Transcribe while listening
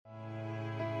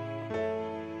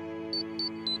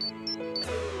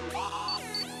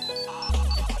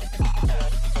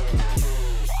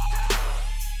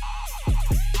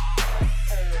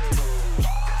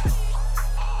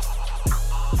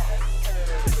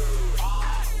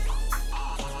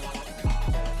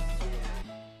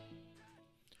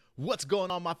What's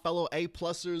going on, my fellow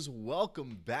A-Plusers?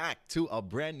 Welcome back to a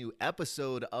brand new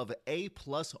episode of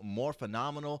A-Plus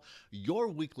Morphinominal, your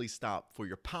weekly stop for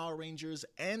your Power Rangers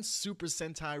and Super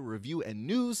Sentai review and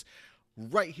news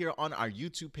right here on our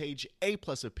YouTube page,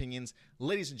 A-Plus Opinions.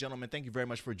 Ladies and gentlemen, thank you very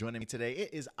much for joining me today. It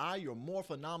is I, your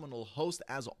Morphinominal host,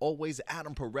 as always,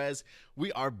 Adam Perez.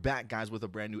 We are back, guys, with a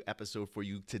brand new episode for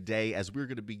you today as we're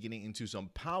going to be getting into some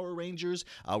Power Rangers.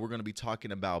 We're going to be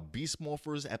talking about Beast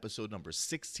Morphers, episode number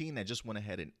 16 that just went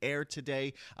ahead and aired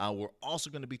today. We're also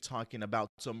going to be talking about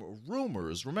some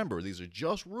rumors. Remember, these are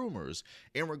just rumors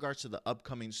in regards to the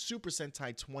upcoming Super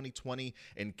Sentai 2020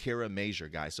 and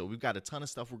Kirameiger, guys. So we've got a ton of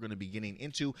stuff we're going to be getting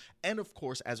into, and of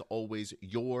course, as always,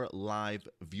 your live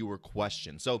viewer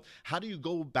questions. So how do you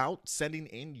go about sending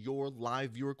in your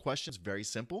live viewer questions? Very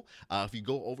simple. If you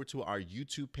go over to our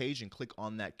YouTube page and click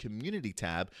on that community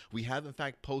tab, we have in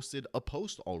fact posted a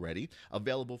post already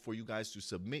available for you guys to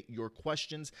submit your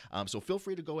questions. So feel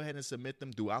free to go ahead and submit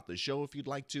them throughout the show if you'd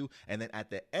like to, and then at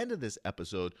the end of this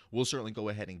episode, we'll certainly go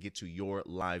ahead and get to your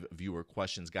live viewer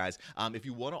questions, guys. If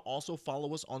you want to also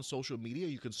follow us on social media,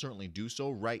 you can certainly do so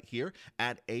right here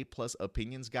at A-Plus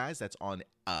Opinions, guys. That's on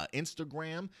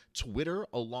Instagram, Twitter,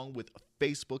 along with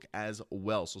Facebook as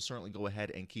well. So certainly go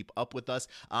ahead and keep up with us.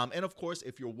 And of course,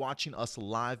 if you're watching us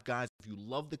live, guys, if you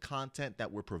love the content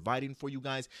that we're providing for you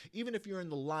guys, even if you're in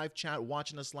the live chat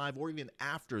watching us live, or even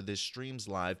after this stream's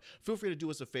live, feel free to do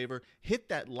us a favor, hit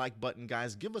that like button,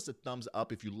 guys. Give us a thumbs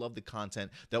up if you love the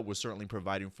content that we're certainly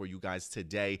providing for you guys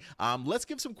today. Let's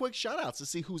give some quick shout outs to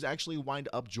see who's actually wind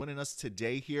up joining us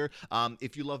today here.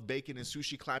 If you love bacon and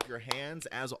sushi, clap your hands.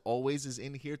 As always, is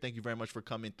in here. Thank you very much for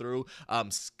coming through.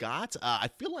 Scott, I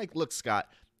feel like, look, Scott,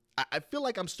 I feel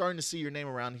like I'm starting to see your name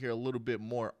around here a little bit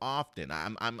more often.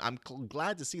 I'm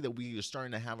glad to see that we are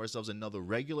starting to have ourselves another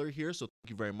regular here. So thank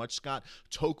you very much, Scott.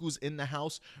 Toku's in the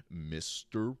house.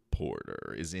 Mr.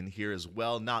 Porter is in here as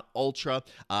well. Not Ultra,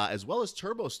 as well as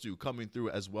Turbo Stew coming through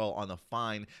as well on a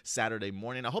fine Saturday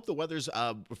morning. I hope the weather's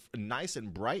nice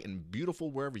and bright and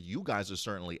beautiful wherever you guys are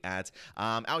certainly at.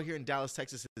 Out here in Dallas,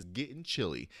 Texas, it's getting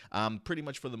chilly. Pretty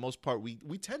much for the most part,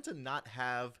 we tend to not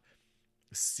have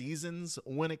seasons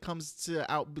when it comes to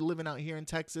living out here in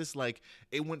Texas. Like,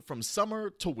 it went from summer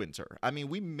to winter. I mean,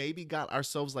 we maybe got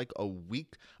ourselves like a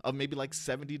week of maybe like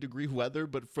 70-degree weather,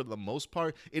 but for the most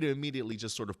part, it immediately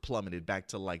just sort of plummeted back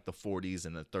to like the 40s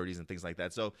and the 30s and things like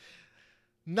that. So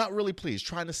not really pleased.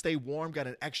 Trying to stay warm. Got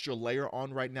an extra layer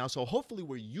on right now. So hopefully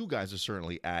where you guys are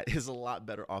certainly at is a lot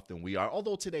better off than we are.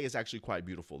 Although today is actually quite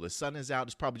beautiful. The sun is out.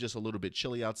 It's probably just a little bit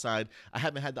chilly outside. I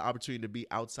haven't had the opportunity to be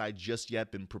outside just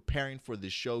yet. Been preparing for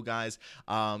this show, guys.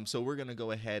 So we're going to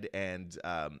go ahead and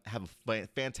have a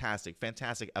fantastic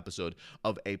episode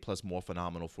of A-Plus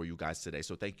Morphinominal for you guys today.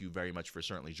 So thank you very much for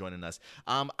certainly joining us.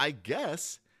 I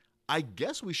guess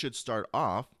we should start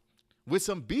off with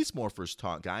some Beast Morphers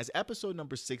talk, guys. Episode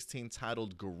number 16,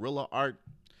 titled Gorilla Art.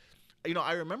 You know,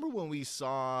 I remember when we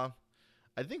saw,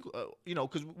 I think,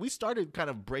 because we started kind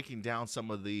of breaking down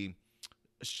some of the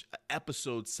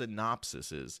episode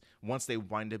synopsises once they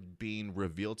wind up being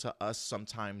revealed to us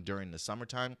sometime during the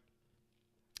summertime.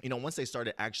 You know, once they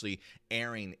started actually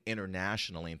airing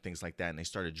internationally and things like that, and they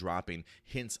started dropping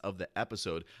hints of the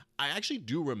episode, I actually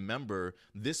do remember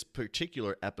this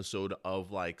particular episode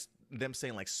of like them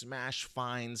saying like Smash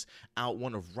finds out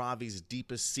one of Ravi's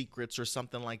deepest secrets or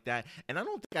something like that. And I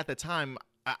don't think at the time,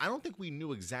 I don't think we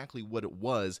knew exactly what it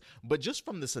was, but just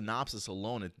from the synopsis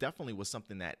alone, it definitely was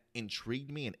something that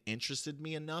intrigued me and interested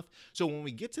me enough. So when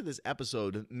we get to this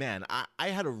episode, man, I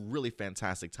had a really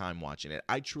fantastic time watching it.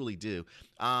 I truly do.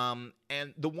 And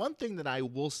the one thing that I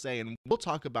will say, and we'll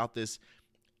talk about this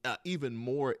even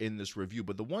more in this review,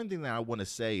 but the one thing that I want to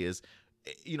say is,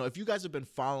 you know, if you guys have been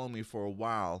following me for a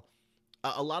while,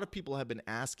 a lot of people have been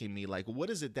asking me, like, what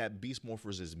is it that Beast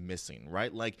Morphers is missing,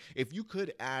 right? Like, if you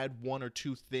could add one or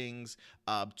two things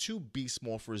to Beast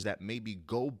Morphers that maybe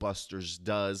Go Busters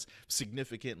does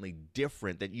significantly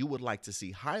different that you would like to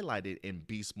see highlighted in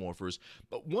Beast Morphers.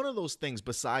 But one of those things,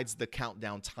 besides the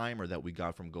countdown timer that we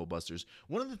got from Go Busters,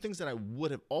 one of the things that I would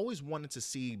have always wanted to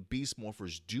see Beast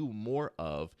Morphers do more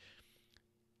of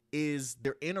is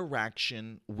their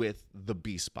interaction with the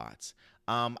B-Spots.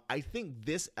 I think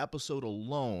this episode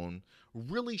alone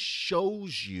really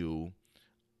shows you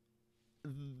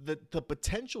the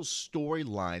potential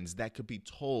storylines that could be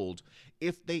told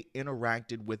if they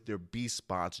interacted with their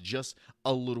B-Spots just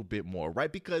a little bit more,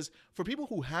 right? Because for people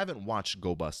who haven't watched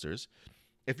Go Busters,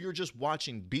 if you're just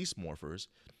watching Beast Morphers,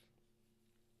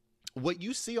 what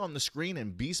you see on the screen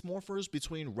in Beast Morphers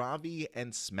between Ravi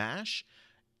and Smash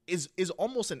is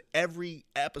almost an every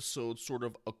episode sort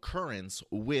of occurrence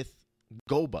with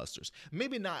Go Busters.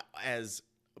 Maybe not as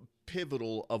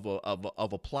pivotal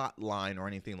of a plot line or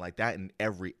anything like that in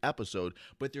every episode,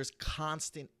 but there's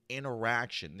constant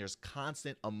interaction, there's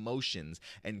constant emotions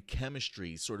and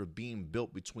chemistry sort of being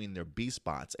built between their B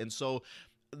spots. And so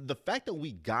the fact that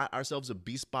we got ourselves a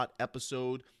B spot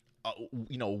episode,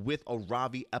 with a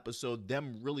Ravi episode,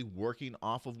 them really working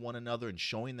off of one another and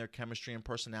showing their chemistry and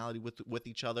personality with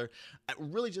each other, it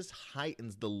really just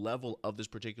heightens the level of this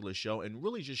particular show and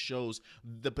really just shows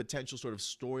the potential sort of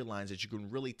storylines that you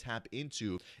can really tap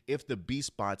into if the B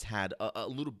spots had a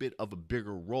little bit of a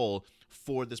bigger role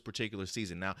for this particular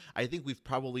season. Now, I think we've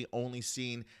probably only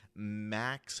seen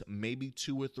max maybe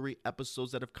 2 or 3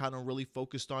 episodes that have kind of really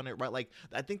focused on it, right? Like,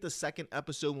 I think the second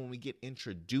episode when we get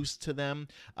introduced to them,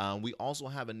 we also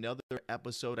have another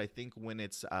episode, I think, when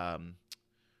it's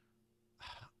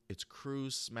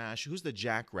Cruz Smash. Who's the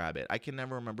Jackrabbit? I can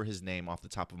never remember his name off the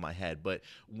top of my head, but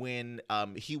when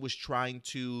he was trying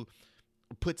to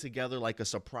put together like a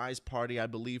surprise party, I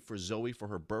believe, for Zoe for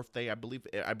her birthday. I believe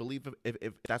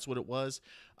if that's what it was.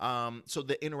 So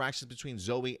the interactions between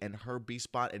Zoe and her B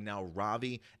spot, and now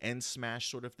Ravi and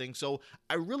Smash sort of thing. So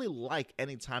I really like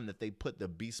any time that they put the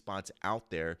B spots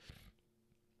out there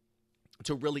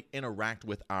to really interact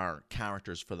with our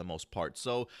characters for the most part.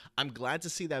 So I'm glad to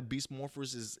see that Beast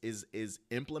Morphers is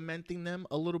implementing them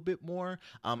a little bit more.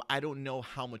 I don't know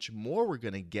how much more we're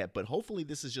gonna get, but hopefully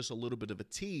this is just a little bit of a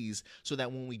tease so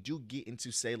that when we do get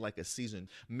into, say, like a season,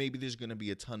 maybe there's gonna be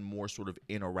a ton more sort of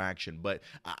interaction. But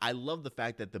I love the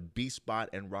fact that the Beast Spot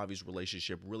and Ravi's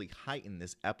relationship really heightened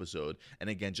this episode, and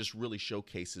again, just really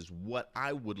showcases what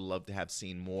I would love to have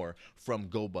seen more from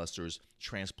Go Busters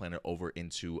transplanted over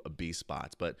into a B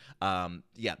spots. But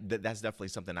yeah, that's definitely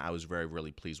something I was very,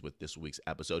 really pleased with this week's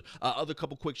episode. Other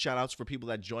couple quick shout outs for people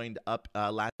that joined up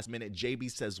last minute. JB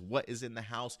says, what is in the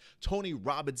house? Tony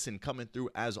Robinson coming through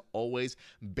as always.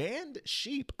 Banned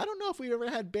Sheep. I don't know if we ever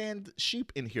had Banned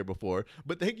Sheep in here before,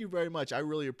 but thank you very much. I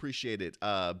really appreciate it,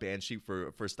 Banned Sheep,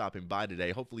 for stopping by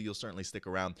today. Hopefully you'll certainly stick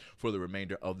around for the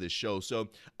remainder of this show. So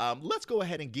let's go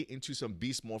ahead and get into some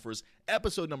Beast Morphers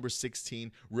episode number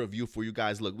 16 review for you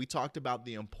guys. Look, we talked about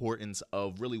the importance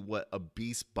of really what a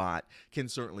Beast Bot can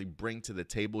certainly bring to the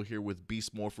table here with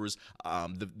Beast Morphers.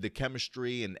 The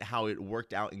chemistry and how it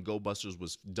worked out in Go Busters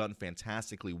was done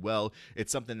fantastically well.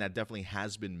 It's something that definitely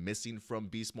has been missing from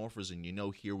Beast Morphers, and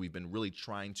here we've been really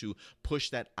trying to push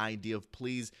that idea of,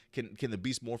 please, can the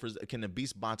Beast Morphers, can the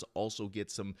Beast Bots also get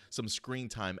some screen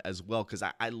time as well? Because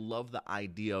I love the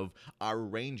idea of our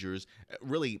Rangers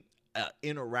really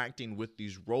interacting with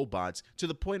these robots to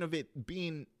the point of it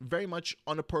being very much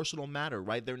on a personal matter,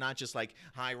 right? They're not just like,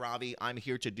 hi Ravi, I'm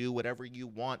here to do whatever you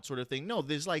want sort of thing. No,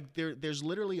 there's like there's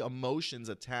literally emotions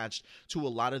attached to a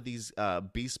lot of these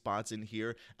B spots in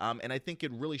here, and I think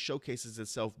it really showcases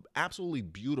itself absolutely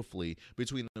beautifully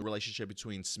between the relationship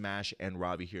between Smash and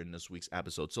Ravi here in this week's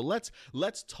episode. So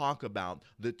let's talk about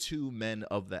the two men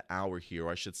of the hour here,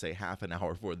 or I should say half an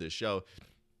hour for this show,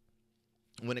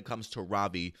 when it comes to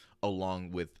Ravi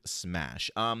along with Smash.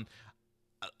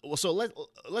 So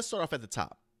let's start off at the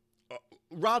top.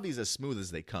 Ravi's as smooth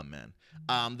as they come, man.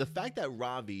 The fact that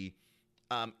Ravi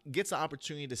gets the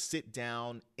opportunity to sit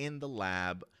down in the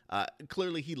lab.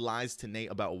 Clearly, he lies to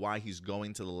Nate about why he's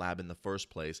going to the lab in the first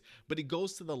place, but he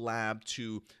goes to the lab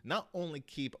to not only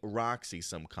keep Roxy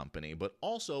some company, but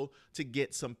also to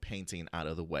get some painting out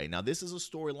of the way. Now, this is a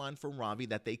storyline from Ravi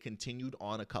that they continued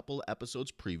on a couple episodes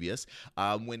previous,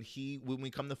 when we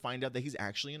come to find out that he's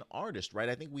actually an artist, right?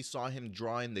 I think we saw him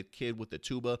drawing the kid with the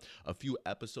tuba a few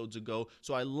episodes ago,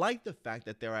 so I like the fact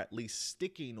that they're at least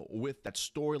sticking with that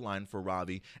storyline for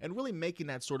Ravi and really making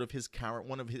that sort of his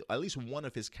character, at least one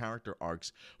of his character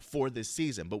arcs for this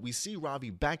season. But we see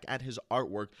Ravi back at his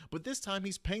artwork, but this time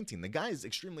he's painting. The guy is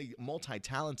extremely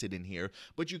multi-talented in here,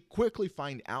 but you quickly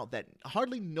find out that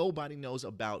hardly nobody knows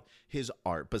about his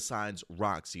art besides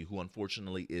Roxy, who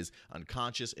unfortunately is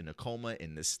unconscious, in a coma,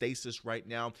 in the stasis right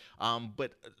now.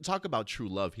 But talk about true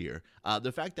love here.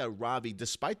 The fact that Ravi,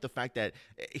 despite the fact that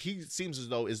he seems as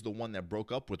though is the one that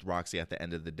broke up with Roxy at the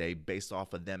end of the day, based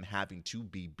off of them having to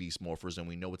be Beast Morphers, and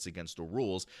we know it's against the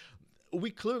rules, we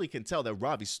clearly can tell that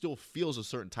Ravi still feels a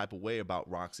certain type of way about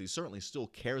Roxy, certainly still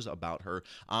cares about her,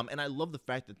 and I love the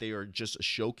fact that they are just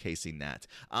showcasing that.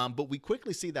 But we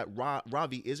quickly see that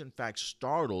Ravi is in fact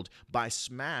startled by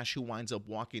Smash, who winds up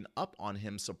walking up on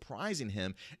him, surprising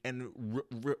him, and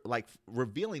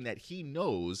revealing that he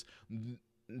knows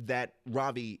that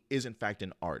Ravi is in fact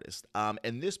an artist.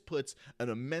 And this puts an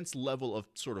immense level of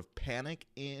sort of panic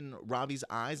in Ravi's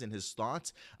eyes and his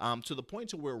thoughts, to the point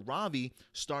to where Ravi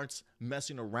starts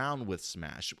messing around with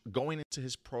Smash, going into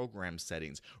his program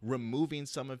settings, removing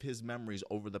some of his memories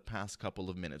over the past couple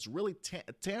of minutes, really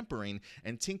tampering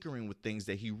and tinkering with things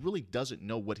that he really doesn't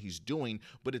know what he's doing,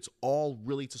 but it's all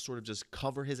really to sort of just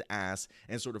cover his ass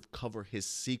and sort of cover his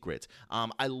secret.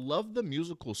 I love the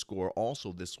musical score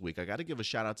also this week. I got to give a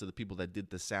shout out to the people that did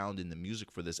the sound and the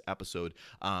music for this episode,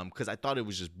 because I thought it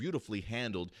was just beautifully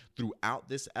handled throughout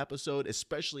this episode,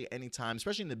 especially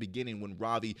in the beginning when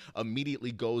Ravi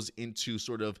immediately goes into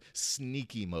sort of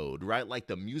sneaky mode, right? Like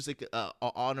the music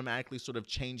automatically sort of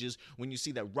changes when you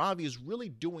see that Ravi is really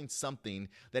doing something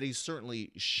that he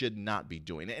certainly should not be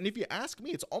doing. And if you ask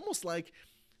me, it's almost like,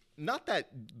 not that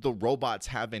the robots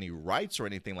have any rights or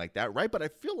anything like that, right? But I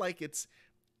feel like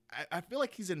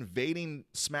he's invading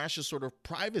Smash's sort of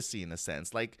privacy in a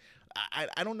sense. Like,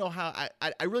 I don't know how,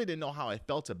 I really didn't know how I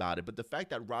felt about it, but the fact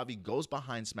that Ravi goes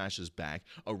behind Smash's back,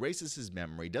 erases his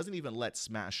memory, doesn't even let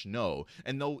Smash know,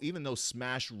 and even though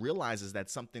Smash realizes that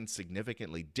something's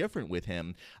significantly different with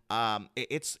him,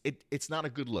 it's not a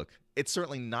good look. It's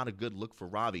certainly not a good look for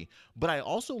Ravi. But I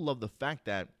also love the fact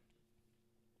that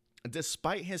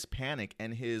despite his panic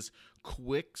and his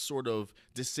quick sort of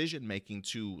decision making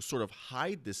to sort of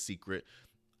hide this secret,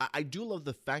 I do love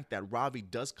the fact that Ravi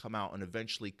does come out and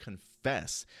eventually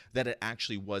confess that it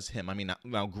actually was him. I mean,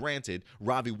 now granted,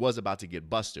 Ravi was about to get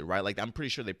busted, right? Like, I'm pretty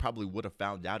sure they probably would have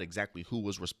found out exactly who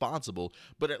was responsible,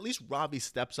 but at least Ravi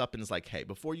steps up and is like, hey,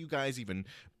 before we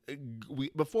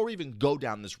even go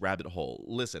down this rabbit hole,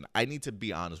 listen, I need to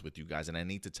be honest with you guys, and I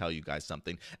need to tell you guys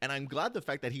something. And I'm glad the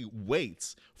fact that he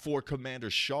waits for Commander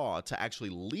Shaw to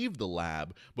actually leave the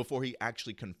lab before he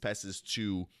actually confesses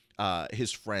to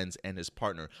his friends and his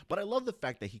partner. But I love the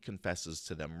fact that he confesses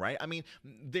to them, right? I mean,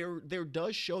 there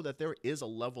does show that there is a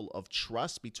level of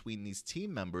trust between these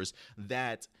team members,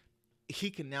 that he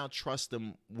can now trust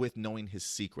them with knowing his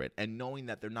secret and knowing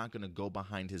that they're not going to go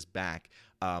behind his back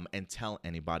and tell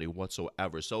anybody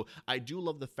whatsoever. So I do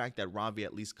love the fact that Ravi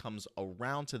at least comes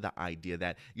around to the idea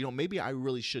that, maybe I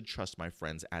really should trust my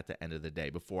friends at the end of the day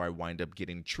before I wind up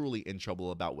getting truly in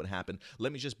trouble about what happened.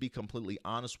 Let me just be completely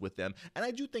honest with them. And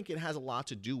I do think it has a lot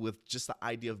to do with just the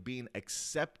idea of being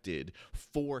accepted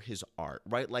for his art,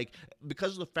 right? Like,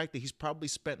 because of the fact that he's probably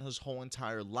spent his whole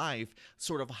entire life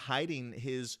sort of hiding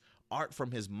his art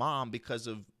from his mom because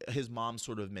of his mom's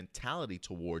sort of mentality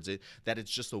towards it, that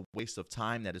it's just a waste of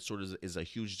time, that it sort of is a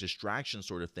huge distraction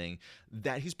sort of thing,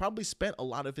 that he's probably spent a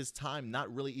lot of his time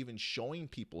not really even showing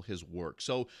people his work.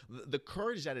 So the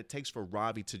courage that it takes for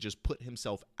Ravi to just put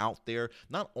himself out there,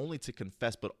 not only to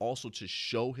confess, but also to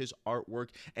show his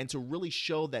artwork and to really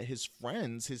show that his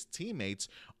friends, his teammates,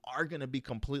 are going to be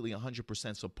completely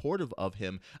 100% supportive of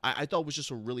him, I thought was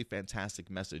just a really fantastic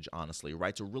message, honestly,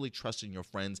 right? To really trust in your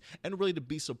friends and really to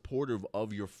be supportive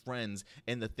of your friends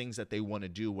and the things that they want to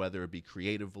do, whether it be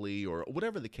creatively or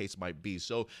whatever the case might be.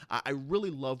 So I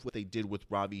really love what they did with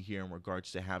Ravi here in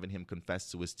regards to having him confess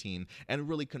to his team and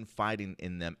really confiding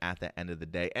in them at the end of the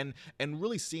day, and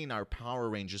really seeing our Power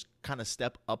Rangers kind of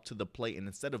step up to the plate, and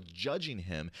instead of judging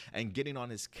him and getting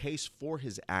on his case for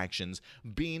his actions,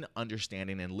 being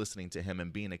understanding and listening to him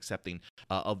and being accepting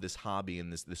of this hobby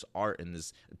and this art and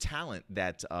this talent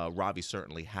that Ravi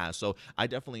certainly has. So I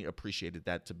definitely appreciated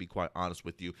that, to be quite honest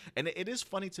with you. And it is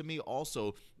funny to me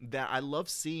also that I love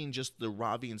seeing just the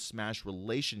Ravi and Smash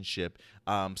relationship,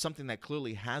 something that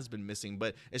clearly has been missing,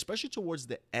 but especially towards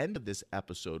the end of this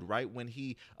episode, right? When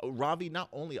Ravi not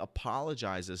only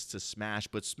apologizes to Smash,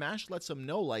 but Smash lets him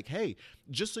know, like, hey,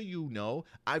 just so you know,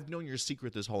 I've known your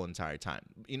secret this whole entire time.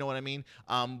 You know what I mean?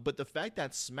 But the fact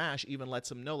that Smash even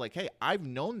lets him know, like, hey, I've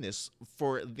known this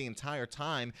for the entire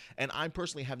time, and I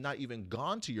personally have not even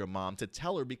gone to your mom to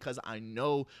tell her because I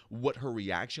know what her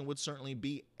reaction would certainly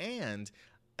be, and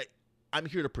I'm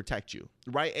here to protect you,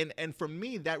 right? And for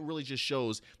me, that really just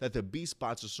shows that the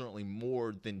B-Spots are certainly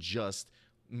more than just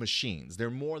machines. They're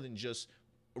more than just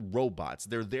robots.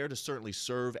 They're there to certainly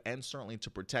serve and certainly to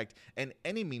protect in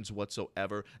any means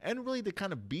whatsoever, and really to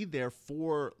kind of be there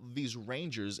for these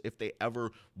Rangers if they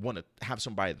ever want to have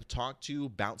somebody to talk to,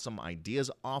 bounce some ideas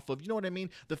off of. You know what I mean?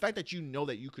 The fact that you know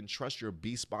that you can trust your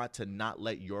B-Spot to not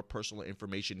let your personal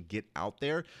information get out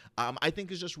there, I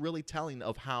think is just really telling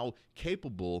of how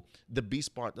capable the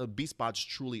B-Spots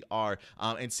truly are.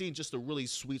 And seeing just the really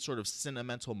sweet sort of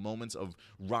sentimental moments of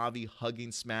Ravi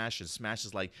hugging Smash, and Smash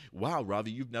is like, wow,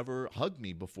 Ravi, you've never hugged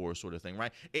me before, sort of thing,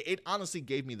 right? It honestly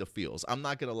gave me the feels. I'm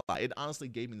not gonna lie, it honestly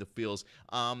gave me the feels.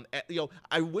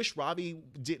 I wish Ravi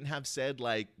didn't have said,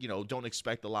 like, don't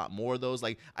expect a lot more of those.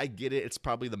 Like, I get it, it's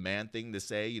probably the man thing to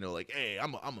say, like, hey,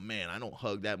 I'm a man, I don't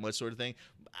hug that much, sort of thing.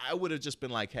 I would have just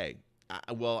been like, hey,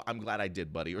 well, I'm glad I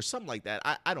did, buddy, or something like that.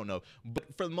 I don't know.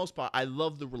 But for the most part, I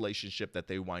love the relationship that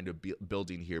they wind up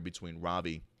building here between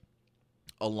Ravi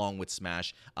along with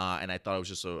Smash, and I thought it was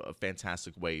just a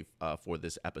fantastic way for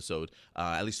this episode,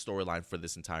 at least storyline for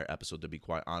this entire episode, to be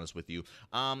quite honest with you.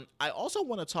 I also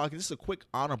want to talk, this is a quick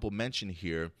honorable mention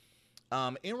here,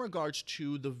 in regards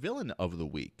to the villain of the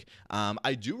week.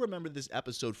 I do remember this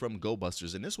episode from Go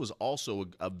Busters, and this was also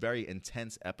a very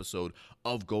intense episode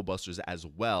of Go Busters as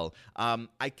well.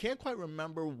 I can't quite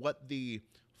remember what the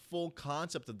full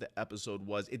concept of the episode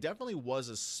was. It definitely was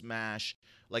a Smash,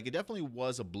 like it definitely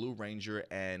was a Blue Ranger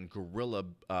and Gorilla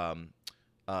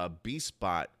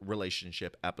B-Spot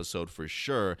relationship episode for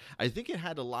sure. I think it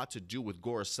had a lot to do with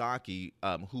Gorosaki,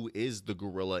 who is the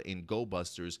gorilla in Go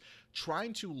Busters,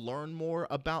 trying to learn more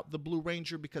about the Blue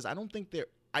Ranger, because I think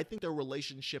their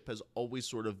relationship has always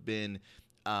sort of been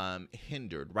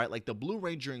hindered, right? Like the Blue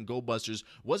Ranger in Go Busters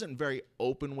wasn't very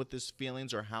open with his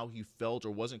feelings or how he felt,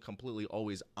 or wasn't completely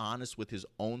always honest with his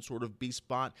own sort of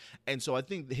B-Spot. And so I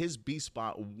think his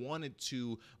B-Spot wanted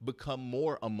to become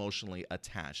more emotionally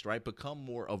attached, right? Become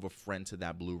more of a friend to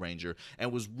that Blue Ranger,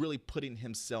 and was really putting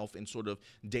himself in sort of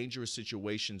dangerous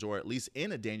situations, or at least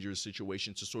in a dangerous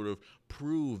situation, to sort of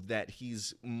prove that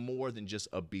he's more than just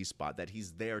a B-Spot, that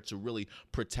he's there to really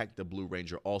protect the Blue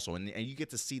Ranger also. And you get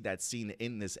to see that scene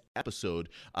in this episode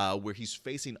where he's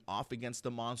facing off against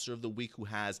the monster of the week, who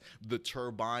has the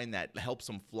turbine that helps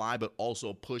him fly but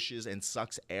also pushes and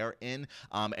sucks air in,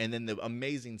 and then the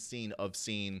amazing scene of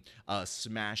seeing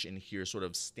Smash in here sort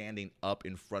of standing up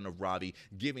in front of Ravi,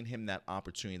 giving him that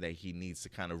opportunity that he needs to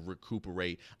kind of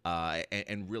recuperate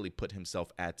and really put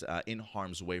himself in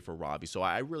harm's way for Ravi. So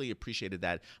I really appreciated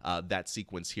that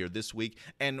sequence here this week.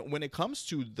 And when it comes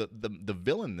to the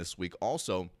villain this week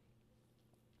also,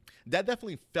 that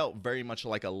definitely felt very much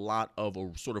like a lot of a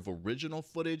sort of original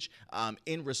footage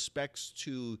in respects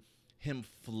to him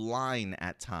flying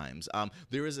at times.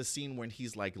 There is a scene when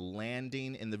he's like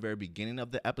landing in the very beginning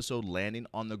of the episode, landing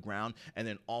on the ground, and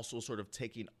then also sort of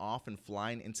taking off and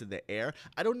flying into the air.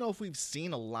 I don't know if we've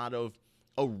seen a lot of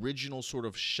original sort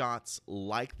of shots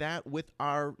like that with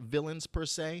our villains per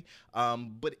se,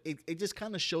 but it just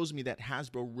kind of shows me that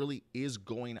Hasbro really is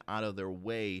going out of their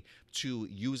way to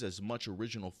use as much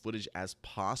original footage as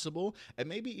possible, and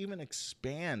maybe even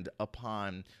expand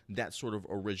upon that sort of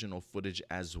original footage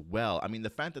as well. I mean, the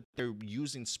fact that they're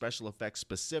using special effects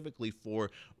specifically for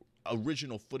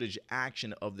original footage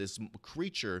action of this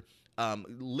creature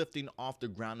lifting off the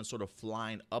ground and sort of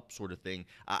flying up, sort of thing,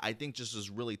 I think just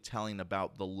is really telling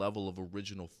about the level of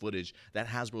original footage that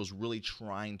Hasbro is really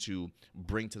trying to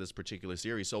bring to this particular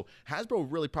series. So Hasbro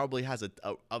really probably has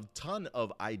a ton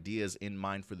of ideas in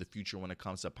mind for the future when it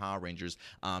comes to Power Rangers,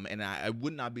 and I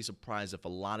would not be surprised if a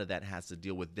lot of that has to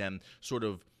deal with them sort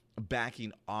of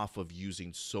backing off of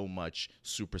using so much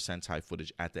Super Sentai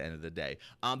footage at the end of the day.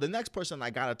 The next person I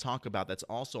gotta talk about that's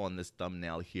also on this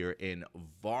thumbnail here in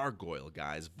Vargoyle,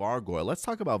 guys. Vargoyle. Let's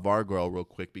talk about Vargoyle real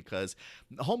quick, because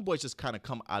the homeboys just kind of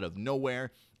come out of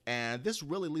nowhere, and this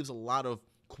really leaves a lot of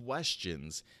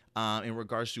questions in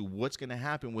regards to what's going to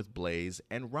happen with Blaze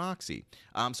and Roxy.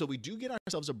 So we do get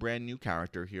ourselves a brand new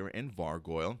character here in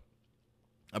Vargoyle.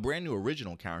 A brand new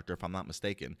original character, if I'm not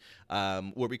mistaken,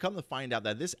 where we come to find out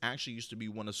that this actually used to be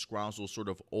one of Scrozzle's sort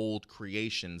of old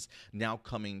creations, now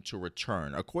coming to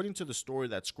return. According to the story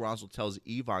that Scrozzle tells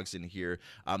Evox in here,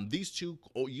 these two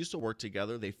used to work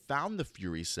together. They found the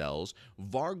Fury cells.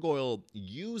 Vargoyle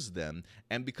used them,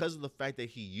 and because of the fact that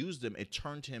he used them, it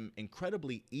turned him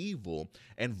incredibly evil,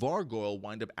 and Vargoyle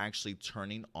wound up actually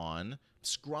turning on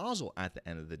Scrozzle at the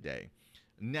end of the day.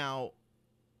 Now,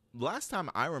 last time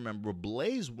I remember,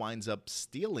 Blaze winds up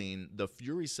stealing the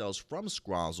Fury cells from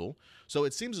Scrozzle. So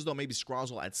it seems as though maybe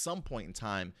Scrozzle at some point in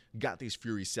time got these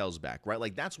Fury cells back, right?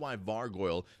 Like, that's why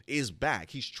Vargoyle is back.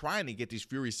 He's trying to get these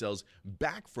Fury cells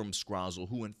back from Scrozzle,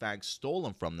 who in fact stole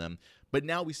them from them. But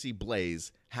now we see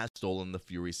Blaze has stolen the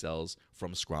Fury cells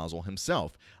from Scrozzle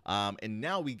himself. And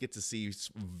now we get to see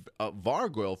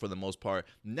Vargoyle, for the most part,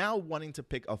 now wanting to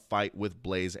pick a fight with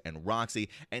Blaze and Roxy.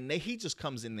 And he just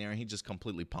comes in there and he just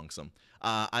completely punks them.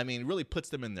 I mean, really puts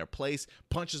them in their place,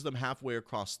 punches them halfway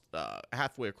across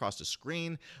the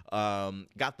screen,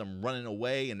 got them running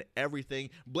away and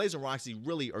everything. Blaze and Roxy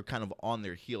really are kind of on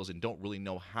their heels and don't really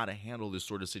know how to handle this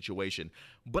sort of situation.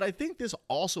 But I think this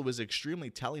also is extremely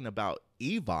telling about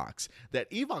Evox, that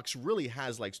Evox really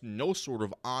has like no sort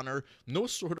of honor, no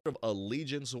sort of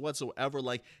allegiance whatsoever.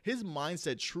 Like his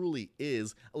mindset truly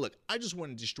is, look, I just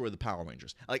want to destroy the Power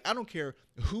Rangers. Like I don't care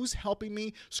who's helping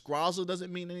me. Scrozzle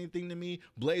doesn't mean anything to me.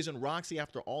 Blaze and Roxy,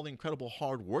 after all the incredible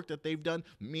hard work that they've done,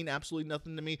 mean absolutely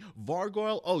nothing to me.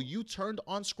 Vargoyle, oh, you turned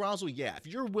on Scrozzle? Yeah, if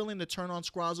you're willing to turn on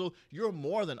Scrozzle, you're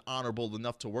more than honorable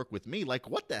enough to work with me. Like,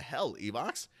 what the hell,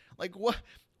 Evox? Like, what?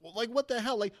 Like, what the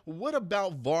hell? Like, what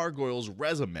about Vargoyle's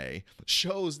resume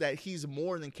shows that he's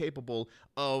more than capable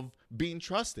of being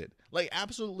trusted? Like,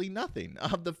 absolutely nothing.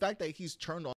 The fact that he's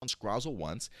turned on Scrozzle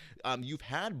once, you've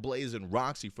had Blaze and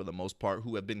Roxy, for the most part,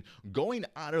 who have been going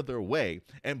out of their way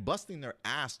and busting their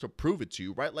ass to prove it to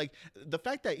you, right? Like, the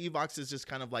fact that Evox is just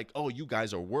kind of like, oh, you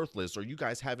guys are worthless, or you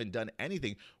guys haven't done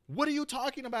anything. What are you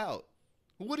talking about?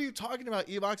 What are you talking about,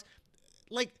 Evox?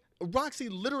 Like, Roxy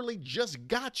literally just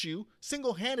got you,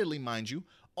 single-handedly, mind you,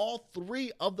 all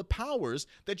 3 of the powers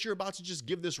that you're about to just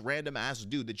give this random ass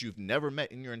dude that you've never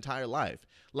met in your entire life.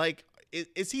 Like,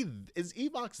 is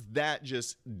Evox that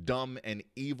just dumb and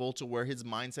evil to where his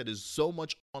mindset is so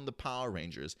much on the Power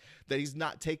Rangers that he's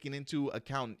not taking into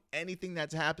account anything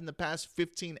that's happened the past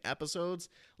 15 episodes?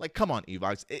 Like, come on,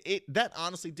 Evox. That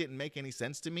honestly didn't make any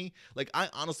sense to me. Like, I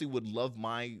honestly would love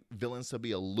my villains to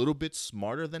be a little bit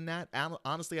smarter than that,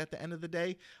 honestly, at the end of the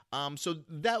day. So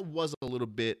that was a little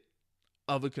bit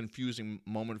of a confusing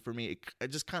moment for me. It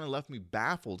just kind of left me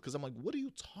baffled because I'm like, what are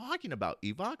you talking about,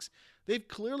 Evox? They've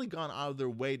clearly gone out of their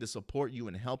way to support you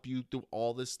and help you through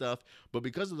all this stuff, but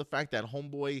because of the fact that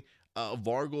homeboy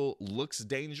Vargoyle looks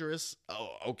dangerous, oh,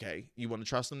 okay, you want to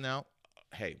trust him now?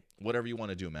 Hey, whatever you want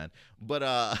to do, man.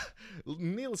 But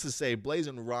needless to say, Blaze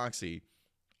and Roxy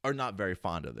are not very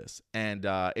fond of this, and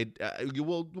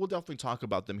we'll definitely talk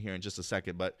about them here in just a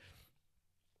second, but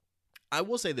I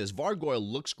will say this, Vargoyle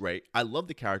looks great. I love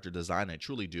the character design, I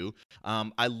truly do.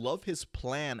 I love his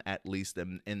plan, at least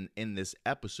in this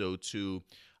episode, to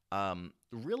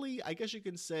really, I guess you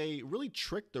can say, really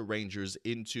trick the Rangers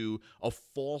into a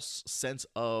false sense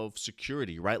of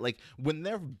security, right? Like, when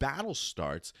their battle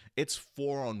starts, it's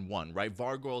 4-on-1, right?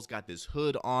 Vargoyle's got this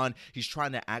hood on. He's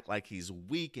trying to act like he's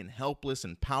weak and helpless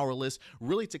and powerless,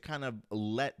 really to kind of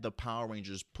let the Power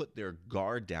Rangers put their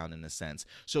guard down in a sense.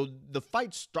 So the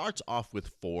fight starts off with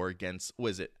 4 against, what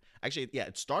is it? Actually, yeah,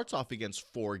 it starts off against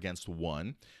 4 against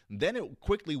 1. Then it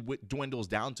quickly dwindles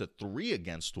down to 3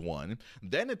 against 1.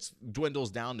 Then it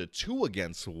dwindles down to 2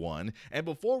 against 1. And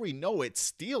before we know it,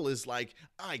 Steel is like,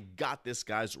 I got this,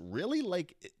 guys. Really?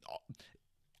 Like,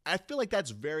 I feel like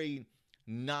that's very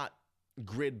not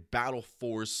grid battle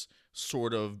force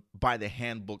sort of by the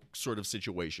handbook sort of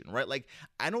situation, right? Like,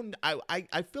 I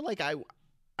feel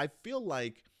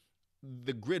like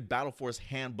the grid battle force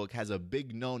handbook has a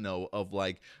big no-no of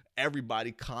like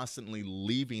everybody constantly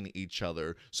leaving each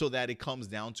other so that it comes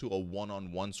down to a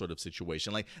one-on-one sort of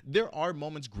situation. Like, there are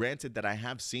moments, granted, that I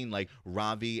have seen like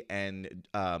Ravi and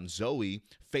Zoe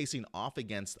facing off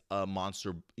against a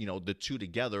monster, you know, the two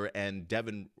together, and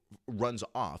Devin runs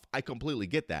off. I completely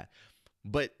get that.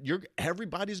 But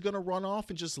everybody's going to run off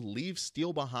and just leave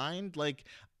Steel behind? Like,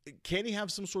 can he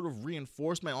have some sort of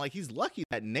reinforcement? Like, he's lucky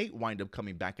that Nate wind up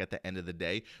coming back at the end of the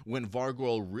day when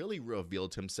Vargoyle really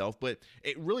revealed himself, but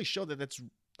it really showed that that's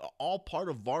all part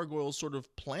of Vargoyle's sort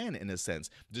of plan in a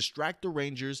sense. Distract the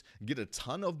Rangers, get a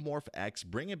ton of Morph X,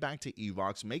 bring it back to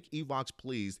Evox, make Evox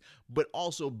pleased, but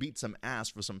also beat some ass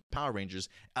for some Power Rangers.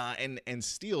 And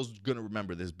Steel's going to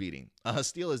remember this beating.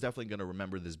 Steel is definitely going to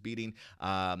remember this beating.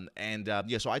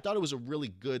 Yeah, so I thought it was a really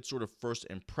good sort of first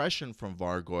impression from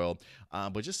Vargoyle,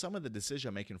 but just some of the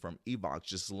decision making from Evox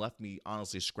just left me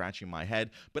honestly scratching my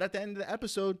head. But at the end of the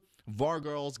episode,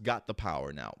 Vargoyle's got the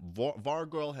power now.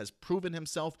 Vargoyle has proven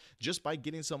himself just by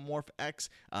getting some Morph X,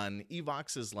 and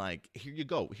Evox is like, here you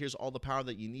go. Here's all the power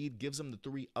that you need. Gives him the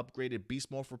 3 upgraded Beast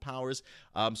Morpher powers.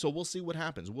 So we'll see what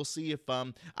happens. We'll see if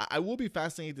I will be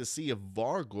fascinated to see if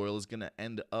Vargoyle is going to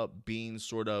end up being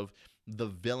sort of the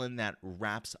villain that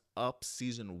wraps up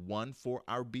season 1 for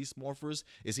our Beast Morphers.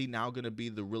 Is he now going to be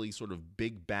the really sort of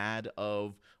big bad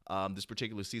of this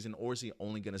particular season, or is he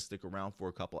only going to stick around for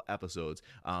a couple episodes?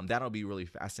 That'll be really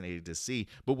fascinating to see.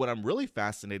 But what I'm really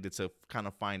fascinated to kind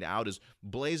of find out is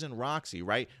Blaze and Roxy,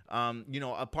 right? You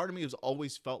know, a part of me has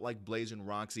always felt like Blaze and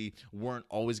Roxy weren't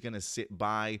always going to sit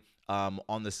by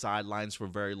on the sidelines for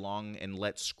very long and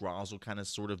let Scrozzle kind of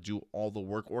sort of do all the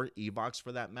work, or Evox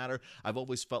for that matter. I've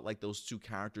always felt like those two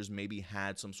characters maybe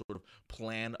had some sort of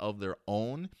plan of their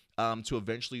own to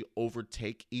eventually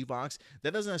overtake Evox.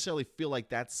 That doesn't necessarily feel like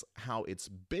that's how it's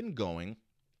been going,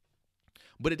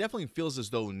 but it definitely feels as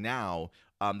though now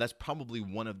that's probably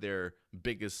one of their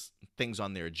biggest things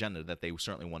on their agenda that they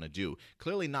certainly want to do.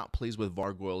 Clearly not pleased with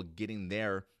Vargoyle getting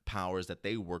their powers that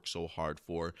they work so hard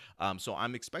for. So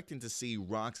I'm expecting to see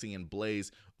Roxy and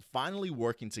Blaze finally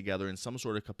working together in some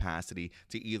sort of capacity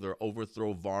to either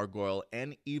overthrow Vargoyle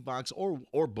and Evox,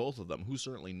 or both of them. Who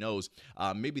certainly knows?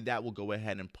 Maybe that will go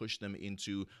ahead and push them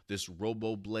into this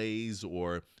Robo Blaze,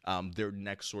 or their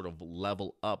next sort of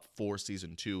level up for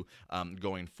season 2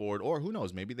 going forward. Or who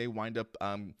knows? Maybe they wind up,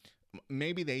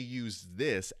 maybe they use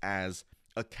this as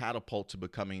a catapult to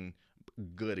becoming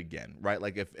good again, right?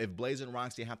 Like if Blaze and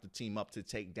Roxy have to team up to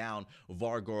take down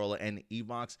Vargoyle and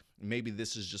Evox, maybe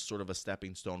this is just sort of a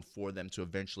stepping stone for them to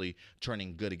eventually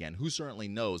turning good again. Who certainly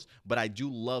knows? But I do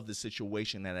love the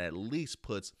situation that at least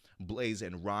puts Blaze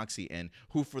and Roxy in,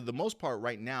 who for the most part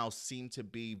right now seem to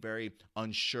be very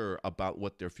unsure about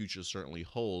what their future certainly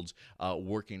holds,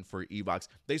 working for Evox.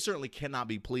 They certainly cannot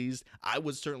be pleased. I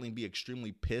would certainly be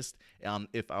extremely pissed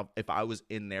if I was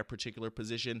in their particular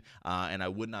position, and I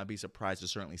would not be surprised to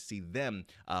certainly see them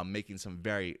making some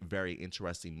very, very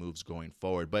interesting moves going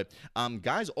forward. But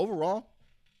guys, overall,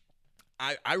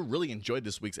 I really enjoyed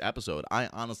this week's episode. I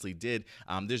honestly did.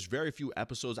 There's very few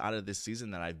episodes out of this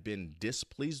season that I've been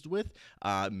displeased with.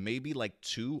 Maybe like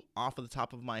 2 off of the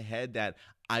top of my head that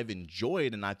I've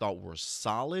enjoyed and I thought were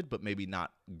solid, but maybe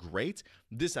not great.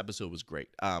 This episode was great.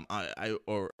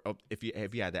 If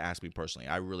you had to ask me personally,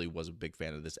 I really was a big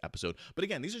fan of this episode. But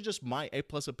again, these are just my A+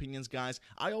 opinions, guys.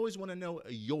 I always want to know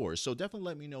yours, so definitely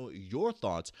let me know your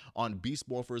thoughts on Beast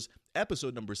Morphers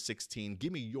episode number 16.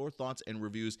 Give me your thoughts and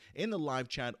reviews in the live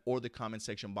chat or the comment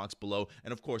section box below.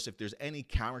 And of course, if there's any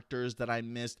characters that I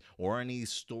missed or any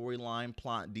storyline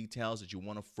plot details that you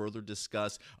want to further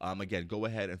discuss, again, go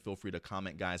ahead and feel free to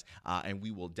comment, guys, and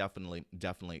we will definitely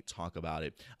talk about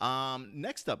it.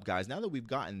 Next up, guys, now that we've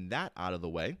gotten that out of the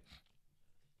way,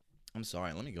 I'm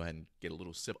sorry, let me go ahead and get a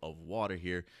little sip of water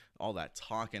here. All that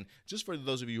talking. Just for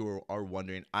those of you who are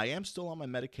wondering, I am still on my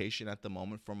medication at the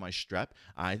moment for my strep.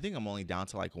 I think I'm only down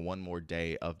to like 1 more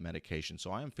day of medication,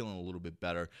 so I am feeling a little bit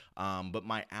better. But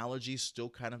my allergies still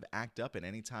kind of act up, and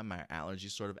anytime my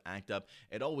allergies sort of act up,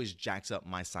 it always jacks up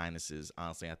my sinuses,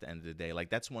 honestly, at the end of the day. Like,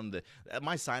 that's one of the,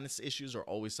 my sinus issues are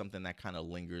always something that kind of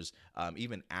lingers,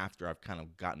 even after I've kind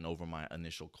of gotten over my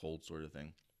initial cold sort of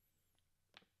thing.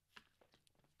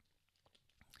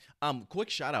 Quick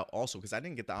shout out also, because I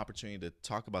didn't get the opportunity to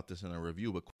talk about this in a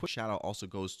review, but quick shout out also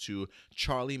goes to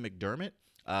Charlie McDermott,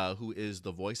 who is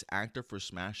the voice actor for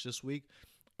Smash this week.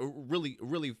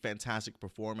 Really fantastic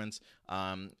performance.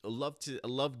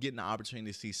 Love getting the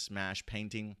opportunity to see Smash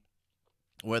painting,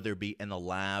 whether it be in the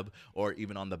lab or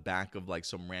even on the back of like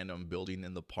some random building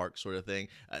in the park sort of thing.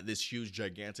 This huge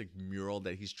gigantic mural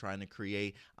that he's trying to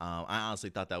create. I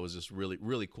honestly thought that was just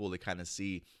really cool to kind of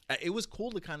see. It was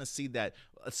cool to kind of see that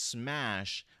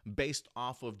Smash, based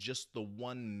off of just the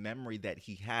one memory that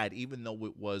he had, even though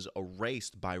it was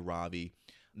erased by Ravi,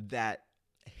 that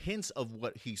hints of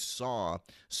what he saw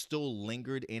still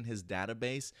lingered in his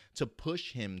database to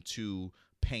push him to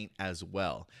paint as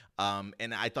well.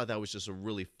 And I thought that was just a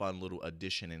really fun little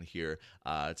addition in here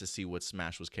to see what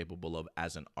Smash was capable of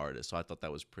as an artist. So I thought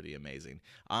that was pretty amazing.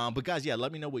 But guys, yeah,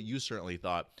 let me know what you certainly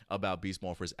thought about Beast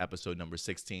Morphers episode number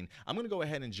 16. I'm going to go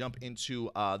ahead and jump into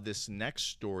this next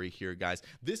story here, guys.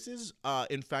 This is,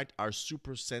 in fact, our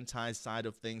Super Sentai side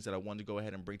of things that I wanted to go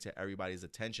ahead and bring to everybody's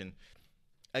attention.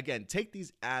 Again, take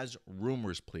these as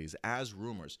rumors, please, as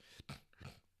rumors.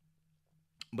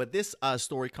 But this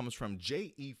story comes from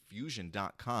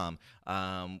jefusion.com.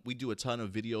 We do a ton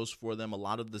of videos for them. A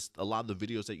lot of the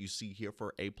videos that you see here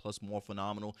for A+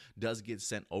 Morphinominal does get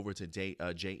sent over to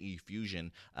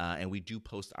JEFusion, and we do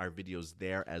post our videos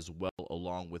there as well,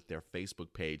 along with their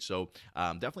Facebook page. So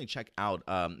definitely check out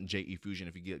JEFusion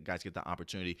if you guys get the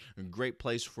opportunity. Great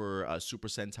place for Super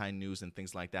Sentai news and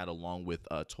things like that, along with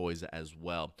toys as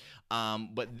well.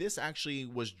 But this actually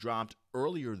was dropped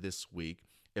earlier this week,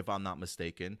 if I'm not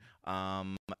mistaken,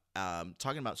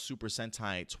 talking about Super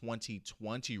Sentai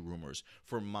 2020 rumors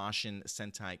for Mashin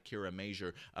Sentai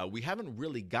Kirameiger. We haven't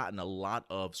really gotten a lot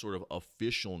of sort of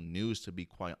official news, to be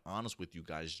quite honest with you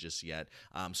guys, just yet.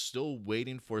 I'm still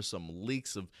waiting for some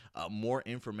leaks of more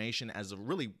information, as the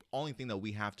really only thing that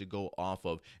we have to go off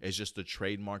of is just the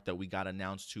trademark that we got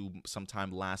announced to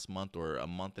sometime last month or a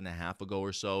month and a half ago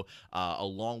or so,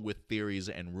 along with theories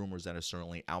and rumors that are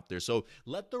certainly out there. So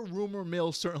let the rumor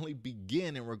mill certainly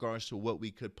begin in regards regards to what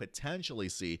we could potentially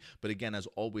see. But again, as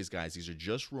always, guys, these are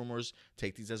just rumors.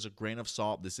 Take these as a grain of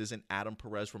salt. This isn't Adam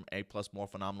Perez from A+ More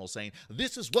Phenomenal saying,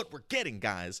 this is what we're getting,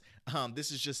 guys.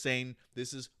 This is just saying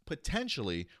this is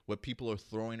potentially what people are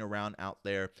throwing around out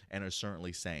there and are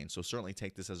certainly saying. So certainly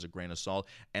take this as a grain of salt.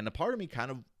 And a part of me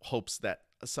kind of hopes that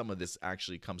some of this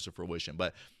actually comes to fruition.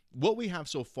 But what we have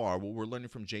so far, what we're learning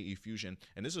from JE Fusion,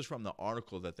 and this is from the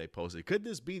article that they posted, could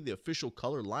this be the official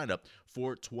color lineup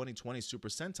for 2020 Super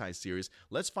Sentai series?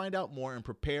 Let's find out more and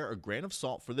prepare a grain of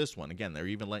salt for this one. Again, they're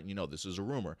even letting you know this is a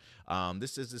rumor.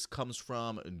 This comes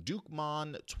from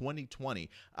Dukemon 2020.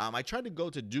 I tried to go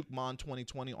to Dukemon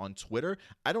 2020 on Twitter.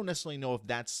 I don't necessarily know if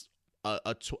that's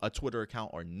a Twitter account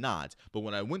or not, but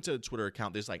when I went to the Twitter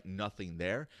account, there's like nothing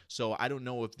there. So I don't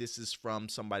know if this is from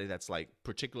somebody that's like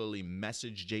particularly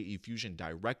messaged JE Fusion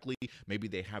directly. Maybe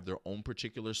they have their own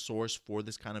particular source for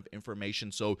this kind of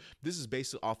information. So this is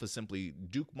based off of simply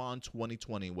Dukemon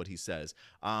 2020, what he says.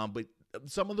 But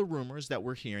some of the rumors that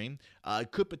we're hearing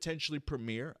could potentially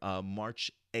premiere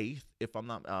March 8th, if I'm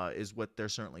not, is what they're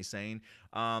certainly saying.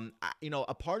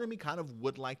 A part of me kind of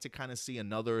would like to kind of see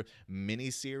another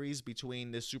mini series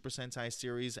between this Super Sentai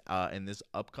series and this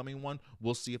upcoming one.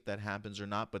 We'll see if that happens or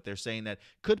not, but they're saying that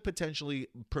could potentially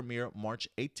premiere March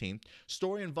 18th.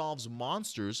 Story involves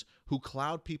monsters who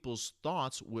cloud people's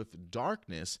thoughts with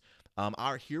darkness.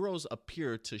 Our heroes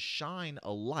appear to shine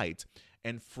a light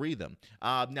and free them.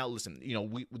 Now, listen,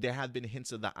 there have been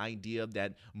hints of the idea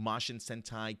that Mashin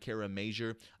Sentai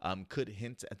Kirameiger could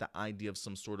hint at the idea of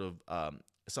some sort of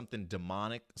something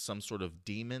demonic, some sort of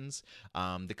demons.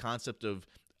 The concept of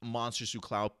monsters who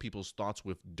cloud people's thoughts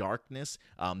with darkness,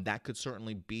 that could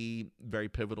certainly be very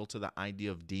pivotal to the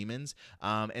idea of demons.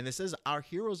 And it says, our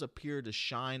heroes appear to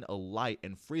shine a light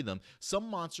and free them. Some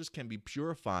monsters can be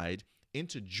purified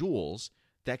into jewels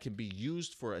that can be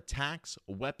used for attacks,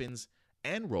 weapons,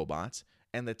 and robots,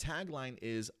 and the tagline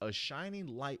is a shining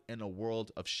light in a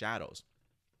world of shadows,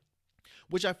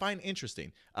 which I find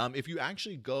interesting. If you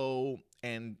actually go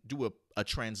and do a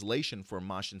translation for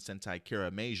Mashin Sentai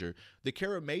Kirameiger, the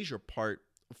Kirameiger part,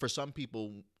 for some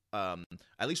people,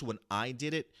 at least when I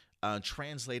did it,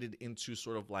 translated into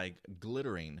sort of like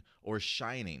glittering or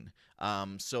shining.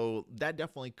 So that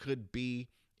definitely could be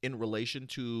in relation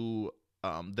to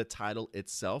the title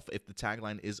itself. If the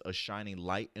tagline is a shining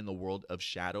light in the world of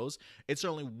shadows, it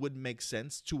certainly would make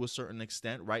sense to a certain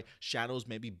extent, right? Shadows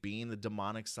maybe being the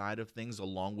demonic side of things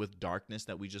along with darkness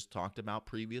that we just talked about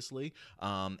previously.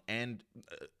 And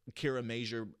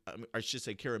Kirameiger, I should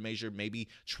say Kirameiger maybe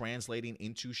translating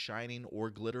into shining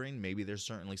or glittering. Maybe there's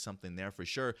certainly something there for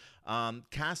sure.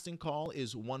 Casting call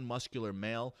is one muscular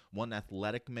male, one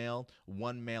athletic male,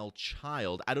 one male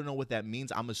child. I don't know what that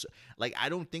means. I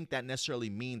don't think that necessarily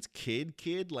means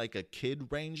kid, like a kid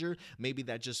ranger. Maybe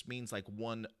that just means like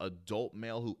one adult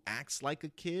male who acts like a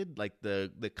kid, like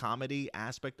the comedy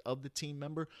aspect of the team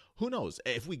member. Who knows?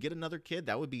 If we get another kid,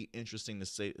 that would be interesting to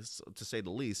say the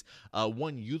least.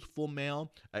 One youthful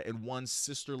male and one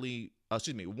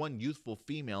youthful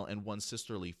female and one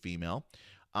sisterly female.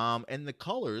 And the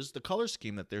color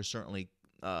scheme that they're certainly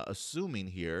assuming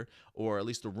here, or at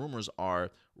least the rumors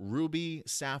are ruby,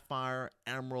 sapphire,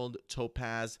 emerald,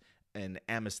 topaz, and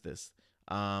amethyst.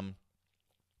 And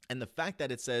the fact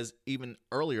that it says, even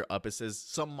earlier up, it says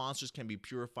some monsters can be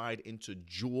purified into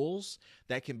jewels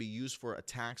that can be used for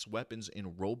attacks, weapons,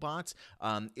 and robots.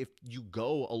 If you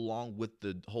go along with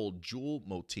the whole jewel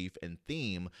motif and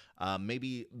theme,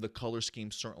 maybe the color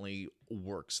scheme certainly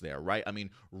works there, right? I mean,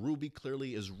 ruby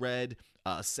clearly is red,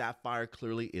 sapphire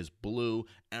clearly is blue,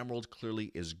 emerald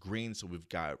clearly is green. So we've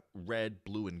got red,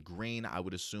 blue, and green, I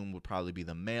would assume would probably be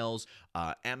the males.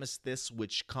 Amethyst,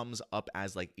 which comes up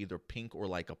as like either pink or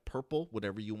like a purple,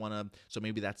 whatever you want to, so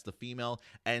maybe that's the female.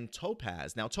 And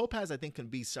topaz. Now, topaz I think can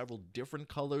be several different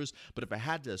colors, but if I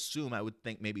had to assume, I would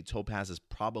think maybe topaz is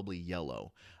probably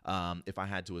yellow, if I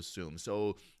had to assume.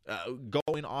 So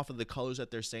going off of the colors that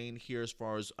they're saying here as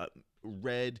far as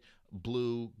red,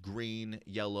 blue, green,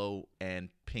 yellow, and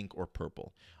pink or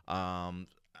purple.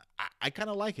 I kind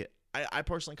of like it. I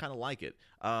personally kind of like it.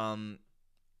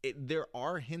 There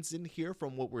are hints in here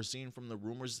from what we're seeing from the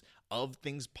rumors of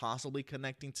things possibly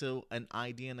connecting to an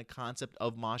idea and a concept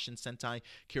of Mashin Sentai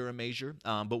Kirameiger,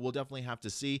 but we'll definitely have to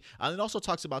see. And it also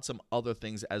talks about some other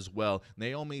things as well.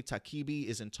 Naomi Takibi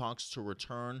is in talks to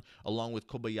return along with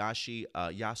Kobayashi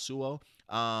Yasuo.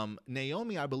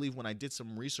 Naomi, I believe when I did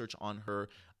some research on her,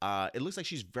 it looks like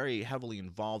she's very heavily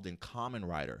involved in Kamen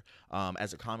Rider,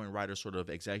 as a Kamen Rider sort of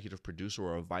executive producer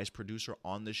or a vice producer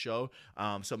on the show.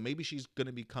 So maybe she's going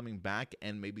to be coming back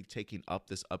and maybe taking up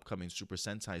this upcoming Super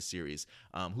Sentai series.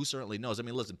 Who certainly knows? I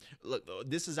mean, listen, look,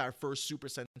 this is our first Super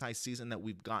Sentai season that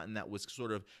we've gotten that was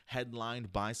sort of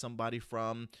headlined by somebody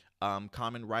from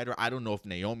Kamen Rider. I don't know if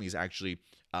Naomi's actually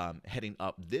heading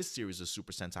up this series of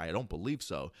Super Sentai. I don't believe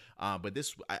so. But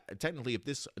this, technically, if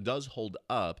this does hold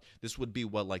up, this would be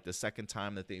like the second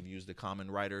time that they've used the Kamen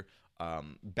Rider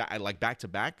back to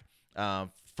back.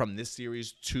 From this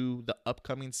series to the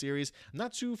upcoming series. I'm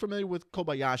not too familiar with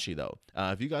Kobayashi, though.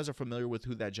 If you guys are familiar with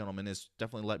who that gentleman is,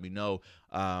 definitely let me know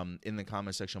in the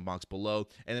comment section box below.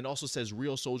 And it also says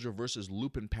Real Soldier versus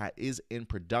Lupin Pat is in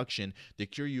production. The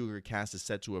Kirameiger cast is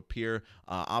set to appear.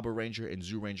 Aba Ranger and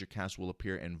Zoo Ranger cast will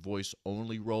appear in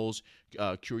voice-only roles.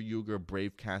 Kirameiger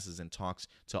Brave cast is in talks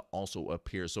to also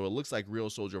appear. So it looks like Real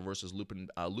Soldier versus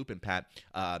Lupin Pat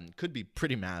could be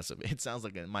pretty massive. It sounds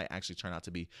like it might actually turn out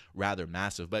to be rather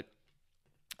massive. But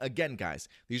again, guys,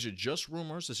 these are just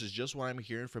rumors. This is just what I'm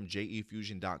hearing from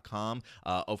JEfusion.com.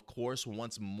 Of course,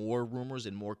 once more rumors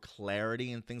and more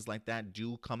clarity and things like that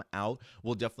do come out,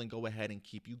 we'll definitely go ahead and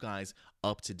keep you guys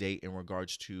up to date in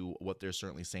regards to what they're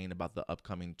certainly saying about the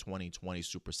upcoming 2020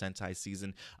 Super Sentai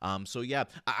season. So yeah,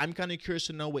 I'm kind of curious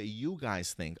to know what you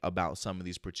guys think about some of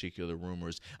these particular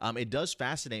rumors. It does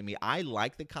fascinate me. I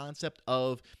like the concept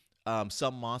of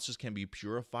some monsters can be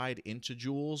purified into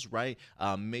jewels, right?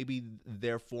 Maybe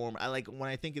their form. When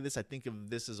I think of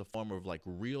this as a form of like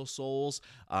real souls.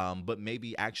 But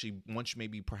maybe actually once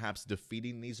maybe perhaps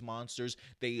defeating these monsters,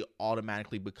 they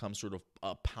automatically become sort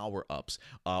of power ups,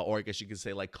 or I guess you could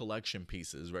say like collection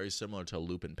pieces, very similar to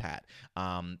Lupin Pat,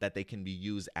 that they can be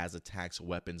used as attacks,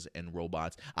 weapons, and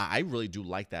robots. I really do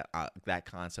like that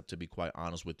concept, to be quite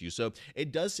honest with you. So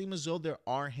it does seem as though there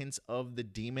are hints of the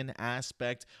demon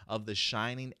aspect, of the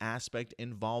shining aspect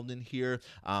involved in here.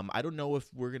 I don't know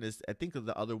if we're gonna. I think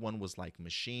the other one was like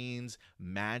machines,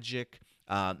 magic.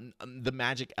 The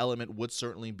magic element would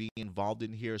certainly be involved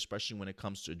in here, especially when it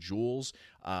comes to jewels.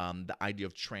 The idea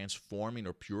of transforming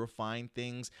or purifying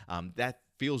thing that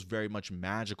feels very much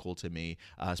magical to me,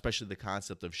 especially the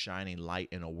concept of shining light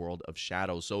in a world of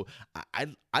shadows. So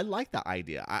I like the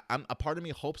idea. A part of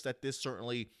me hopes that this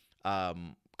certainly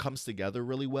comes together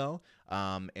really well,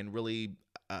 and really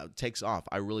takes off.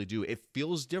 I really do. It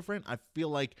feels different. I feel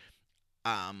like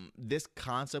this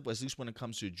concept, at least when it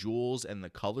comes to jewels and the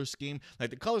color scheme,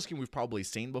 like the color scheme we've probably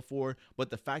seen before, but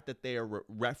the fact that they are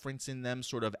referencing them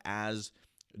sort of as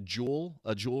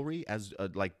jewelry, as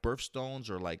like birthstones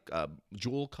or like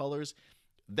jewel colors,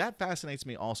 that fascinates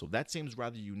me also. That seems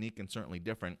rather unique and certainly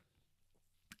different,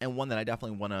 and one that I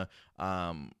definitely want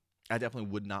to I definitely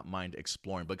would not mind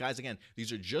exploring. But guys, again,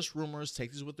 these are just rumors.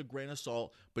 Take these with a grain of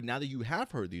salt. But now that you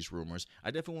have heard these rumors,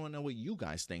 I definitely want to know what you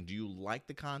guys think. Do you like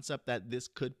the concept that this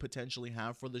could potentially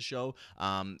have for the show?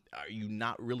 Are you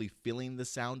not really feeling the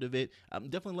sound of it?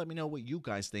 Definitely let me know what you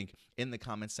guys think in the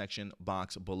comment section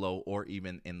box below, or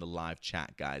even in the live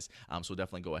chat, guys. So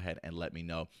definitely go ahead and let me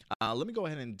know. Let me go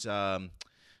ahead and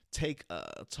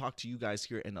talk to you guys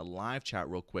here in the live chat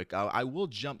real quick. I will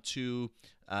jump to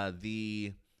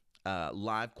the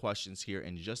live questions here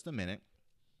in just a minute,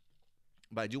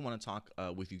 but I do want to talk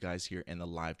with you guys here in the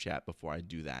live chat before I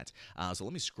do that. So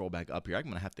let me scroll back up here. I'm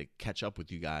gonna have to catch up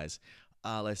with you guys.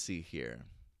 Let's see here.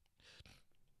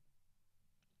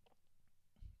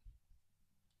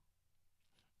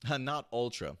 Not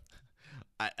Ultra.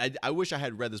 I wish I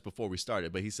had read this before we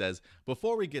started, but he says,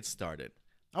 before we get started,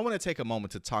 I want to take a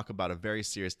moment to talk about a very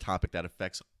serious topic that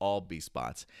affects all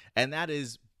Beastbots, and that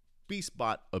is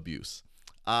Beastbot abuse.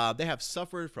 They have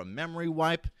suffered from memory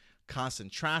wipe,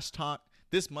 constant trash talk.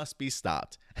 This must be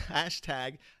stopped.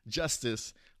 Hashtag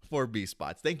justice for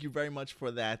Beastbots. Thank you very much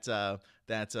for that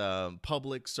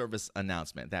public service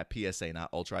announcement, that PSA, Not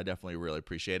Ultra. I definitely really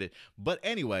appreciate it. But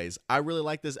anyways, I really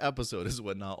like this episode, is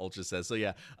what Not Ultra says. So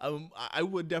yeah, I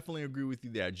would definitely agree with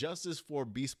you there. Justice for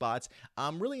Beastbots.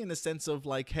 Really in the sense of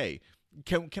like, hey,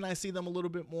 can I see them a little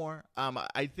bit more?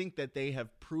 I think that they have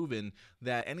proven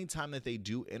that anytime that they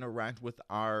do interact with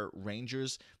our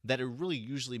Rangers, that it really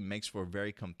usually makes for a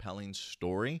very compelling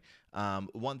story.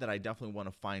 One that I definitely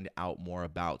want to find out more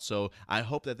about. So I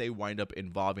hope that they wind up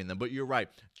involving them. But you're right,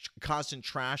 constant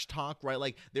trash talk, right?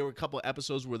 Like there were a couple of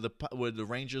episodes where the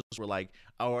Rangers were like,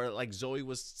 or like Zoe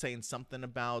was saying something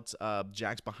about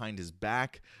Jax behind his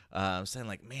back, saying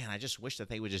like, man, I just wish that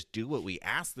they would just do what we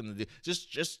asked them to do.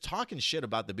 Just talking shit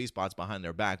about the Beastbots behind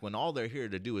their back when all they're here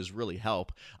to do is really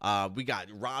help. We got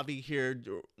Ravi here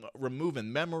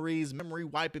removing memories, memory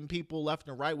wiping people left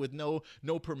and right with no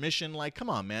permission. Like, come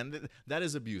on, man. that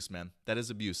is abuse, man. That is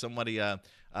abuse. Somebody,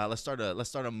 let's start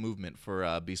a movement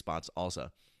for B spots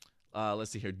also.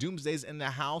 Let's see here. Doomsday's in the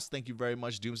house. Thank you very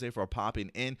much, Doomsday, for popping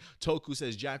in. Toku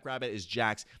says Jackrabbit is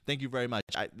Jax. Thank you very much.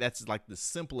 That's like the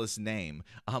simplest name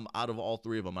out of all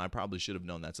three of them. I probably should have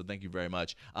known that, so thank you very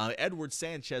much. Edward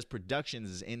Sanchez Productions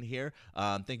is in here.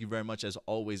 Thank you very much, as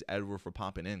always, Edward, for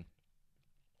popping in.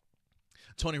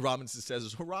 Tony Robinson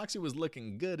says, Roxy was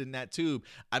looking good in that tube.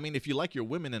 I mean, if you like your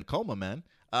women in coma, man.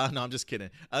 No, I'm just kidding.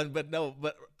 But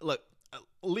look,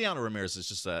 Liana Ramirez is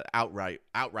just an outright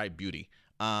beauty.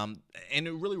 And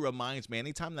it really reminds me,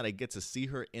 anytime that I get to see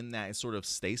her in that sort of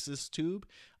stasis tube,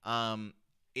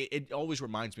 it always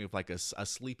reminds me of like a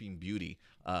Sleeping Beauty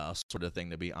sort of thing,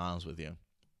 to be honest with you.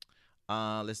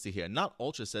 Let's see here. Not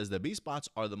Ultra says the B-Spots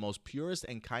are the most purest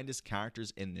and kindest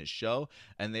characters in this show,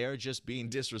 and they are just being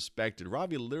disrespected.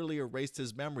 Ravi literally erased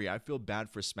his memory. I feel bad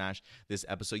for Smash this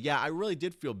episode. Yeah, I really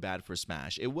did feel bad for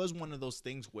Smash. It was one of those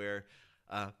things where,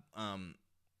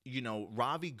 you know,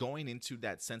 Ravi going into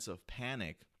that sense of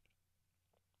panic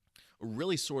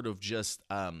really sort of just,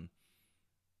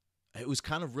 it was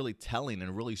kind of really telling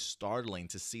and really startling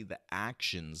to see the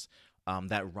actions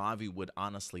that Ravi would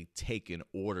honestly take in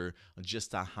order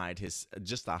just to hide his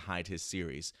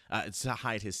series, to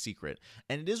hide his secret.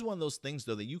 And it is one of those things,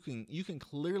 though, that you can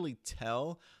clearly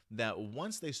tell that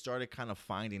once they started kind of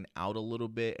finding out a little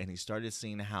bit, and he started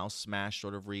seeing how Smash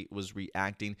sort of was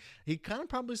reacting, he kind of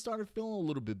probably started feeling a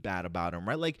little bit bad about him,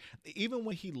 right? Like even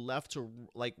when he left to,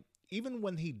 like, even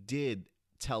when he did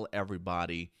tell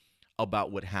everybody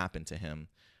about what happened to him,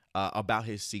 about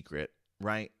his secret,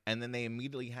 right? And then they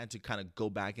immediately had to kind of go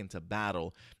back into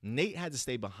battle. Nate had to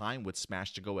stay behind with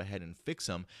Smash to go ahead and fix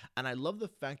him. And I love the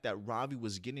fact that Ravi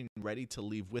was getting ready to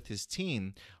leave with his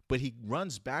team, but he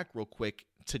runs back real quick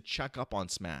to check up on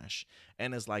Smash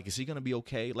and is like, is he going to be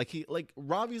okay? Like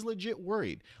Ravi's legit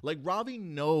worried. Like Ravi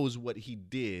knows what he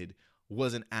did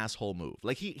was an asshole move.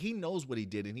 Like he knows what he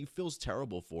did, and he feels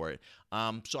terrible for it.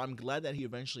 So I'm glad that he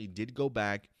eventually did go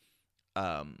back,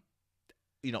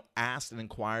 you know, asked and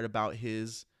inquired about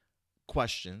his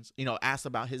questions, you know, asked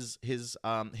about his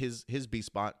B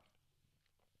spot,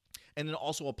 and then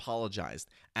also apologized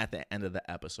at the end of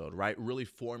the episode, right? Really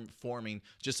forming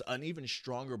just an even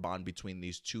stronger bond between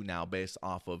these two now based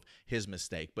off of his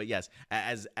mistake. But yes,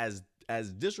 as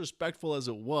disrespectful as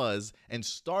it was and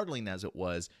startling as it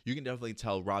was, you can definitely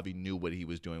tell Ravi knew what he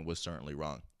was doing was certainly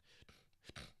wrong.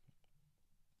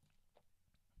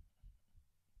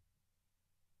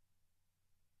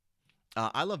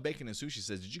 I Love Bacon and Sushi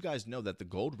says, did you guys know that the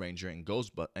Gold Ranger in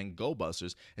Go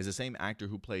Busters is the same actor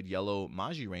who played Yellow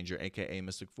Magi Ranger, a.k.a.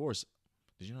 Mystic Force?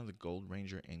 Did you know the Gold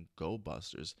Ranger in Go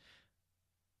Busters?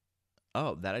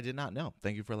 Oh, that I did not know.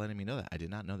 Thank you for letting me know that. I did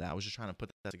not know that. I was just trying to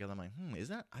put that together. I'm like, is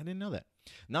that? I didn't know that.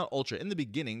 Not Ultra. In the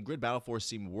beginning, Grid Battle Force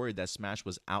seemed worried that Smash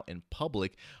was out in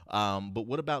public. But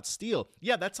what about Steel?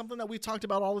 Yeah, that's something that we've talked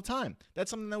about all the time.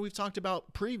 That's something that we've talked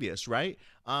about previous, right?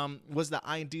 Was the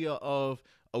idea of,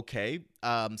 okay,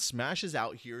 Smash is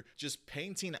out here just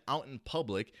painting out in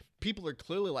public. People are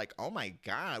clearly like, oh my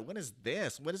God, what is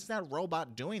this? What is that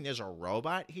robot doing? There's a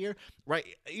robot here, right?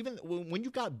 Even when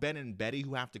you've got Ben and Betty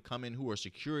who have to come in, who are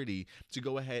security, to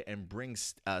go ahead and bring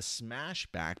Smash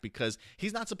back because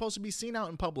he's not supposed to be seen out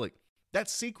in public.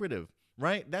 That's secretive,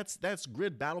 right? That's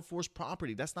Grid Battle Force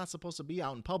property. That's not supposed to be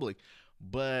out in public.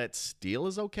 But Steel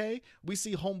is okay. We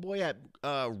see Homeboy at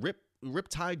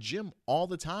Riptide Gym all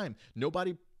the time.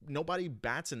 Nobody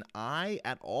bats an eye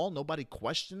at all. Nobody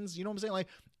questions. You know what I'm saying? Like,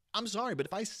 I'm sorry, but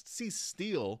if I see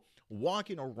Steel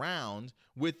walking around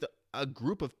with a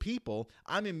group of people,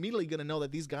 I'm immediately going to know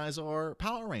that these guys are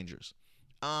Power Rangers.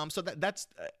 So that's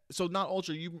Not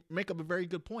Ultra, you make up a very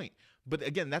good point. But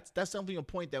again, that's something, a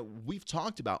point that we've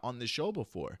talked about on this show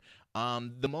before.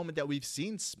 The moment that we've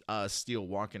seen Steel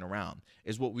walking around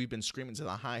is what we've been screaming to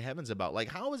the high heavens about. Like,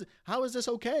 how is this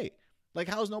okay? Like,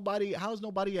 how's nobody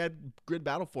at Grid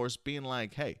Battle Force being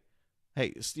like, hey,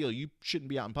 Steel, you shouldn't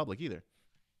be out in public either.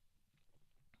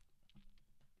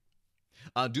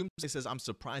 Doomsday says, I'm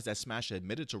surprised that Smash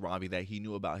admitted to Ravi that he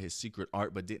knew about his secret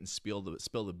art but didn't spill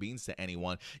the beans to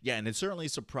anyone. Yeah, and it certainly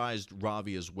surprised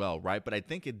Ravi as well, right? But I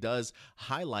think it does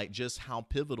highlight just how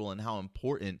pivotal and how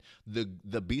important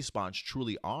the B-Spots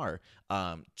truly are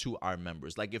to our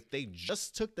members. Like, if they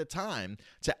just took the time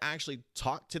to actually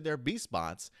talk to their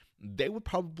B-Spots, they would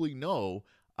probably know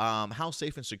how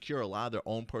safe and secure a lot of their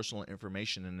own personal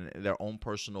information and their own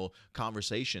personal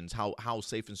conversations, how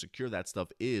safe and secure that stuff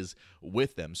is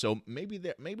with them. So maybe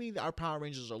our Power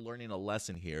Rangers are learning a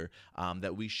lesson here,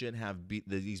 that we should have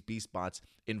these B-Spots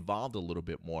involved a little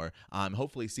bit more.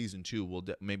 Hopefully season 2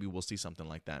 we'll see something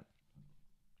like that.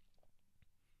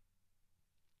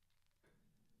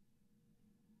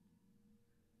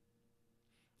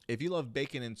 If you love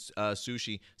bacon and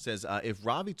sushi, says if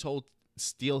Ravi told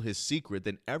Steel his secret,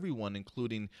 then everyone,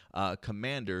 including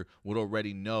Commander, would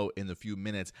already know in the few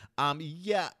minutes.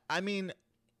 Yeah, I mean,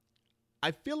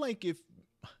 I feel like if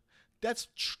that's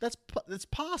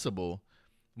possible,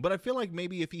 but I feel like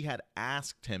maybe if he had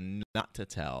asked him not to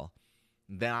tell,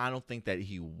 then I don't think that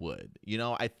he would. You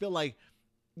know, I feel like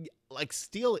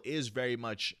Steel is very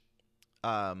much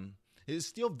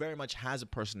Steel very much has a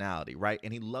personality, right?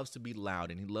 And he loves to be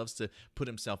loud and he loves to put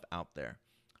himself out there.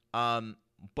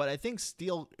 But I think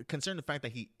Steel, considering the fact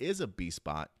that he is a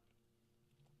B-spot,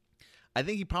 I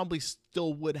think he probably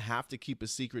still would have to keep a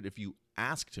secret if you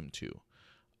asked him to.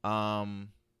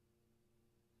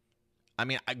 I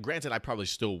mean, granted, I probably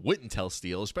still wouldn't tell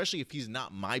Steel, especially if he's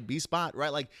not my B-spot,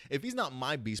 right? Like, if he's not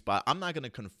my B-spot, I'm not going to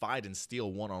confide in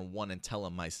Steel one-on-one and tell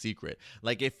him my secret.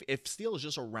 Like, if Steel is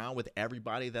just around with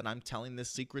everybody that I'm telling this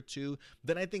secret to,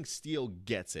 then I think Steel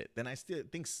gets it. Then I still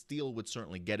think Steel would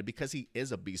certainly get it because he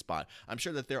is a B-spot. I'm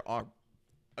sure that there are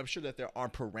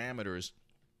parameters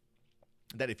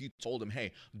that if you told him,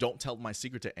 hey, don't tell my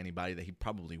secret to anybody, that he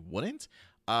probably wouldn't.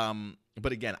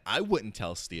 But again, I wouldn't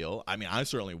tell Steel. I mean, I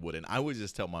certainly wouldn't. I would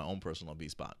just tell my own personal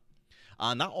B-spot.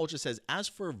 Not Ultra says, as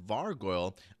for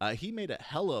Vargoyle, he made a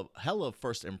hell of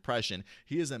first impression.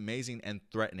 He is amazing and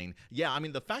threatening. Yeah, I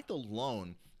mean, the fact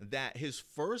alone that his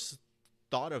first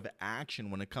thought of action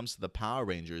when it comes to the Power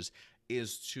Rangers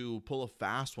is to pull a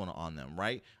fast one on them,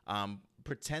 right?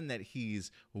 Pretend that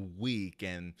he's weak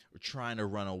and trying to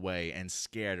run away and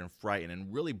scared and frightened,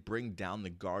 and really bring down the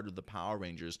guard of the Power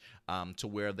Rangers to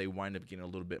where they wind up getting a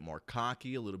little bit more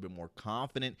cocky, a little bit more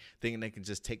confident, thinking they can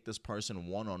just take this person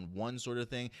one-on-one sort of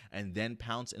thing and then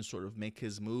pounce and sort of make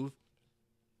his move.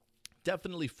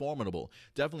 Definitely formidable.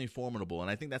 And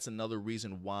I think that's another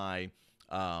reason why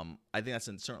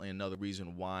certainly another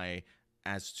reason why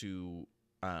as to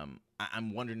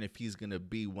I'm wondering if he's going to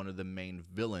be one of the main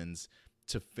villains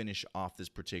to finish off this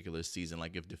particular season.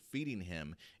 Like, if defeating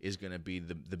him is going to be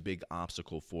the big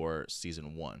obstacle for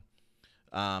season 1.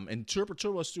 And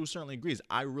Turbo Stu certainly agrees.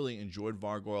 I really enjoyed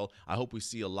Vargoyle. I hope we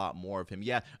see a lot more of him.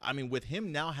 Yeah, I mean, with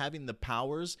him now having the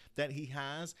powers that he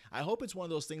has, I hope it's one of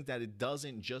those things that it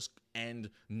doesn't just end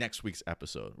next week's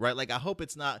episode, right? Like, I hope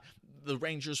it's not the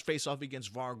Rangers face off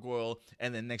against Vargoyle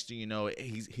and then next thing you know,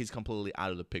 he's completely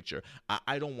out of the picture.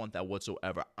 I don't want that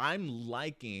whatsoever. I'm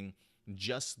liking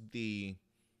just the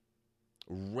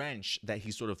wrench that he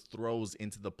sort of throws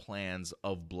into the plans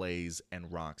of Blaze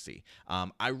and Roxy.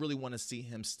 I really want to see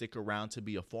him stick around to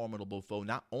be a formidable foe,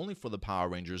 not only for the Power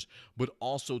Rangers, but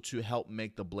also to help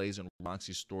make the Blaze and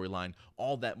Roxy storyline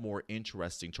all that more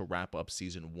interesting to wrap up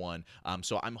season 1.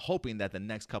 So I'm hoping that the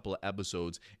next couple of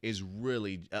episodes is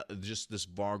really just this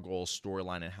Vargoyle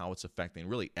storyline and how it's affecting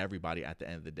really everybody at the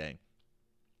end of the day.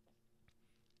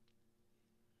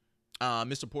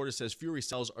 Mr. Porter says Fury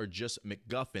cells are just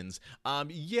MacGuffins.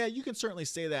 Yeah, you can certainly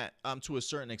say that to a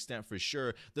certain extent for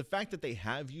sure. The fact that they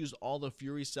have used all the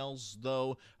Fury cells,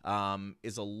 though,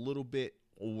 is a little bit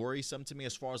worrisome to me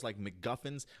as far as like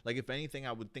MacGuffins. Like, if anything,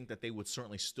 I would think that they would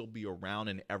certainly still be around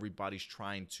and everybody's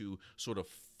trying to sort of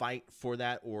fight for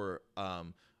that, or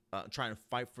trying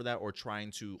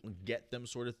to get them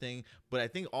sort of thing. But I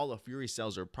think all the Fury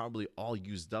cells are probably all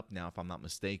used up now, if I'm not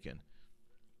mistaken.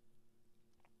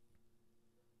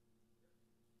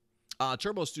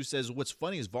 Turbo Stu says, what's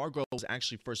funny is Vargoyle was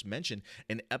actually first mentioned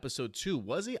in episode 2.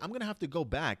 Was he? I'm going to have to go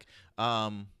back.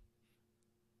 Oh,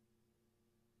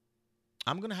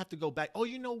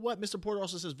 you know what? Mr. Porter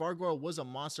also says Vargoyle was a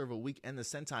monster of a week and the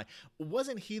Sentai.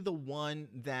 Wasn't he the one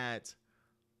that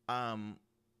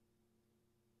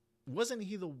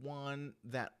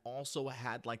also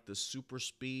had like the super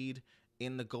speed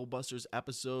in the Go Busters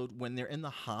episode when they're in the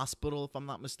hospital, if I'm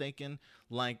not mistaken?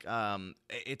 Like,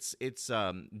 it's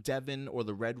Devin or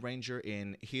the Red Ranger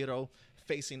in Hero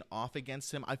facing off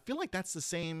against him. I feel like that's the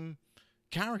same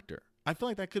character. I feel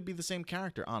like that could be the same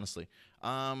character, honestly.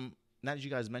 Now that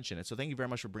you guys mention it, so thank you very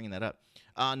much for bringing that up.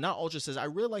 Not Ultra says, I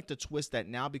really like the twist that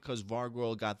now because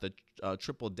Vargoyle got the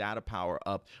triple data power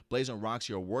up, Blaze and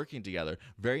Roxy are working together.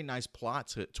 Very nice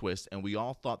plot twist, and we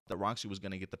all thought that Roxy was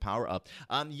going to get the power up.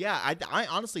 Yeah, I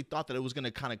honestly thought that it was going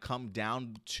to kind of come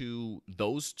down to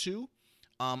those two.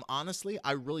 Honestly,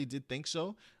 I really did think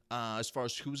so. As far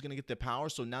as who's going to get the power.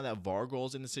 So now that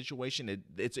Vargoyle's in the situation, it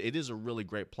is a really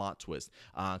great plot twist,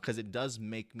 because it does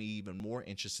make me even more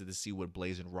interested to see what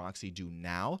Blaze and Roxy do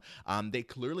now. They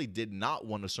clearly did not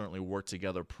want to certainly work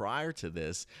together prior to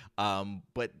this,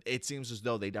 but it seems as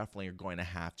though they definitely are going to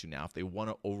have to now. If they want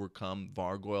to overcome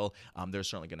Vargoyle, they're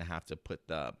certainly going to have to put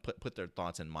their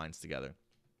thoughts and minds together.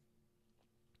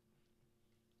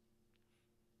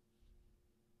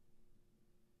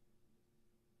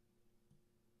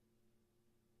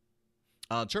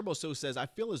 Turbo So says, I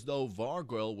feel as though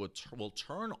Vargoyle will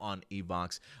turn on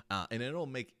Evox, and it'll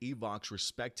make Evox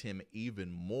respect him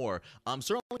even more.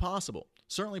 Certainly possible.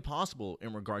 Certainly possible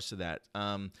in regards to that.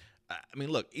 I mean,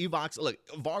 look,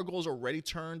 Vargoyle's already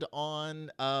turned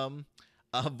on.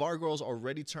 Vargoyle's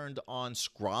already turned on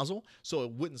Scrozzle, so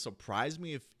it wouldn't surprise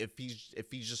me if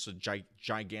he's just a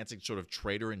gigantic sort of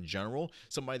traitor in general,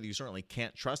 somebody that you certainly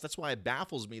can't trust. That's why it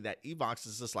baffles me that Evox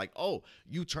is just like, oh,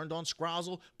 you turned on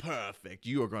Scrozzle? Perfect.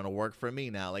 You are going to work for me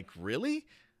now. Like, really?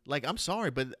 Like, I'm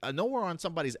sorry, but nowhere on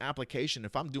somebody's application,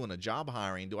 if I'm doing a job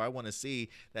hiring, do I want to see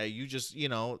that you just,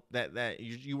 that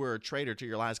you were a traitor to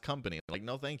your last company. Like,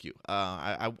 no, thank you.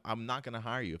 I'm not going to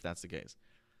hire you if that's the case.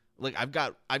 Like,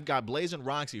 I've got Blaze and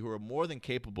Roxy who are more than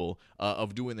capable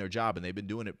of doing their job, and they've been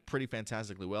doing it pretty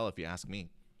fantastically well, if you ask me.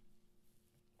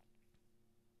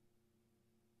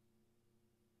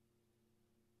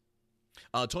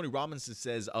 Tony Robinson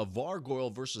says,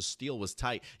 Vargoyle versus Steel was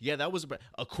tight. Yeah, that was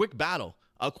a quick battle.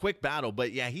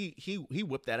 But yeah, he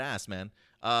whipped that ass, man.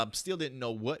 Steel didn't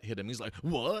know what hit him. He's like,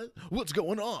 what? What's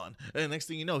going on? And next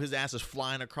thing you know, his ass is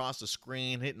flying across the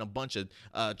screen, hitting a bunch of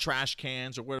trash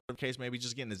cans or whatever the case may be,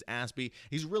 just getting his ass beat.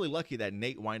 He's really lucky that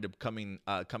Nate wound up coming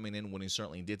in when he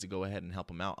certainly did to go ahead and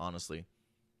help him out, honestly.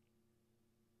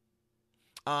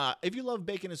 If you love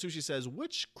bacon and sushi says,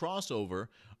 which crossover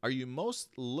are you most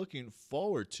looking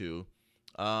forward to?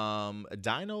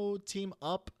 Dino team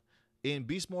up in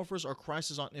Beast Morphers or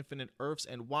Crisis on Infinite Earths,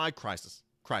 and why Crisis?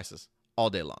 Crisis all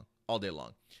day long.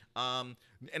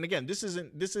 And again, this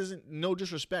isn't no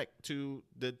disrespect to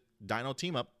the Dino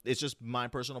team up. It's just my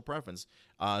personal preference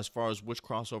as far as which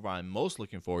crossover I'm most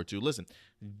looking forward to. Listen,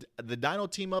 the Dino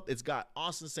team up, it's got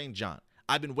Austin St. John.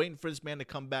 I've been waiting for this man to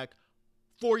come back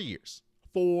 4 years.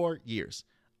 4 years.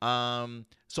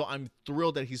 So I'm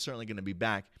thrilled that he's certainly going to be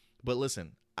back. But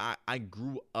listen, I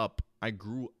grew up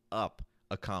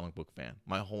a comic book fan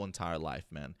my whole entire life,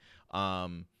 man.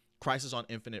 Crisis on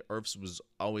Infinite Earths was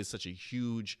always such a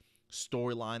huge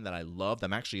storyline that I loved.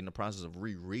 I'm actually in the process of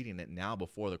rereading it now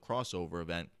before the crossover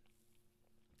event.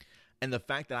 And the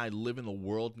fact that I live in the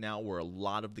world now where a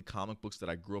lot of the comic books that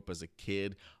I grew up as a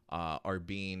kid are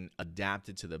being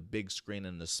adapted to the big screen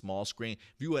and the small screen.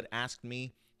 If you had asked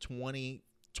me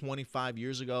 25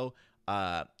 years ago,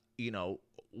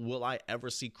 will I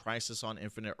ever see Crisis on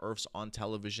Infinite Earths on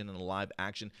television in live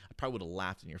action? I probably would have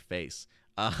laughed in your face.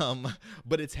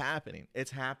 But it's happening.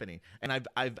 It's happening. And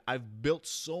I've built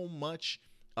so much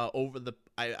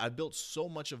I've built so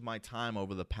much of my time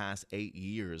over the past 8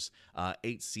 years,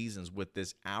 8 seasons with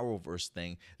this Arrowverse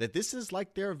thing, that this is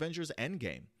like their Avengers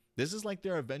Endgame. This is like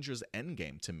their Avengers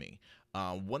Endgame to me.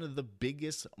 One of the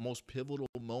biggest, most pivotal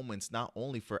moments, not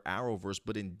only for Arrowverse,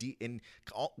 but in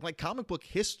like comic book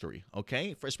history,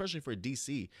 okay? Especially for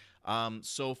DC.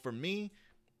 So for me,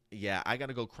 yeah, I got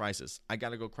to go Crisis.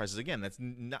 Again, that's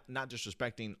not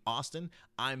disrespecting Austin.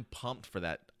 I'm pumped for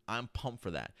that.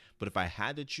 But if I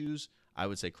had to choose, I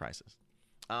would say Crisis.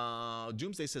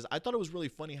 Doomsday says, I thought it was really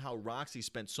funny how Roxy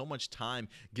spent so much time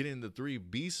getting the three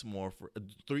beast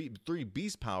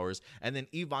powers, and then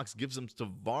Evox gives them to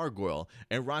Vargoyle,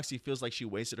 and Roxy feels like she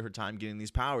wasted her time getting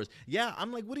these powers. Yeah,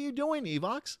 I'm like, what are you doing,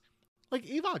 Evox? Like,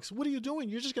 Evox, what are you doing?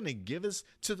 You're just going to give us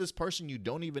to this person you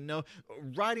don't even know?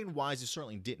 Writing-wise, it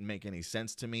certainly didn't make any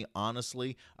sense to me,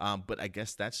 honestly. But I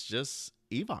guess that's just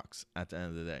Evox at the end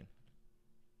of the day.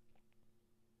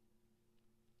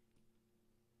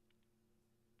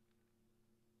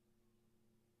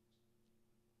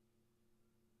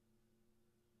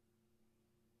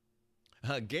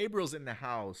 Gabriel's in the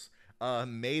house.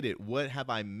 Made it. What have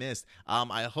I missed?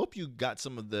 I hope you got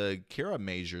some of the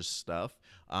Kirameiger stuff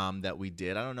that we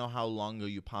did. I don't know how long ago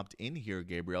you popped in here,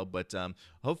 Gabriel, but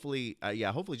hopefully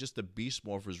just the Beast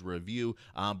Morphers review.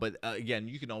 But again,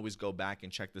 you can always go back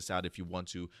and check this out if you want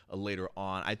to later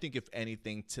on. I think if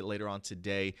anything, later on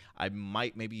today, I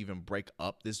might maybe even break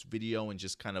up this video and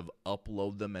just kind of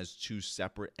upload them as 2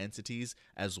 separate entities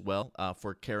as well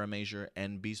for Kirameiger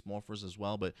and Beast Morphers as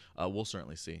well. But we'll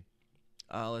certainly see.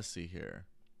 Let's see here.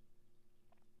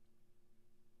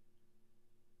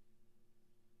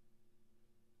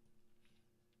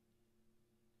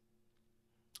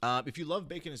 If you love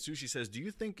bacon and sushi says, do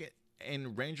you think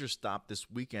in Ranger Stop this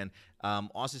weekend,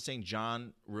 Austin St.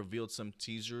 John revealed some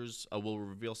teasers, will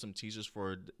reveal some teasers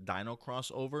for Dino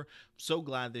crossover? So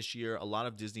glad this year a lot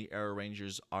of Disney era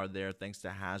Rangers are there thanks to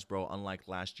Hasbro, unlike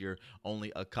last year,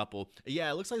 only a couple.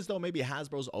 Yeah, it looks like as though maybe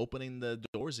Hasbro's opening the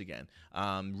doors again,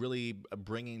 really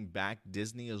bringing back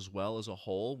Disney as well as a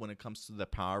whole when it comes to the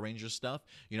Power Ranger stuff.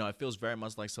 You know, it feels very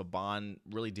much like Saban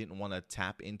really didn't want to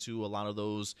tap into a lot of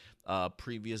those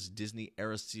previous Disney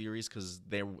era series because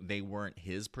they weren't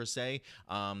his per se.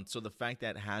 So the fact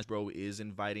that Hasbro is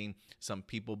inviting some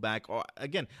people back, or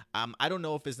again, I don't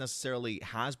know if it's necessarily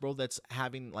Hasbro that's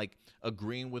having like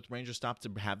agreeing with Ranger Stop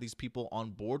to have these people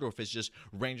on board, or if it's just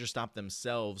Ranger Stop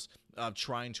themselves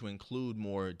trying to include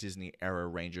more Disney era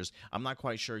Rangers. I'm not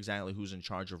quite sure exactly who's in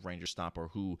charge of Ranger Stop or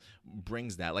who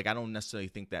brings that. Like, I don't necessarily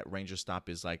think that Ranger Stop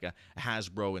is like a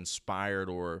Hasbro inspired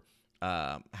or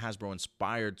Hasbro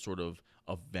inspired sort of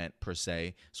event per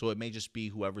se. So it may just be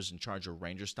whoever's in charge of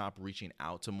Ranger Stop reaching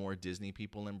out to more Disney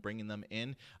people and bringing them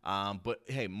in. But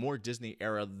hey, more Disney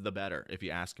era, the better, if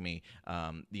you ask me.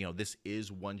 This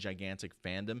is one gigantic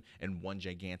fandom and one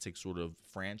gigantic sort of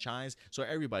franchise. So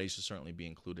everybody should certainly be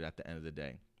included at the end of the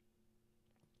day.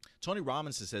 Tony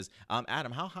Robinson says,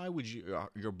 Adam, how high would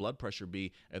your blood pressure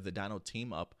be if the Dino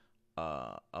team up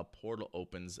a portal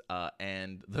opens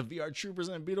and the VR Troopers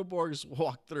and Beetleborgs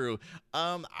walk through?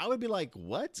 I would be like,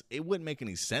 what? It wouldn't make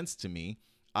any sense to me.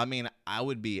 I mean, I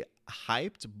would be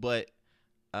hyped, but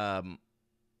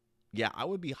yeah, I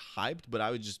would be hyped, but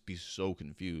I would just be so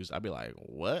confused. I'd be like,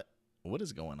 what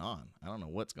is going on? I don't know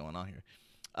what's going on here.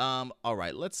 All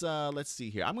right, let's see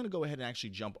here. I'm going to go ahead and actually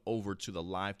jump over to the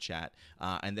live chat,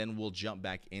 and then we'll jump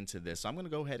back into this. So I'm going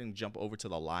to go ahead and jump over to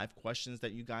the live questions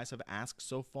that you guys have asked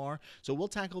so far. So we'll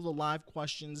tackle the live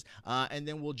questions, and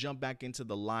then we'll jump back into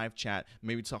the live chat,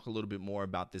 maybe talk a little bit more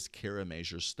about this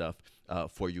Kirameiger stuff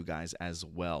for you guys as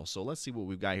well. So let's see what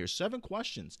we've got here. 7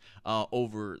 questions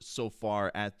over so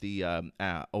far at the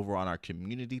over on our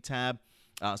community tab.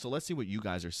 So let's see what you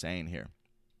guys are saying here.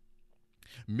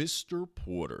 Mr.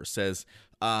 Porter says,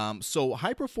 so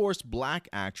Hyperforce Black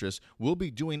actress will be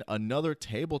doing another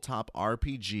tabletop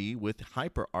RPG with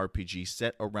Hyper RPG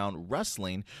set around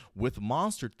wrestling with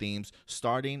monster themes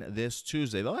starting this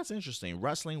Tuesday. Though that's interesting,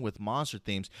 wrestling with monster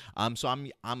themes. So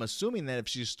I'm assuming that if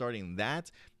she's starting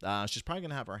that, she's probably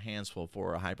gonna have her hands full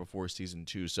for a Hyperforce season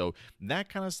 2. So that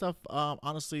kind of stuff,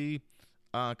 honestly,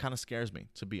 kind of scares me,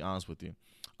 to be honest with you.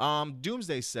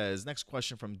 Doomsday says, next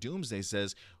question from Doomsday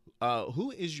says, who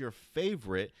is your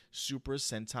favorite Super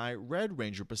Sentai Red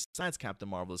Ranger besides Captain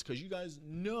Marvelous? Because you guys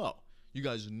know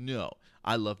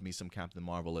I love me some Captain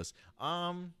Marvelous.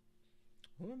 What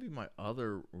would be my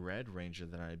other Red Ranger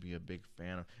that I'd be a big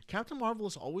fan of? Captain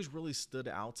Marvelous always really stood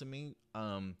out to me.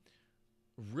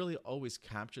 Really always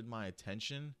captured my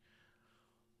attention.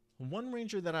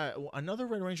 Another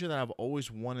Red Ranger that I've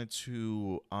always wanted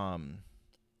to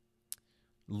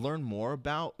learn more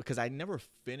about, because I never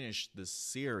finished the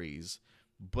series,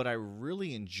 but I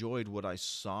really enjoyed what I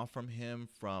saw from him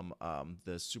from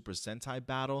the Super Sentai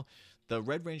battle. The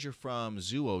Red Ranger from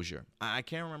Zoologier, I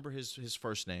can't remember his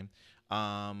first name,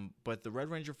 but the Red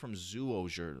Ranger from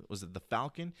Zoologier, was it the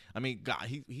Falcon? I mean, God,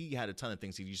 he had a ton of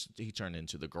things. He turned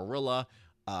into the gorilla.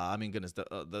 I mean, goodness,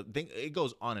 the thing, it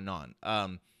goes on and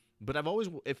on. But I've always,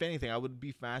 if anything, I would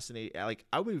be fascinated.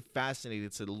 I would be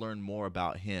fascinated to learn more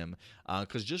about him,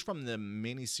 because just from the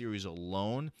miniseries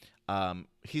alone,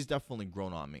 he's definitely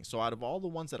grown on me. So out of all the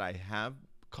ones that I have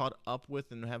caught up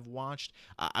with and have watched,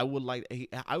 I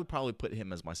would probably put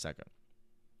him as my second.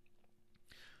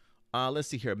 Let's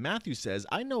see here. Matthew says,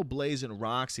 I know Blaze and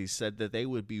Roxy said that they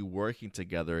would be working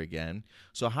together again.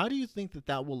 So how do you think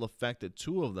that will affect the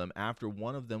two of them after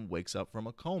one of them wakes up from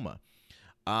a coma?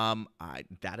 I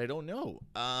don't know.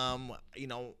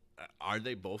 Are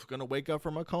they both going to wake up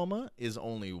from a coma? Is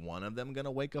only one of them going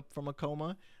to wake up from a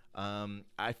coma?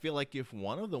 I feel like if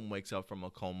one of them wakes up from a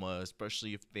coma,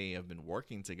 especially if they have been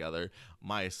working together,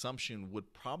 my assumption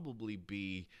would probably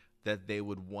be that they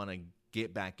would want to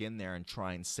get back in there and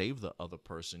try and save the other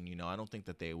person. I don't think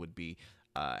that they would be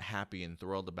happy and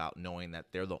thrilled about knowing that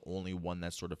they're the only one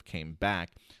that sort of came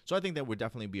back. So I think that would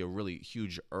definitely be a really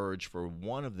huge urge for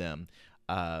one of them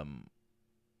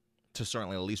to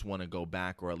certainly at least want to go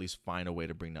back, or at least find a way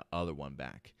to bring the other one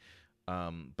back.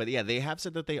 But yeah, they have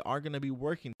said that they are going to be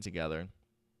working together.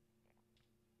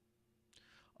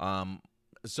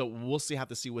 So we'll have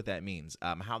to see what that means,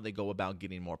 how they go about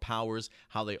getting more powers,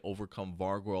 how they overcome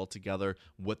Vargor together,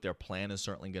 what their plan is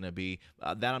certainly going to be.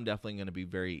 That I'm definitely going to be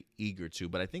very eager to.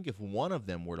 But I think if one of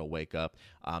them were to wake up,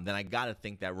 then I got to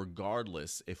think that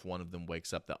regardless if one of them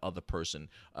wakes up, the other person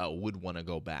would want to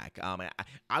go back.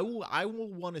 I will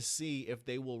want to see if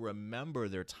they will remember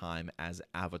their time as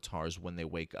avatars when they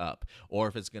wake up, or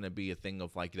if it's going to be a thing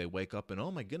of like they wake up and,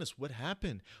 oh my goodness, what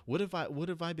happened? What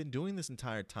have I been doing this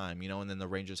entire time? And then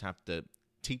the Rangers have to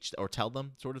teach or tell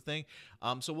them, sort of thing.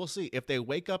 So we'll see if they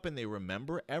wake up and they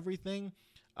remember everything.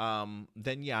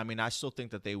 then yeah, I mean, I still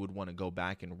think that they would want to go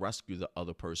back and rescue the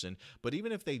other person. But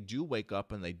even if they do wake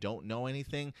up and they don't know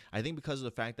anything, I think because of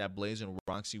the fact that Blaze and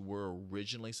Roxy were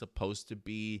originally supposed to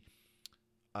be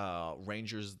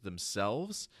Rangers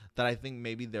themselves, that I think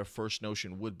maybe their first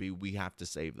notion would be we have to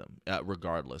save them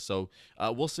regardless. So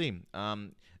we'll see.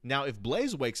 Now, if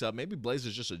Blaze wakes up, maybe Blaze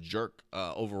is just a jerk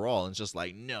overall and it's just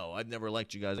like, no, I've never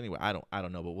liked you guys anyway. I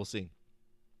don't know, but we'll see.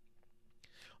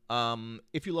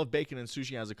 If you love bacon and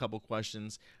sushi has a couple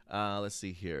questions. Let's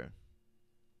see here.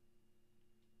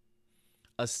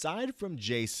 Aside from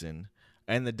Jason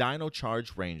and the Dino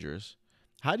Charge Rangers,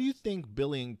 how do you think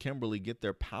Billy and Kimberly get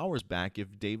their powers back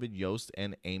if David Yost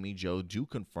and Amy Jo do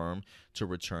confirm to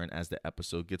return as the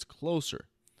episode gets closer?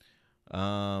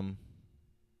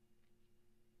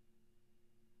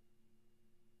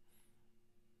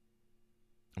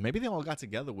 Maybe they all got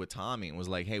together with Tommy and was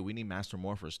like, hey, we need Master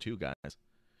Morphers too, guys.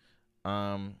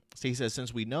 So he says,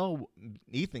 since we know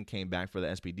Ethan came back for the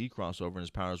SPD crossover and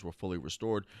his powers were fully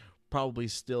restored, probably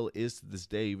still is to this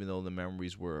day, even though the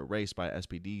memories were erased by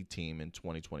SPD team in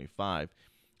 2025.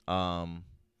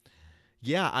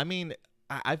 Yeah, I mean,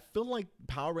 I feel like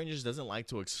Power Rangers doesn't like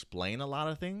to explain a lot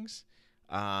of things.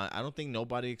 I don't think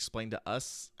nobody explained to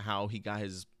us how he got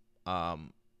his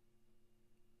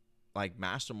like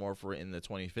Master Morpher in the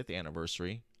 25th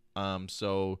anniversary.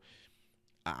 So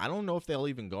I don't know if they'll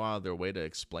even go out of their way to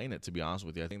explain it, to be honest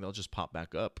with you. I think they'll just pop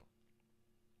back up.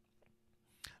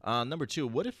 Number 2,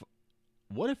 what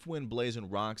if when Blaze and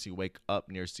Roxy wake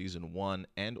up near season 1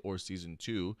 and or season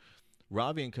 2,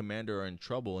 Ravi and Commander are in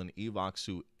trouble and Evox,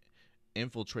 who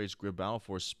infiltrates Grid Battle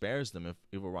Force, spares them if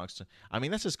Evil Roxy... I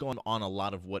mean, that's just going on a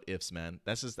lot of what ifs, man.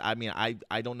 That's just, I mean,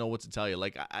 I don't know what to tell you.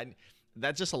 Like,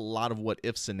 that's just a lot of what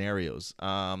if scenarios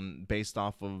based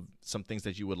off of some things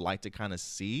that you would like to kind of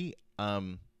see. I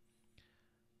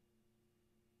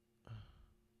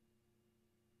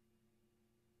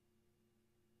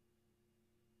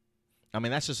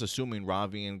mean, that's just assuming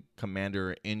Ravi and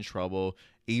Commander are in trouble.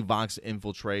 Evox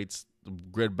infiltrates the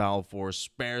Grid Battle Force,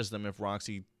 spares them if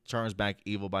Roxy turns back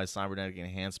evil by cybernetic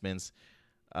enhancements,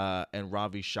 and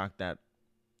Ravi shocked that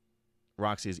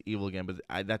Roxy is evil again. But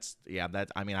I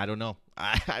mean, I don't know.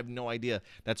 I have no idea.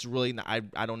 That's really, I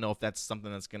don't know if that's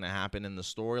something that's going to happen in the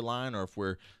storyline or if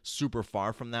we're super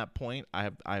far from that point. I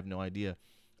have no idea.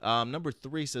 Number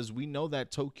 3 says, we know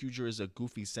that ToQger is a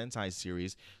goofy Sentai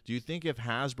series. Do you think if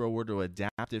Hasbro were to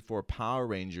adapt it for Power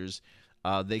Rangers,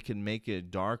 they can make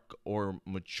it dark or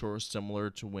mature, similar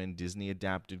to when Disney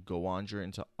adapted Go-Onger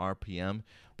into RPM?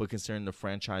 But considering the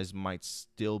franchise might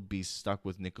still be stuck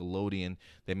with Nickelodeon,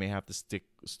 they may have to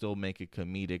still make it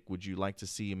comedic. Would you like to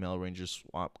see Male Rangers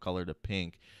swap color to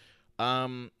pink?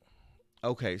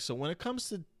 Okay, so when it comes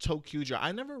to ToQger,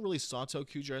 I never really saw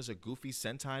ToQger as a goofy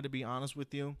Sentai, to be honest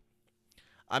with you.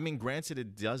 I mean, granted,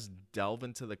 it does delve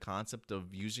into the concept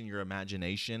of using your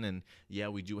imagination, and yeah,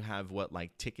 we do have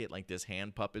like Ticket, like this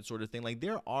hand puppet sort of thing. Like,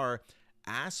 there are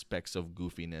aspects of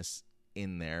goofiness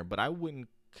in there, but I wouldn't,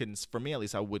 for me at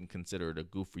least, I wouldn't consider it a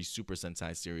goofy Super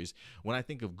Sentai series. When I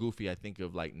think of goofy, I think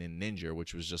of like Ninja,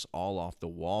 which was just all off the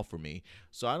wall for me.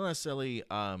 So I don't necessarily,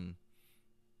 I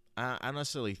don't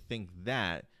necessarily think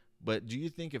that. But do you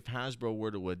think if Hasbro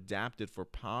were to adapt it for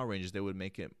Power Rangers, they would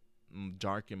make it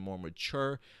dark and more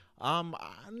mature?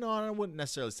 No, I wouldn't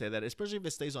necessarily say that, especially if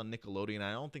it stays on Nickelodeon.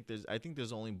 I think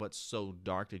there's only but so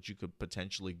dark that you could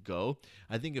potentially go.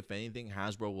 I think if anything,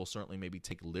 Hasbro will certainly maybe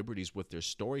take liberties with their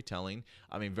storytelling.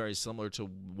 I mean, very similar to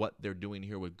what they're doing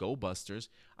here with Go Busters.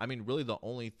 I mean, really the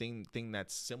only thing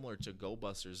that's similar to Go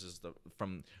Busters is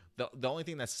the only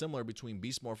thing that's similar between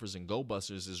Beast Morphers and Go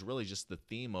Busters is really just the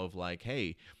theme of like,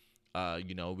 hey,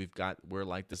 you know, we're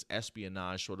like this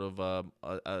espionage sort of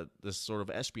this sort of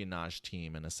espionage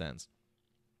team in a sense.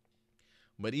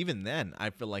 But even then, I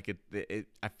feel like I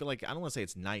don't want to say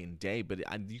it's night and day, but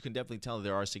you can definitely tell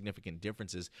there are significant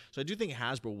differences. So I do think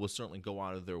Hasbro will certainly go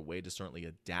out of their way to certainly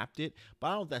adapt it, but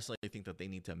I don't necessarily think that they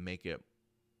need to make it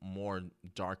more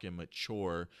dark and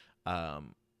mature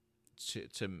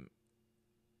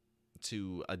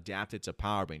to adapt it to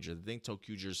Power Rangers.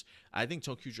 I think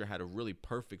ToQger had a really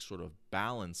perfect sort of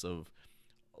balance of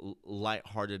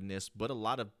lightheartedness, but a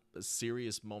lot of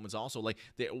serious moments also. Like,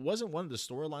 there wasn't one of the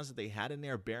storylines that they had in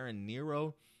there, Baron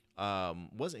Nero,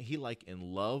 wasn't he like in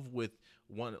love with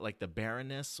one, like the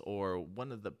Baroness or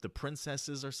one of the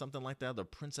princesses or something like that? The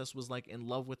princess was like in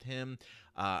love with him,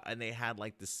 and they had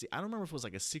like this, I don't remember if it was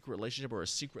like a secret relationship or a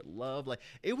secret love. Like,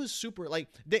 it was super, like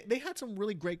they had some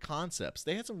really great concepts.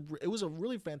 It was a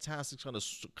really fantastic kind of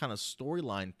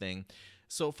storyline thing.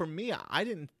 So for me,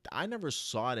 I never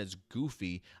saw it as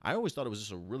goofy. I always thought it was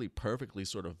just a really perfectly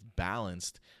sort of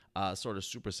balanced sort of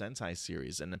Super Sentai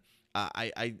series. And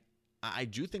I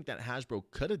do think that Hasbro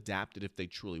could adapt it if they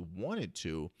truly wanted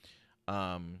to.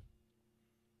 Um,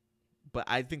 but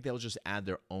I think they'll just add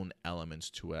their own elements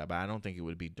to it. But I don't think it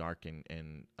would be dark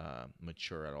and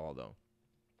mature at all, though.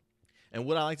 And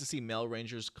would I like to see Male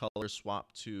Ranger's color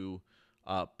swap to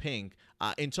pink?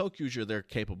 In Tokuger, they're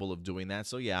capable of doing that.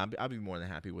 So, yeah, I'd be more than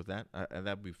happy with that. That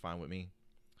would be fine with me.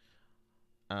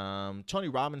 Tony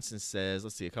Robinson says,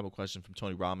 let's see, a couple questions from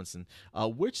Tony Robinson.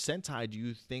 Which Sentai do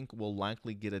you think will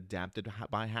likely get adapted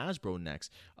by Hasbro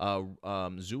next?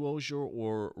 Zoojr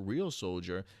or Real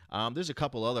Soldier? There's a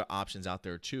couple other options out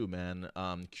there too, man.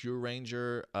 Q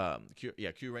Ranger,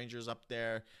 Q Ranger's up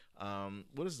there.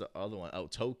 What is the other one? Oh,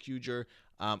 Tokuger.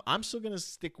 I'm still going to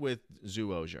stick with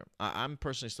Zoojr. I'm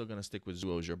personally still going to stick with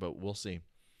Zoojr, but we'll see.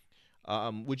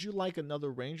 Would you like another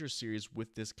Ranger series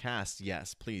with this cast?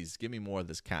 Yes, please give me more of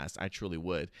this cast. I truly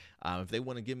would. If they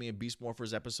want to give me a Beast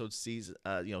Morphers episode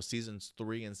seasons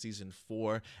 3 and season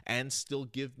 4, and still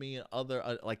give me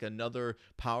another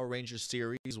Power Ranger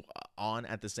series on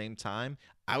at the same time,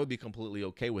 I would be completely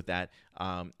okay with that.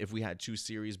 If we had 2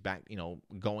 series back,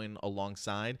 going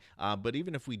alongside. But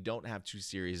even if we don't have 2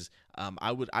 series,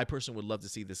 I personally would love to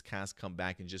see this cast come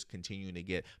back and just continue to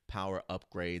get power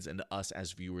upgrades, and us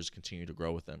as viewers continue to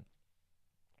grow with them.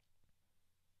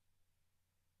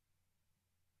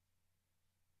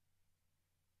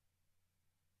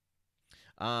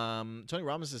 Tony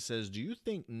Robinson says, do you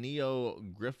think Neo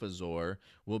Gryffazor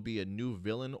will be a new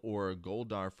villain or a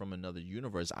Goldar from another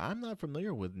universe? I'm not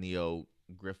familiar with Neo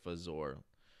Gryffazor.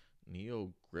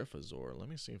 Neo Gryffazor. Let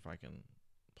me see if I can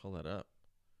pull that up.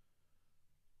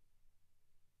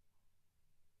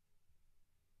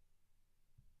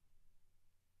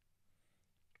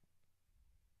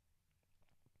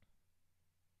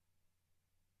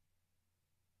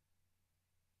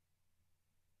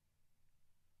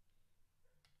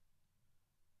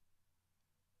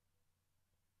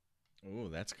 Ooh,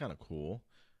 that's kind of cool.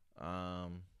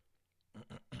 Um,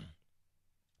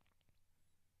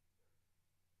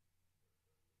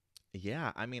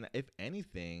 yeah, I mean, if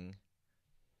anything,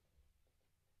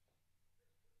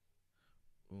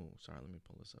 ooh, sorry, let me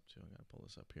pull this up too. I gotta pull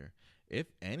this up here. If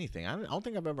anything, I don't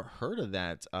think I've ever heard of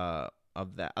that.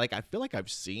 Of that, like, I feel like I've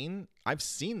seen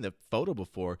the photo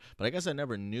before, but I guess I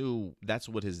never knew that's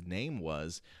what his name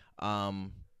was.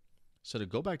 Um, so to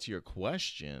go back to your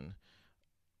question,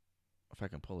 if I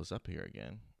can pull this up here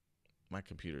again, my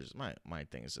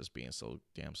thing is just being so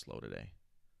damn slow today.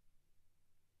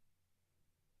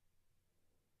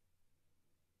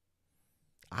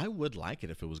 I would like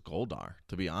it if it was Goldar,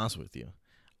 to be honest with you.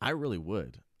 I really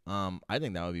would. I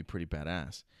think that would be pretty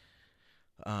badass.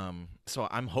 So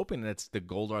I'm hoping that's the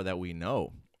Goldar that we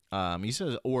know. He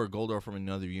says, or Goldar from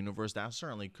another universe. That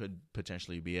certainly could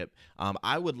potentially be it.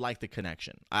 I would like the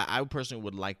connection. I personally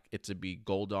would like it to be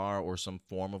Goldar or some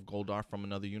form of Goldar from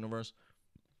another universe.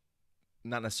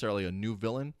 Not necessarily a new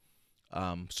villain.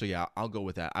 So yeah, I'll go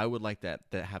with that. I would like that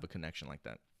have a connection like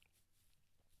that.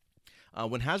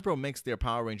 When Hasbro makes their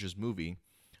Power Rangers movie,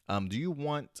 do you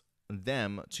want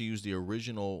them to use the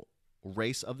original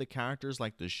race of the characters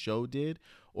like the show did,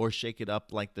 or shake it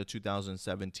up like the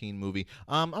 2017 movie?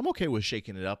 I'm okay with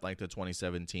shaking it up like the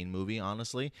 2017 movie,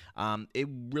 honestly. It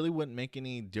really wouldn't make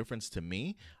any difference to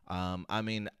me. I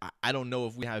mean, I don't know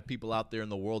if we have people out there in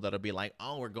the world that'll be like,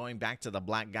 oh, we're going back to the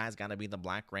black guy's got to be the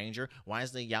Black Ranger. Why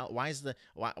is the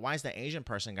Asian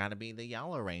person got to be the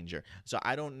Yellow Ranger? So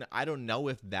I don't know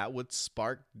if that would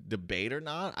spark debate or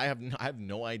not. I have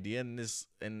no idea in this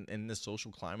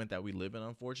social climate that we live in,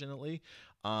 unfortunately.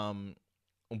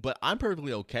 But I'm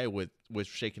perfectly okay with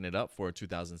shaking it up for a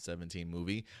 2017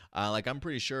 movie. Like, I'm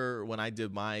pretty sure when I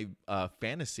did my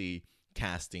fantasy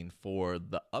casting for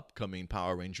the upcoming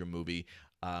Power Ranger movie,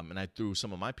 and I threw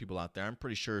some of my people out there, I'm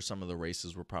pretty sure some of the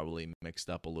races were probably mixed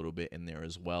up a little bit in there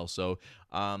as well. So,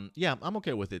 yeah, I'm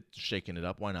okay with it shaking it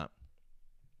up. Why not?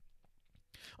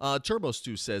 Turbo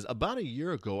Stew says, about a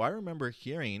year ago, I remember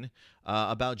hearing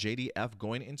about JDF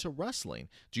going into wrestling.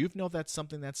 Do you know if that's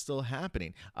something that's still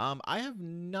happening? I have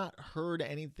not heard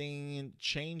anything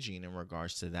changing in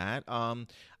regards to that.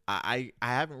 I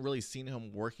haven't really seen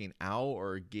him working out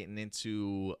or getting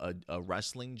into a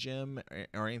wrestling gym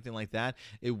or anything like that.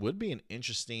 It would be an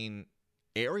interesting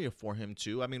area for him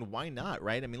too. I mean, why not,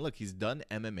 right? I mean, look, he's done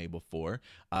MMA before.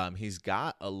 He's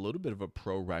got a little bit of a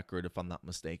pro record, if I'm not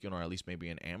mistaken, or at least maybe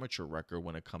an amateur record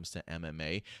when it comes to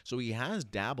MMA. So he has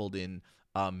dabbled in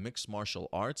mixed martial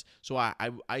arts. So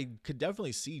I could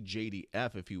definitely see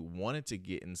JDF if he wanted to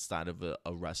get inside of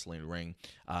a wrestling ring.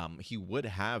 He would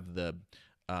have the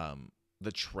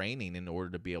training in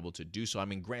order to be able to do so. I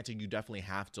mean, granted, you definitely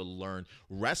have to learn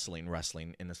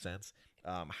wrestling in a sense,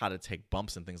 how to take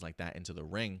bumps and things like that into the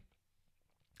ring.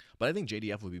 But I think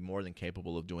JDF would be more than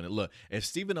capable of doing it. Look, if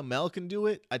Stephen Amell can do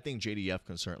it, I think JDF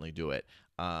can certainly do it.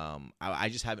 I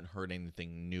just haven't heard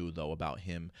anything new, though, about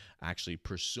him actually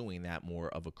pursuing that more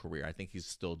of a career. I think he's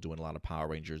still doing a lot of Power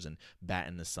Rangers and Bat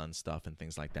in the Sun stuff and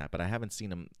things like that. But I haven't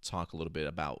seen him talk a little bit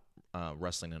about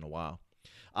wrestling in a while.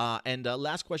 And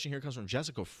last question here comes from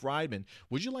Jessica Friedman.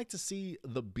 Would you like to see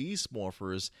the Beast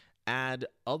Morphers add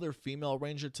other female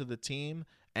Ranger to the team?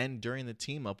 And during the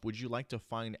team up, would you like to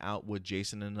find out what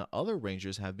Jason and the other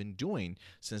Rangers have been doing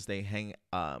since they hung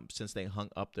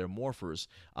up their Morphers?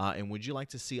 And would you like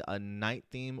to see a night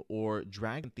theme or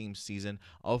dragon theme season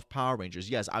of Power Rangers?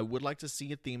 Yes, I would like to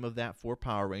see a theme of that for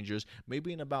Power Rangers.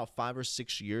 Maybe in about 5 or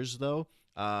 6 years, though.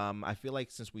 I feel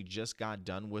like since we just got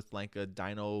done with like a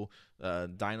Dino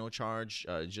Charge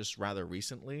just rather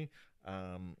recently,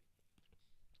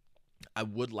 I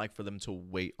would like for them to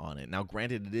wait on it. Now,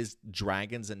 granted, it is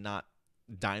dragons and not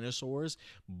dinosaurs,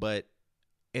 but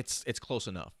it's close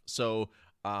enough. So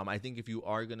I think if you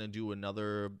are gonna do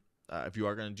another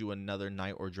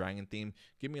night or dragon theme,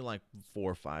 give me like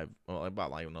 4 or 5, well,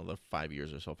 about like another 5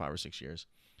 years or so, 5 or 6 years.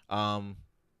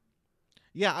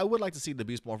 Yeah, I would like to see the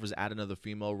Beast Morphers add another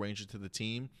female Ranger to the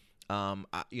team.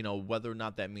 Whether or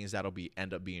not that means that'll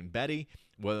end up being Betty,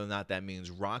 whether or not that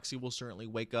means Roxy will certainly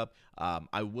wake up.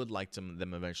 I would like them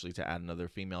eventually to add another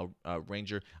female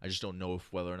Ranger. I just don't know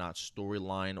if whether or not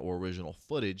storyline or original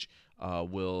footage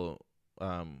will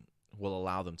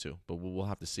allow them to, but we'll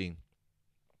have to see.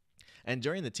 And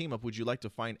during the team up, would you like to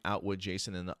find out what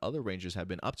Jason and the other Rangers have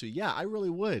been up to? Yeah, I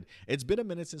really would. It's been a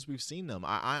minute since we've seen them.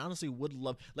 I honestly would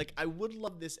love, I would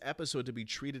love this episode to be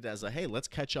treated as hey, let's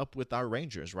catch up with our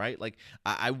Rangers, right? Like,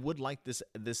 I would like this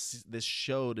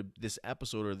show, this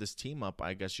episode or this team up,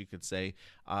 I guess you could say,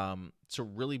 to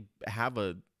really have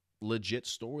a legit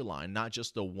storyline, not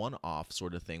just a one-off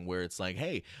sort of thing where it's like,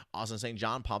 hey, Austin St.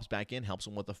 John pops back in, helps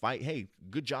him with the fight. Hey,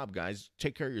 good job, guys.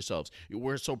 Take care of yourselves.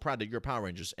 We're so proud that you're Power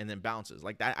Rangers, and then bounces.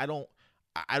 Like that, I don't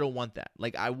want that.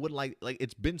 Like, I would like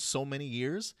it's been so many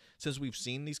years since we've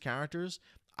seen these characters.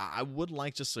 I would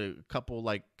like just a couple,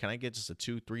 can I get just a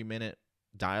 2-3 minute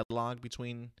dialogue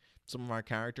between some of our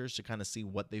characters to kind of see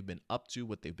what they've been up to,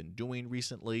 what they've been doing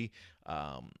recently.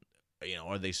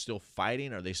 Are they still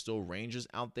fighting? Are they still Rangers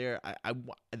out there?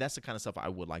 That's the kind of stuff I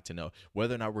would like to know.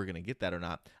 Whether or not we're going to get that or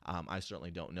not, I certainly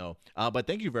don't know. But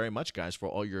thank you very much, guys, for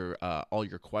all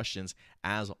your questions,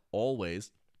 as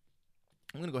always.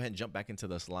 I'm going to go ahead and jump back into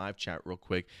this live chat real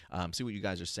quick, see what you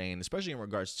guys are saying, especially in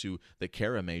regards to the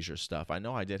Kirameiger stuff. I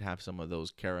know I did have some of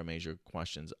those Kirameiger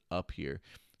questions up here.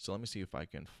 So let me see if I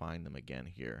can find them again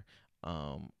here.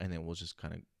 And then we'll just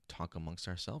kind of talk amongst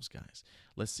ourselves, guys.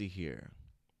 Let's see here.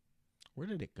 Where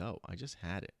did it go? I just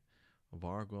had it.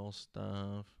 Vargwell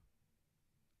stuff.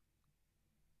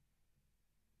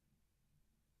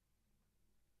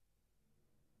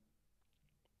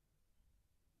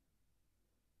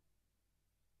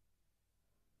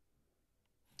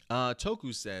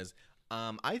 Toku says,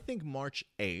 I think March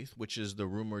 8th, which is the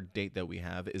rumored date that we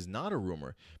have, is not a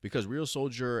rumor because Real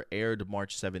Soldier aired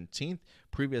March 17th.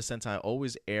 Previous Sentai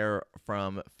always air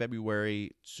from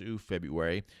February to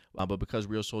February, but because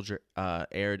Real Soldier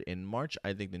aired in March,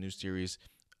 I think the new series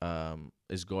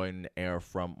is going to air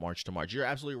from March to March. You're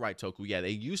absolutely right, Toku. Yeah, they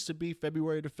used to be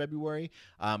February to February,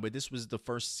 but this was the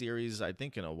first series, I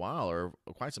think, in a while or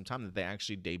quite some time that they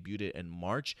actually debuted it in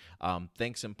March,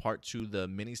 thanks in part to the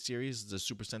miniseries, the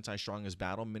Super Sentai Strongest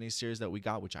Battle miniseries that we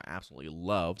got, which I absolutely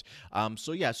loved.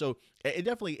 So it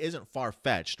definitely isn't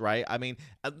far-fetched, right? I mean,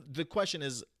 the question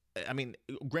is,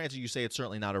 granted, you say it's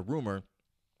certainly not a rumor.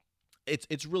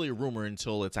 It's really a rumor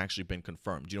until it's actually been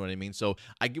confirmed. Do you know what I mean? So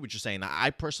I get what you're saying.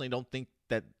 I personally don't think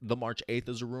that the March 8th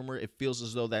is a rumor. It feels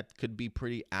as though that could be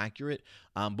pretty accurate,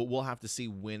 but we'll have to see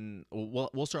when.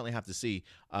 We'll certainly have to see.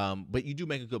 But you do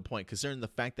make a good point, considering the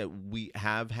fact that we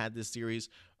have had this series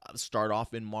start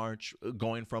off in March,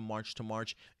 going from March to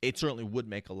March. It certainly would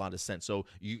make a lot of sense. So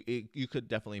you could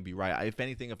definitely be right. If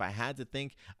anything, if I had to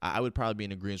think, I would probably be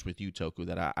in agreement with you, Toku,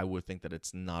 that I would think that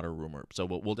it's not a rumor. So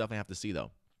we'll definitely have to see,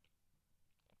 though.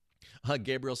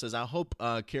 Gabriel says, I hope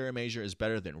Kirameiger is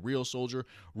better than Real Soldier.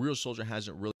 Real Soldier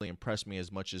hasn't really impressed me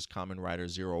as much as Kamen Rider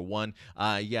Zero One.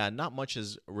 Yeah, not much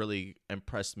has really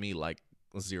impressed me like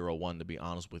Zero One, to be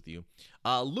honest with you.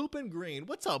 Lupin Green,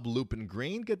 what's up, Lupin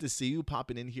Green? Good to see you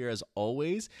popping in here as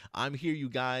always. I'm here, you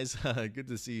guys. Good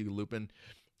to see you, Lupin.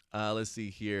 Let's see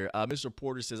here. Mr.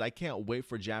 Porter says, I can't wait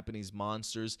for Japanese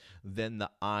monsters, then the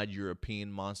odd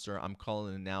European monster. I'm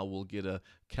calling it now. We'll get a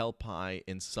Kelpie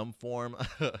in some form.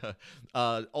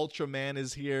 Ultraman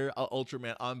is here.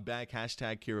 Ultraman, I'm back.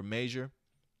 Hashtag Kirameiger.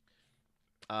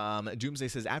 Doomsday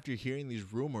says, after hearing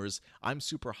these rumors, I'm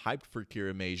super hyped for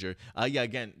Kirameiger. Yeah,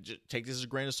 again, take this as a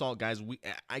grain of salt, guys.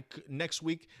 Next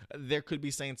week, there could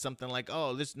be saying something like,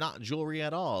 oh, it's not jewelry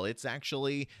at all. It's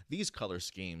actually these color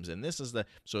schemes. And this is the,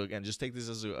 so again, just take this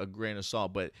as a grain of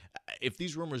salt. But if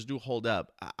these rumors do hold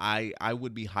up, I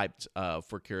would be hyped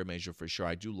for Kirameiger for sure.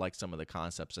 I do like some of the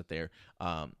concepts that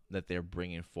they're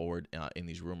bringing forward in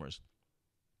these rumors.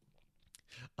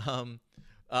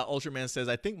 Ultraman says,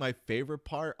 I think my favorite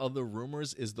part of the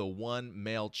rumors is the one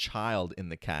male child in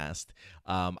the cast.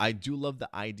 I do love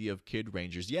the idea of Kid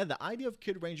Rangers. Yeah, the idea of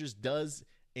Kid Rangers does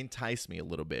entice me a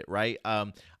little bit, right?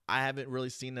 I haven't really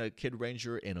seen a Kid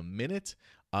Ranger in a minute.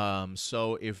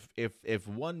 So if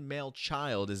one male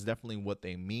child is definitely what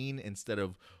they mean instead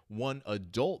of one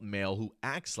adult male who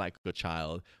acts like a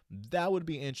child, that would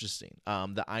be interesting.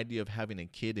 The idea of having a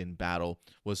kid in battle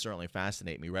would certainly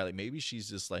fascinate me, right? Like maybe she's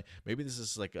just like, maybe this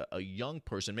is like a young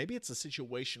person. Maybe it's a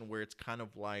situation where it's kind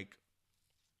of like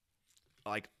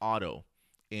Otto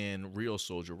in Real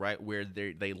Soldier, right? Where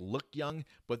they look young,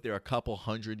 but they're a couple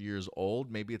hundred years old.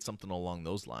 Maybe it's something along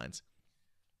those lines.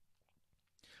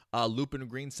 Lupin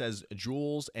Green says,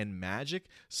 Jules and Magic.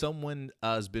 Someone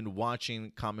has been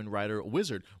watching Kamen Rider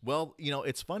Wizard. Well, you know,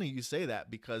 it's funny you say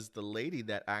that because the lady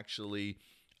that actually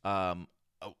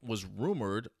was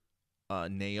rumored,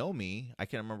 Naomi, I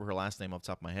can't remember her last name off the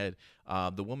top of my head.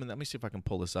 The woman, let me see if I can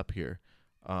pull this up here.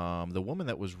 The woman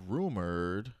that was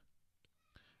rumored,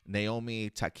 Naomi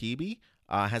Takibi,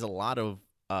 has a lot of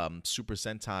Super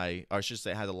Sentai, or I should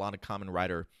say has a lot of Kamen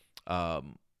Rider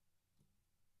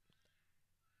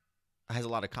has a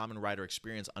lot of Kamen Rider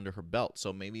experience under her belt,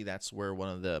 so maybe that's where one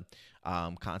of the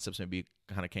concepts maybe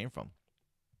kind of came from.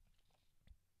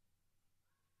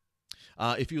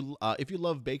 If you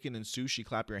love bacon and sushi,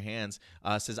 clap your hands.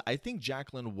 Says, I think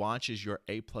Jacqueline watches your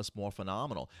A+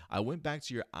 Morphinominal. I went back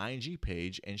to your IG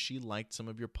page and she liked some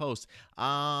of your posts.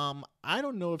 I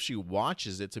don't know if she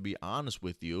watches it, to be honest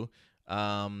with you.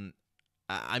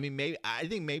 I mean, I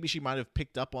think maybe she might have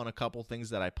picked up on a couple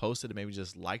things that I posted and maybe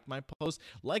just liked my post.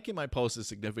 Liking my post is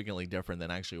significantly different than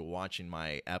actually watching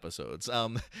my episodes.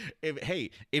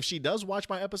 If she does watch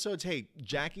my episodes, hey,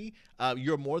 Jackie,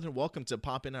 you're more than welcome to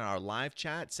pop in our live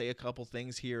chat, say a couple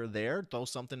things here or there, throw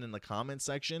something in the comment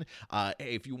section. Hey,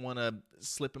 if you want to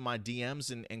slip in my DMs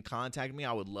and contact me,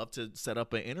 I would love to set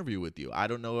up an interview with you. I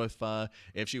don't know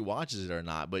if she watches it or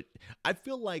not, but I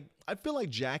feel like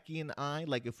Jackie and I,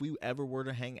 like, if we ever were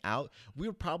to hang out, we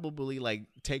would probably like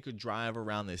take a drive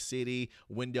around the city,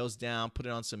 windows down, put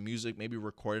it on some music, maybe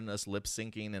recording us lip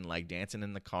syncing and like dancing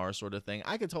in the car sort of thing.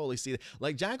 I could totally see that.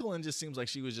 Like, Jacqueline just seems like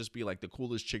she would just be like the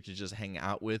coolest chick to just hang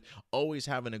out with, always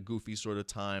having a goofy sort of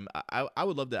time. I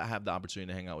would love to have the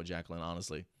opportunity to hang out with Jacqueline,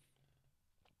 honestly.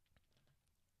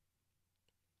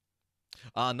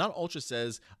 Not Ultra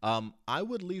says, I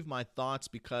would leave my thoughts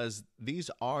because these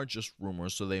are just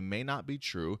rumors, so they may not be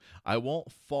true. I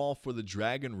won't fall for the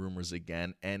dragon rumors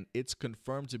again, and it's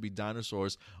confirmed to be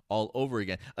dinosaurs all over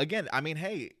again. Again, I mean,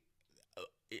 hey,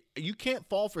 you can't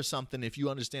fall for something if you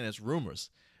understand it's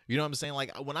rumors. You know what I'm saying?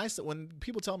 Like, when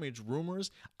people tell me it's rumors,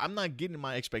 I'm not getting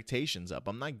my expectations up.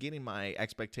 I'm not getting my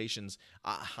expectations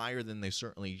higher than they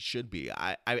certainly should be.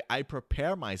 I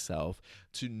prepare myself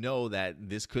to know that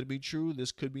this could be true,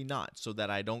 this could be not, so that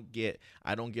I don't get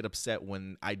upset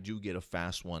when I do get a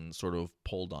fast one sort of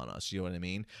pulled on us. You know what I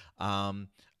mean?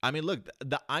 I mean, look,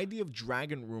 the idea of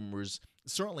dragon rumors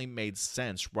certainly made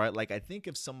sense, right? Like, I think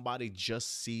if somebody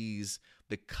just sees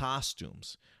the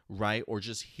costumes, right, or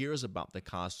just hears about the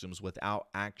costumes without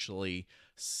actually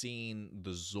seeing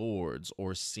the Zords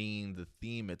or seeing the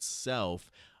theme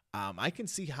itself, I can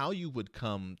see how you would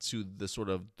come to the sort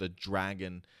of the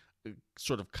dragon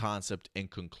sort of concept and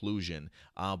conclusion.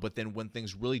 But then when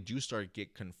things really do start to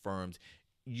get confirmed,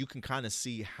 you can kind of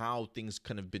see how things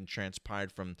kind of been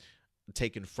transpired from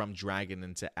taken from dragon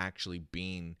into actually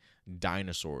being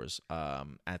dinosaurs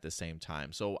at the same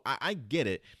time. So I get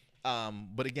it.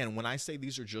 But again, when I say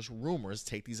these are just rumors,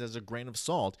 take these as a grain of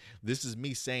salt. This is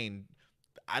me saying,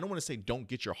 I don't want to say don't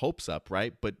get your hopes up,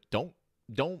 right? But don't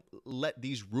don't let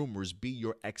these rumors be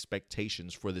your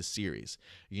expectations for the series.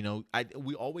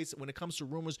 We always, when it comes to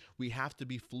rumors, we have to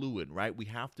be fluid, right? We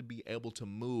have to be able to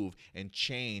move and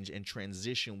change and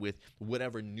transition with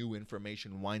whatever new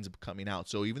information winds up coming out.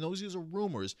 So even though these are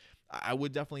rumors, I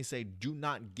would definitely say do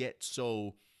not get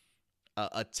so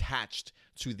attached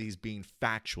to these being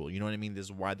factual. You know what I mean? This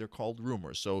is why they're called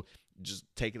rumors. So just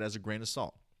take it as a grain of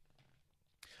salt.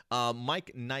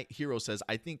 Mike Knight Hero says,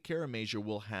 I think Kirameiger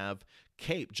will have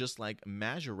cape just like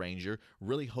Magic Ranger.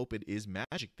 Really hope it is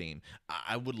magic theme.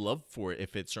 I would love for it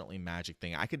if it's certainly magic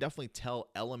thing. I could definitely tell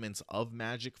elements of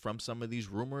magic from some of these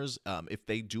rumors if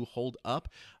they do hold up.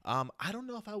 I don't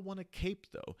know if I want a cape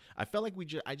though. I felt like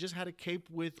I just had a cape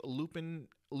with Lupin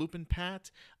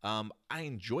Pat. I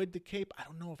enjoyed the cape. I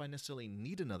don't know if I necessarily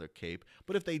need another cape,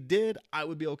 but if they did, I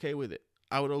would be okay with it.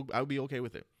 I would be okay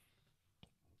with it.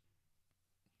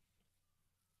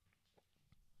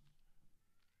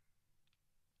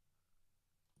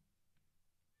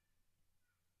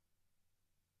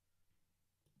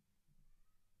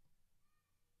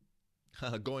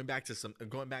 Going back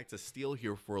to Steel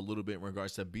here for a little bit in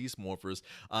regards to Beast Morphers.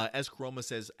 As Chroma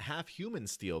says, half human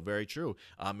Steel. Very true.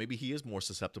 Maybe he is more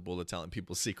susceptible to telling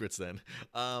people secrets then.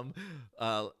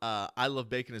 I Love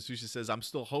Bacon and Sushi says, I'm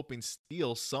still hoping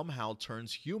Steel somehow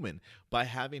turns human by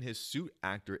having his suit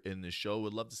actor in the show.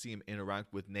 Would love to see him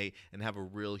interact with Nate and have a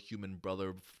real human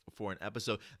brother for an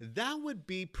episode. That would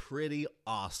be pretty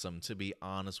awesome, to be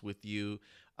honest with you.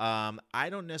 I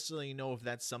don't necessarily know if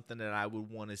that's something that I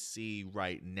would want to see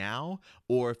right now,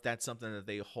 or if that's something that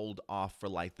they hold off for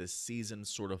like the season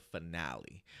sort of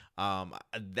finale.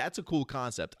 That's a cool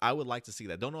concept. I would like to see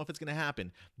that. Don't know if it's going to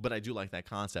happen, but I do like that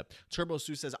concept. Turbo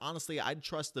Sue says, honestly, I'd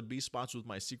trust the B spots with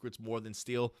my secrets more than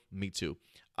Steel. Me too.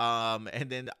 And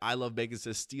then I Love Bacon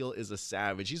says, Steel is a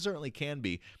savage. He certainly can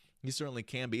be. He certainly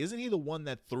can be. Isn't he the one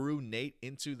that threw Nate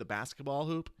into the basketball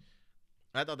hoop?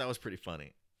 I thought that was pretty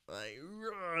funny. Like,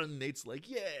 Nate's like,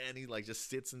 yeah, and he like just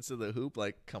sits into the hoop.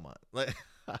 Like, come on, like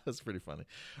that's pretty funny.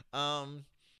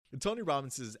 Tony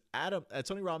Robinson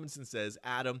says,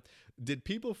 Adam, did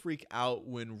people freak out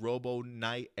when Robo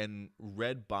Knight and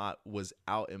Redbot was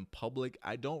out in public?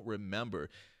 I don't remember.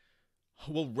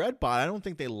 Well, Redbot, I don't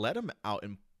think they let him out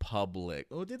in public.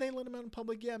 Oh, did they let him out in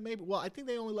public? Yeah, maybe. Well, I think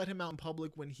they only let him out in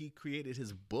public when he created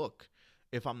his book,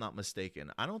 if I'm not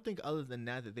mistaken. I don't think other than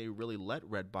that they really let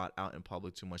Redbot out in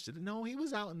public too much. No, he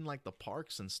was out in like the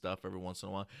parks and stuff every once in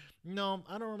a while. No,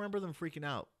 I don't remember them freaking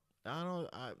out.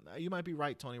 You might be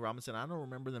right, Tony Robinson. I don't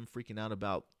remember them freaking out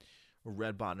about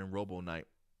Redbot and Robo Knight.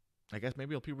 I guess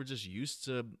maybe people were just used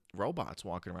to robots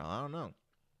walking around. I don't know.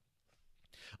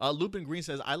 Lupin Green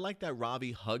says, I like that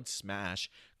Ravi hugged Smash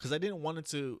because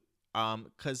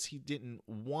because he didn't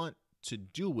want to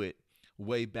do it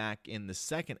way back in the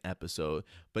second episode,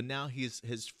 but now he's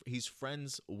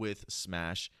friends with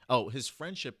Smash. Oh, his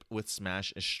friendship with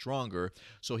Smash is stronger,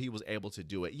 so he was able to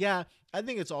do it. Yeah, I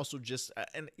think it's also just,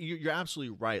 and you're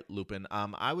absolutely right, Lupin.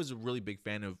 I was a really big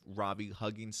fan of Ravi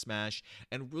hugging Smash,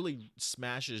 and really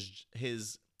Smash's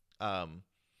his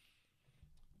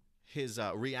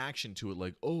reaction to it,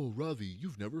 like, oh, Ravi,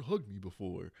 you've never hugged me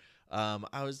before.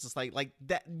 I was just like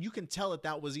that. You can tell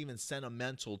that was even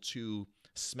sentimental to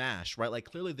Smash, right? Like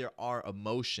clearly there are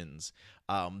emotions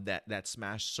that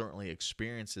Smash certainly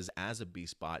experiences as a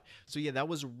B-Spot. So yeah, that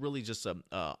was really just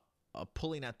a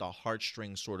pulling at the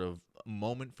heartstrings sort of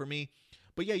moment for me.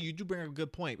 But yeah, you do bring a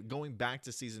good point. Going back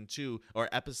to season 2 or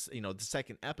episode, the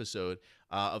second episode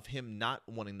of him not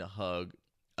wanting to hug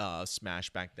Smash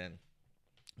back then.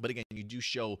 But again, you do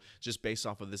show just based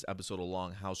off of this episode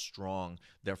alone how strong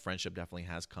their friendship definitely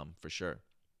has come for sure.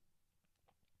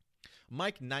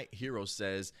 Mike Knight Hero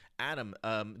says, Adam,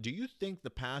 do you think the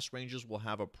past Rangers will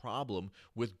have a problem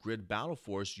with Grid Battle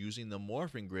Force using the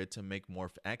Morphing Grid to make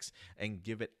Morph X and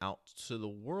give it out to the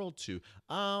world too?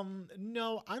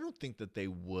 No, I don't think that they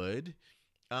would.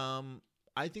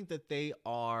 I think that they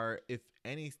are, if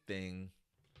anything,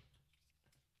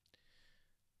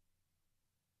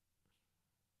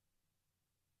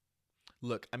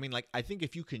 look, I mean, like, I think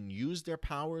if you can use their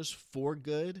powers for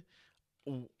good,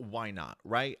 why not,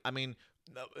 right? I mean,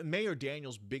 Mayor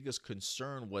Daniel's biggest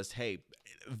concern was, hey,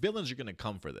 villains are going to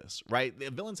come for this, right?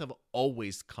 The villains have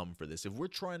always come for this. If we're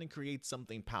trying to create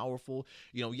something powerful,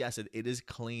 yes, it is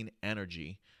clean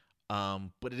energy,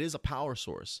 but it is a power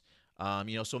source.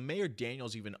 So Mayor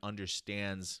Daniels even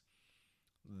understands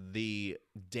the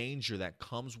danger that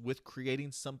comes with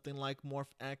creating something like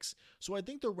Morph X. So I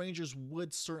think the Rangers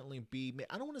would certainly be,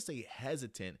 I don't want to say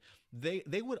hesitant,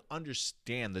 they would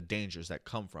understand the dangers that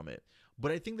come from it,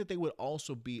 but I think that they would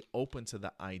also be open to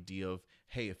the idea of,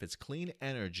 hey, if it's clean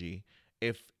energy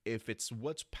if it's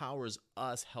what powers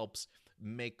us helps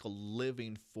make a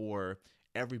living for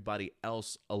everybody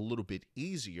else a little bit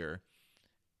easier,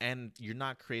 and you're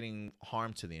not creating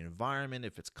harm to the environment,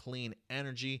 if it's clean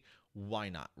energy, why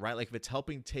not, right? Like if it's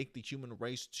helping take the human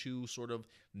race to sort of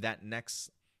that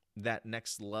next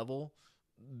level,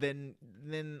 then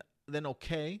then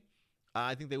okay.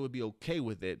 I think they would be okay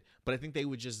with it, but I think they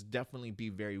would just definitely be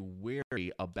very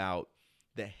wary about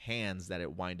the hands that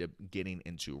it wind up getting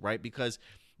into, right? Because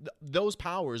those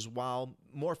powers, while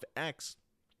Morph X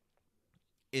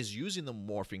is using the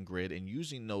morphing grid and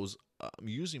using those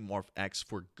using Morph X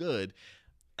for good,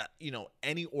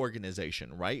 any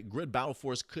organization, right? Grid Battle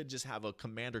Force could just have a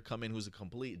commander come in who's a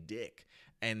complete dick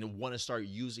and want to start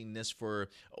using this for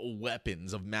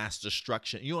weapons of mass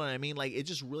destruction. You know what I mean? Like, it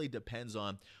just really depends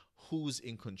on who's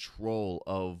in control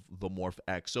of the Morph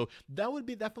X. So that would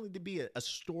be definitely to be a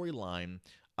storyline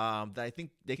that I think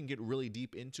they can get really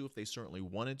deep into if they certainly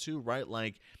wanted to, right?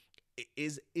 Like,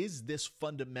 is this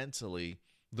fundamentally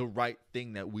the right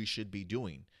thing that we should be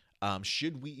doing?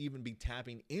 Should we even be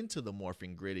tapping into the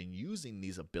morphing grid and using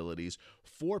these abilities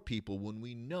for people when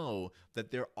we know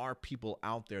that there are people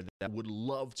out there that would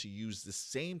love to use the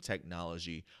same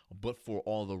technology, but for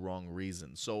all the wrong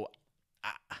reasons? So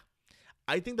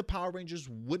I think the Power Rangers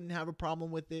wouldn't have a problem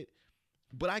with it,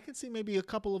 but I can see maybe a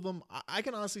couple of them. I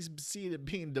can honestly see it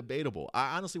being debatable.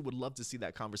 I honestly would love to see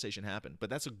that conversation happen.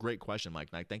 But that's a great question,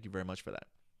 Mike Knight. Thank you very much for that.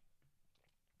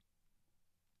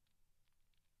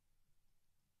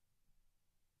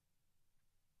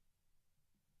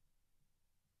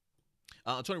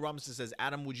 Tony Robinson says,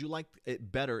 Adam, would you like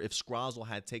it better if Scrozzle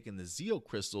had taken the Zeo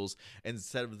crystals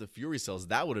instead of the Fury cells?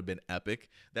 That would have been epic.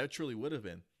 That truly would have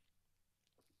been.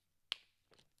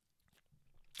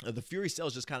 The Fury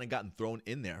cells just kind of gotten thrown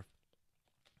in there.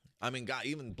 I mean, God,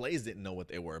 even Blaze didn't know what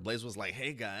they were. Blaze was like,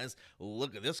 hey, guys,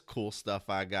 look at this cool stuff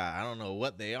I got. I don't know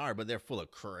what they are, but they're full of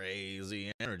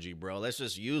crazy energy, bro. Let's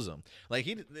just use them. Like,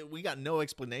 we got no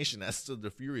explanation as to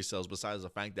the Fury cells besides the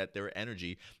fact that their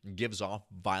energy gives off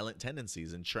violent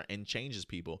tendencies and changes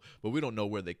people, but we don't know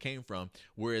where they came from.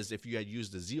 Whereas if you had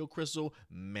used the Zeo Crystal,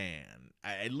 man,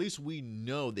 at least we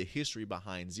know the history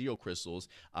behind Zeo Crystals,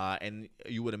 and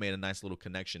you would have made a nice little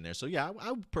connection there. So, yeah,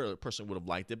 I personally would have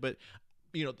liked it, but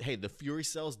hey, the Fury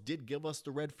Cells did give us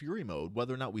the Red Fury mode.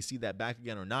 Whether or not we see that back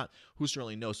again or not, who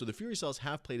certainly knows. So the Fury Cells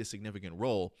have played a significant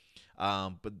role,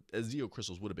 but Zeo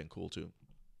Crystals would have been cool too.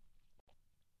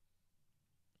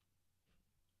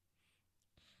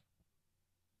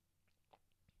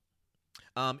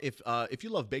 If you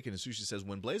love bacon and sushi says,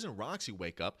 when Blaze and Roxy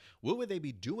wake up, what would they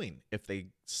be doing if they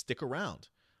stick around?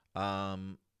 Are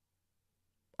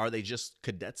they just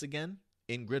cadets again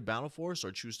in Grid Battle Force,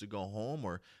 or choose to go home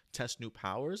or test new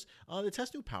powers? The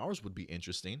test new powers would be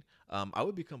interesting. I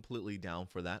would be completely down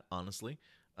for that, honestly.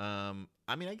 I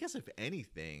mean, I guess if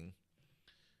anything,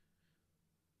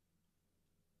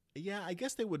 yeah, I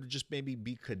guess they would just maybe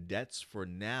be cadets for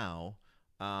now.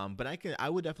 But I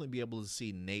would definitely be able to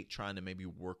see Nate trying to maybe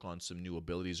work on some new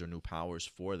abilities or new powers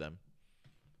for them.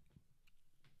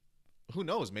 Who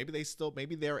knows? Maybe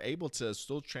they're able to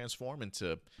still transform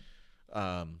into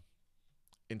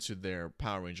their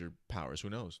Power Ranger powers. Who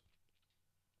knows?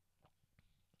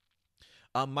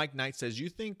 Mike Knight says, you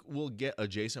think we'll get a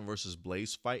Jason versus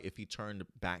Blaze fight if he turned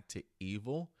back to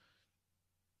evil?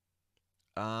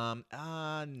 No,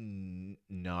 I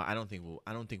don't think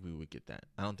we would get that.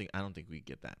 I don't think we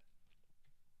get that.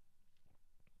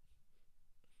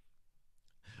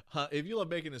 If you love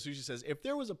bacon and sushi says, if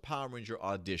there was a Power Ranger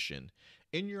audition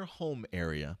in your home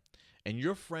area and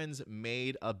your friends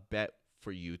made a bet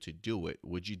for you to do it,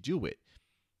 would you do it?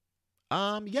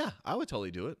 Yeah, I would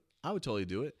totally do it.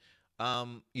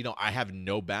 I have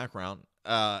no background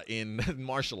in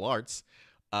martial arts.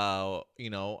 Yeah,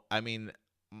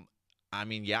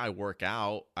 I work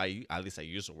out. At least I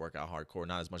used to work out hardcore,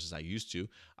 not as much as I used to.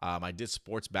 I did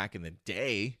sports back in the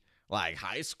day, like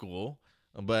high school.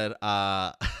 But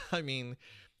I mean,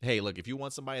 hey, look, if you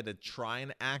want somebody to try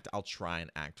and act, I'll try and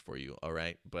act for you. All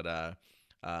right, but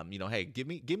hey, give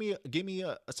me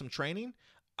some training.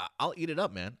 I'll eat it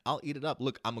up, man. I'll eat it up.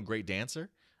 Look, I'm a great dancer.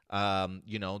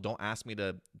 Don't ask me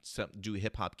to do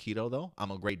hip hop keto though.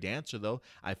 I'm a great dancer though.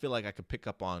 I feel like I could pick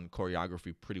up on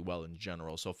choreography pretty well in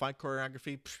general. So fight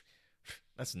choreography,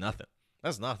 that's nothing.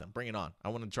 That's nothing. Bring it on. I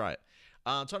want to try it.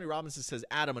 Tony Robinson says,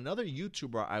 Adam, another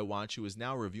YouTuber I watch who is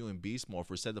now reviewing Beast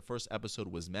Morphers said the first episode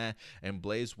was meh and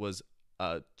Blaze was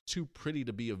too pretty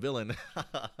to be a villain.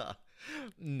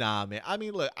 Nah, man. I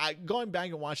mean, look, I going back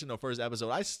and watching the first episode,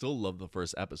 I still love the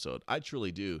first episode. I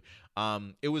truly do.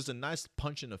 It was a nice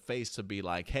punch in the face to be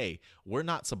like, hey, we're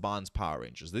not Saban's Power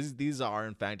Rangers. These are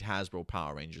in fact Hasbro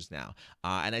Power Rangers now.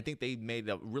 And I think they made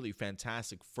a really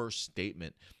fantastic first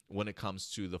statement when it comes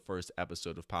to the first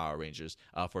episode of Power Rangers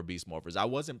for Beast Morphers. I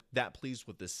wasn't that pleased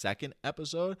with the second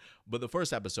episode, but the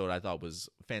first episode I thought was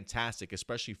fantastic,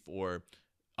 especially for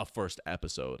a first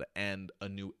episode and a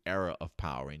new era of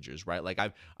Power Rangers, right? Like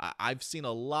I've seen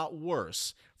a lot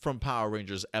worse from Power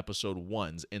Rangers episode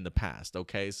ones in the past.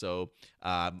 Okay, so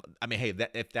I mean, hey,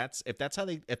 if that's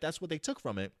what they took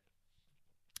from it,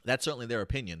 that's certainly their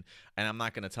opinion, and I'm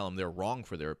not going to tell them they're wrong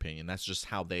for their opinion. That's just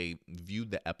how they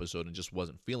viewed the episode and just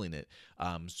wasn't feeling it.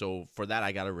 So for that,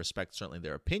 I got to respect certainly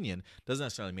their opinion. Doesn't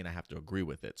necessarily mean I have to agree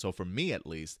with it. So for me, at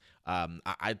least,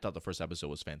 I thought the first episode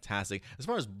was fantastic. As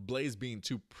far as Blaze being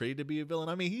too pretty to be a villain,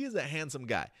 I mean, he is a handsome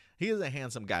guy.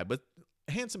 But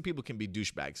handsome people can be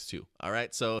douchebags too. All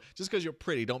right. So just because you're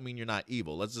pretty, don't mean you're not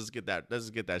evil. Let's just get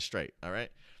that straight. All right.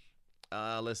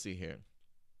 Let's see here.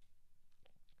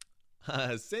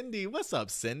 Cindy, what's up,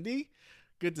 Cindy?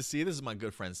 Good to see you. This is my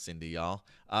good friend Cindy, y'all.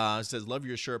 Says, love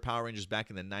your shirt. Power Rangers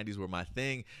back in the 90s were my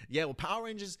thing. Yeah, well, Power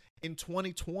Rangers in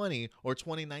 2020 or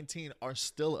 2019 are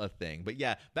still a thing. But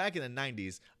yeah, back in the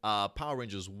 90s, Power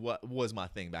Rangers was my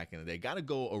thing back in the day. Gotta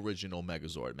go original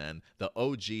Megazord, man. The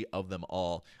OG of them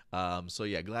all. So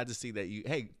yeah, glad to see that you...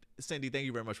 Hey, Cindy, thank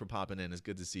you very much for popping in. It's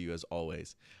good to see you as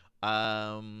always.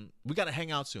 We gotta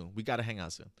hang out soon.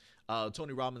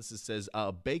 Tony Robinson says,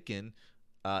 Bacon,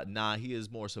 nah, he is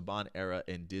more Saban era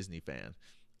and Disney fan.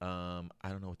 I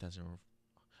don't know what that's in.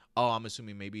 Oh, I'm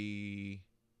assuming maybe.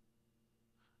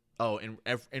 Oh,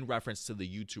 in reference to the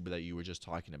YouTuber that you were just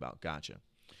talking about. Gotcha.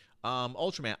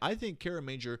 Ultraman, I think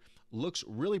Kirameiger looks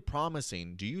really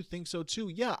promising. Do you think so too?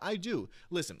 Yeah, I do.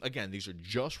 Listen, again, these are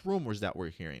just rumors that we're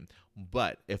hearing.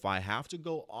 But if I have to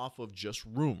go off of just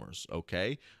rumors,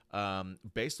 okay,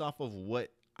 based off of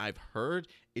what I've heard,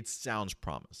 it sounds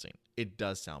promising. It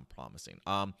does sound promising.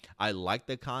 I like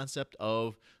the concept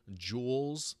of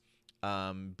jewels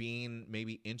being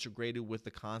maybe integrated with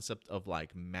the concept of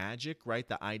like magic, right?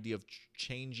 The idea of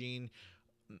changing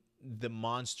the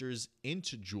monsters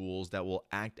into jewels that will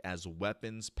act as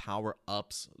weapons,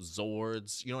 power-ups,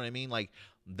 Zords. You know what I mean? Like,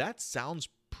 that sounds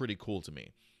pretty cool to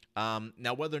me.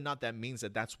 Now, whether or not that means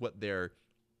that that's what they're...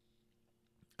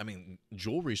 I mean,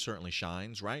 jewelry certainly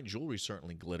shines, right? Jewelry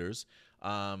certainly glitters.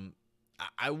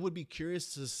 I would be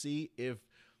curious to see if,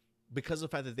 because of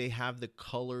the fact that they have the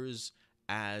colors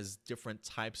as different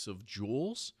types of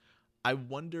jewels, I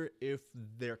wonder if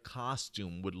their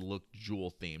costume would look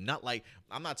jewel themed. Not like,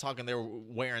 I'm not talking they're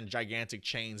wearing gigantic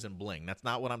chains and bling. That's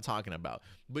not what I'm talking about.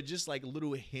 But just like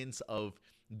little hints of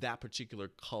that particular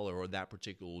color or that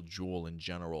particular jewel in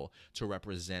general to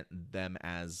represent them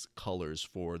as colors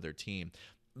for their team.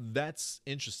 That's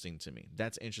interesting to me.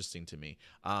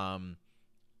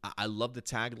 I love the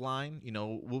tagline. You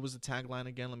know, what was the tagline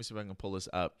again? Let me see if I can pull this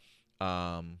up.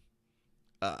 A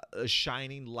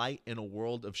shining light in a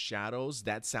world of shadows.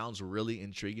 That sounds really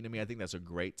intriguing to me. I think that's a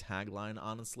great tagline,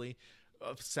 honestly.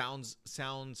 Sounds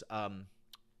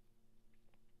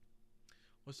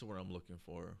what's the word I'm looking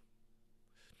for?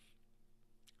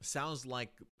 Sounds like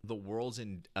the world's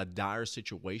in a dire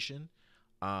situation.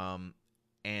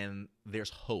 And there's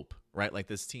hope, right? Like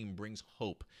this team brings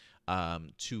hope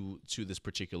to this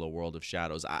particular world of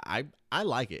shadows. I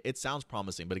like it. It sounds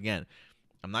promising, but again,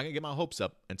 I'm not gonna get my hopes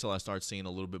up until I start seeing a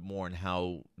little bit more in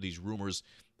how these rumors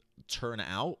turn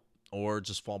out or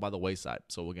just fall by the wayside.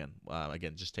 So again,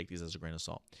 just take these as a grain of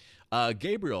salt.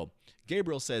 Gabriel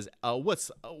says,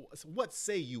 what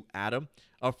say you, Adam?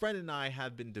 A friend and I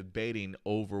have been debating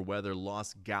over whether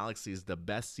Lost Galaxy is the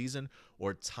best season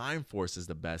or Time Force is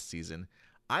the best season.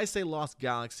 I say Lost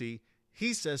Galaxy.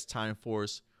 He says Time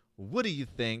Force. What do you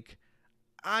think?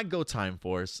 I go Time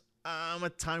Force. I'm a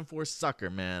Time Force sucker,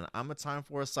 man.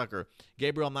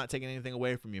 Gabriel, I'm not taking anything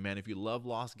away from you, man. If you love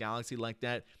Lost Galaxy like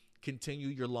that, continue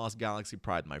your Lost Galaxy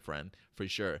pride, my friend, for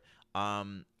sure.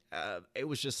 It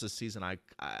was just a season it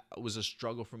was a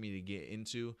struggle for me to get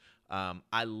into.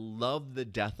 I love the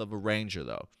death of a Ranger,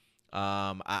 though.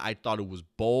 I thought it was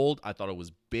bold. I thought it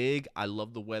was big. I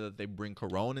love the way that they bring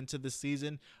Corone into the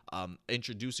season,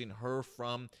 introducing her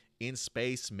from in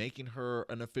space, making her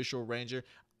an official Ranger.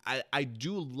 I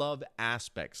do love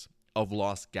aspects of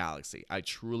Lost Galaxy. I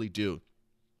truly do.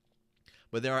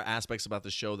 But there are aspects about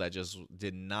the show that just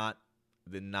did not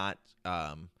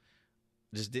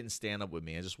just didn't stand up with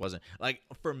me. It just wasn't like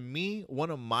for me. One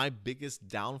of my biggest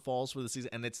downfalls for the season,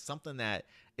 and it's something that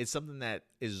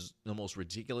is the most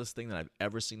ridiculous thing that I've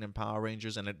ever seen in Power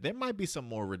Rangers, and there might be some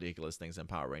more ridiculous things in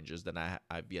Power Rangers that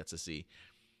I've yet to see.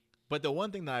 But the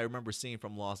one thing that I remember seeing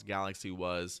from Lost Galaxy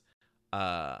was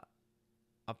uh,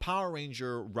 a Power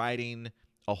Ranger riding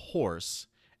a horse,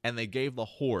 and they gave the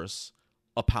horse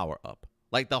a power up.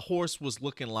 Like the horse was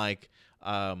looking like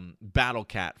Battle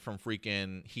Cat from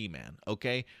freaking He-Man.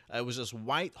 Okay, it was this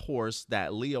white horse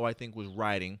that Leo I think was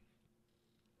riding,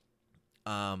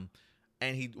 and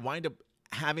he wind up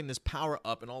having this power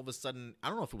up, and all of a sudden, I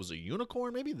don't know if it was a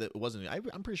unicorn, maybe that it wasn't.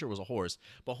 I'm pretty sure it was a horse,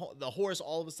 but the horse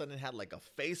all of a sudden had like a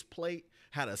faceplate,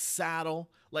 had a saddle,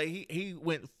 like he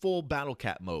went full Battle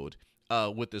Cat mode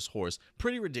with this horse.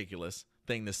 Pretty ridiculous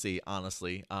thing to see,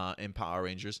 honestly, in Power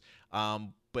Rangers.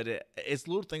 But it's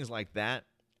little things like that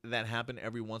happen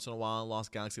every once in a while in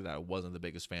Lost Galaxy that I wasn't the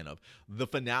biggest fan of. The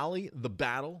finale, the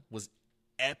battle was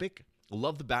epic.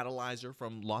 Love the battleizer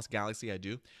from Lost Galaxy, I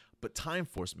do. But Time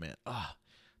Force, man,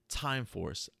 Time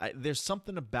Force. There's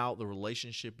something about the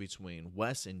relationship between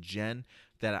Wes and Jen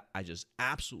that I just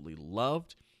absolutely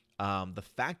loved. The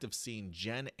fact of seeing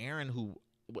Jen Aaron, who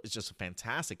was just a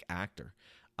fantastic actor.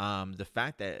 The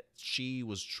fact that she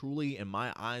was truly, in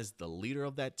my eyes, the leader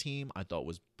of that team, I thought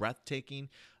was breathtaking.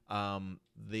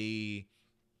 The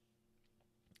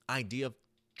idea of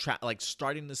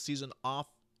starting the season off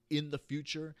in the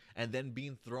future and then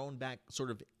being thrown back sort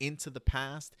of into the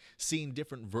past, seeing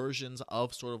different versions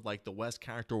of sort of like the Wes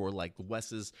character or like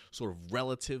Wes's sort of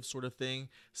relative sort of thing,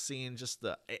 seeing just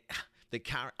the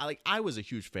character. I was a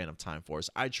huge fan of Time Force.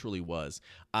 I truly was.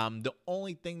 The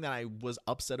only thing that I was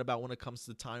upset about when it comes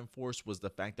to Time Force was the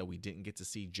fact that we didn't get to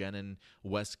see Jen and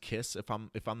Wes kiss. If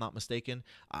I'm not mistaken,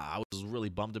 I was really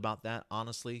bummed about that,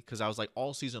 honestly, because I was like,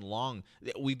 all season long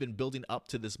we've been building up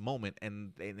to this moment,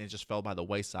 and it just fell by the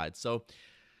wayside. So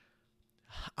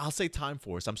I'll say Time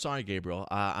Force. I'm sorry, Gabriel.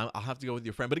 I'll have to go with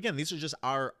your friend. But again, these are just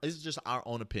our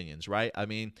own opinions, right? I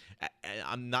mean,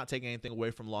 I'm not taking anything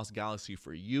away from Lost Galaxy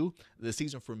for you. The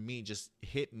season for me just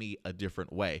hit me a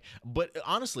different way. But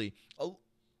honestly,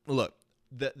 look,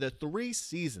 the 3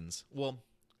 seasons, well,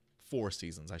 4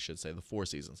 seasons, I should say, the 4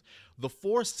 seasons. The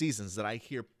 4 seasons that I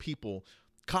hear people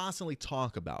constantly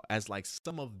talk about as like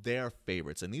some of their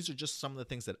favorites, and these are just some of the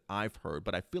things that I've heard,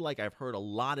 but I feel like I've heard a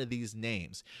lot of these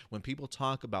names when people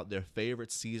talk about their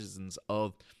favorite seasons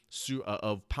of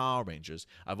Power Rangers.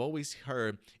 I've always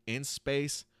heard In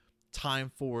Space, Time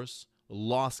Force,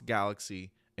 Lost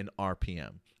Galaxy, and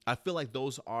RPM. I feel like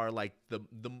those are like the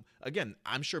again,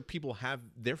 I'm sure people have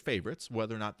their favorites,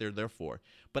 whether or not they're there for,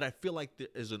 but I feel like there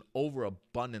is an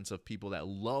overabundance of people that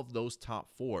love those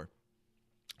top 4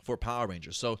 for Power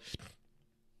Rangers. So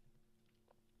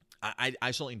I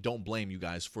certainly don't blame you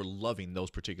guys for loving those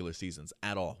particular seasons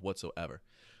at all whatsoever.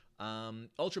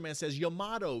 Ultraman says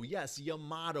Yamato. Yes,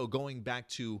 Yamato, going back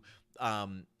to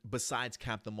besides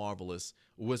Captain Marvelous,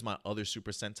 was my other Super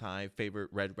Sentai favorite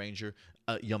Red Ranger.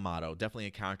 Yamato, definitely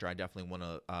a character I definitely want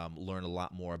to learn a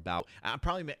lot more about. I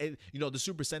probably, the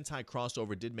Super Sentai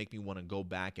crossover did make me want to go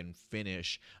back and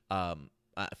finish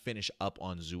up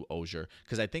on Zoologer,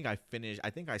 because I think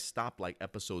I stopped like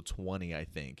episode 20. I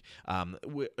think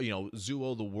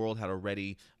Zuo the world had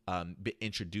already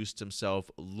introduced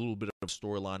himself, a little bit of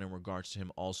storyline in regards to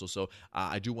him also, so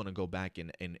I do want to go back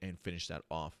and finish that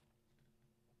off.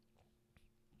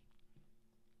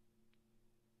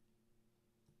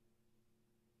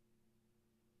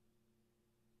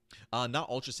 Not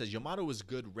Ultra says Yamato is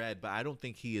good Red, but I don't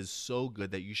think he is so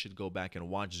good that you should go back and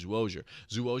watch Zoologer.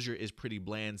 Zoologer is pretty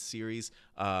bland series,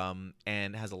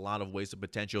 and has a lot of wasted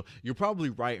potential. You're probably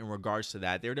right in regards to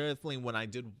that. There definitely, when I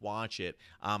did watch it,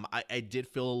 I did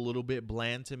feel a little bit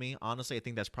bland to me. Honestly, I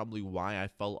think that's probably why I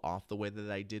fell off the way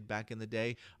that I did back in the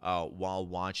day while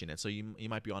watching it. So you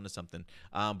might be onto something.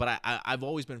 But I've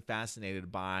always been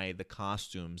fascinated by the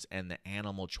costumes and the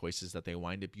animal choices that they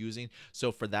wind up using.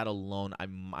 So for that alone, I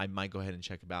might go ahead and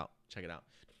check it out.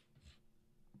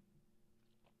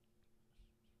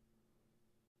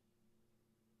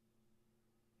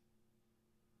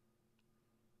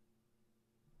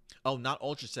 Oh, not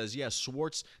Ultra says, yeah,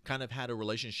 Schwartz kind of had a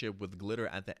relationship with Glitter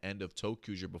at the end of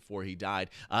Tokuger before he died.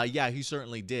 Yeah, he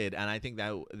certainly did, and I think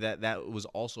that was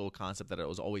also a concept that it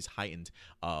was always heightened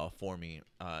for me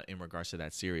in regards to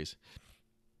that series.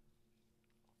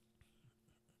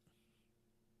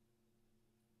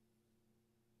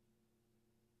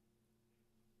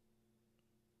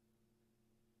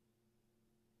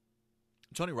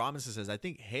 Tony Robinson says, I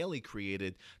think Haley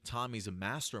created Tommy's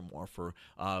Master Morpher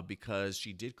because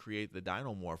she did create the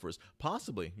Dino Morphers.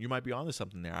 Possibly. You might be onto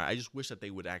something there. I just wish that they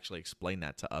would actually explain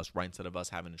that to us, right, instead of us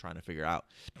having to try to figure out.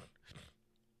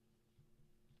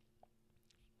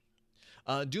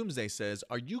 Doomsday says,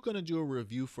 are you going to do a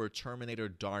review for Terminator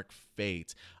Dark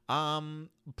Fate?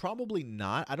 Probably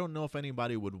not. I don't know if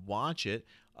anybody would watch it,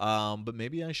 but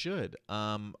maybe I should.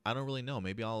 I don't really know.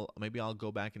 Maybe I'll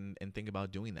go back and think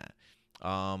about doing that.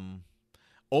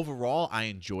 Overall, I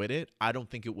enjoyed it. I don't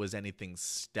think it was anything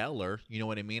stellar. You know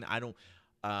what I mean? I don't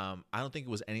think it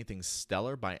was anything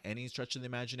stellar by any stretch of the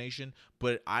imagination,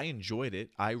 but I enjoyed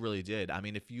it. I really did. I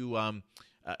mean,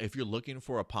 if you're looking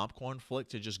for a popcorn flick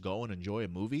to just go and enjoy a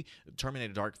movie,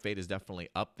 Terminator Dark Fate is definitely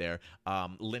up there.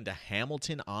 Linda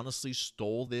Hamilton honestly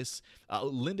stole this.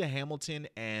 Linda Hamilton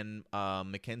and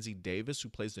Mackenzie Davis, who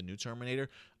plays the new Terminator,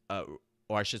 or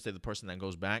I should say the person that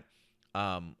goes back,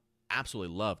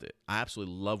 absolutely loved it. I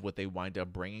absolutely love what they wind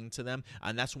up bringing to them,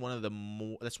 and that's one of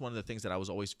the things that I was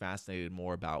always fascinated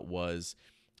more about was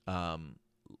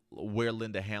where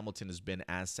Linda Hamilton has been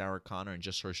as Sarah Connor and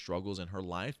just her struggles in her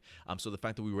life. So the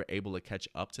fact that we were able to catch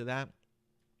up to that,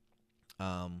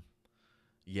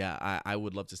 yeah, I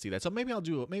would love to see that. So maybe I'll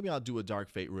do a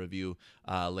Dark Fate review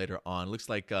later on. Looks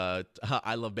like I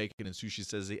Love Bacon and Sushi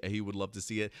says he would love to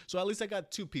see it. So at least I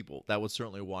got 2 people that would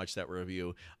certainly watch that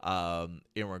review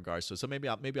in regards to. So maybe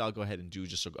I'll go ahead and do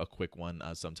just a quick one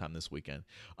sometime this weekend.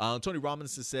 Tony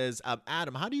Robinson says,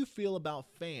 Adam, how do you feel about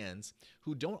fans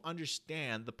who don't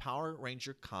understand the Power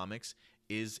Ranger comics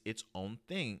is its own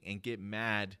thing and get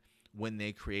mad when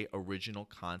they create original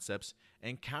concepts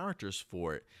and characters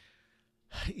for it?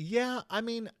 Yeah, I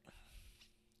mean,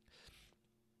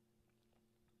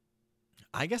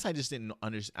 I guess I just didn't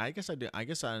understand. I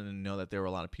guess I didn't know that there were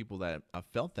a lot of people that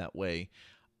felt that way.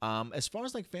 As far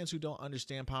as like fans who don't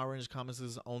understand Power Rangers comics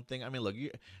is its own thing. I mean, look,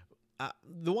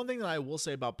 the one thing that I will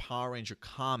say about Power Ranger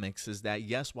comics is that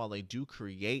yes, while they do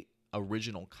create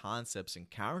original concepts and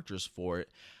characters for it,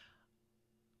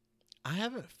 I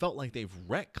haven't felt like they've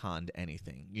retconned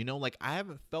anything. You know, like I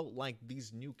haven't felt like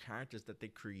these new characters that they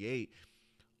create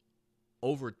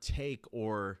overtake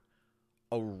or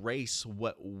erase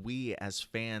what we as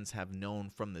fans have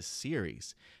known from the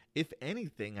series. If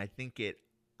anything, I think it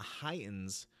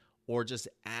heightens or just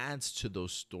adds to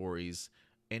those stories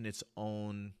in its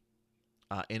own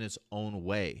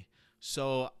way.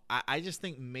 So I just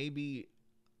think maybe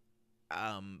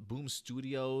Boom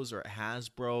Studios or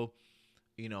Hasbro,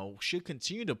 you know, should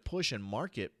continue to push and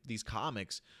market these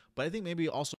comics, but I think maybe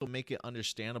also make it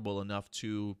understandable enough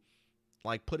to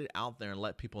like put it out there and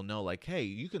let people know, like, hey,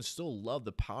 you can still love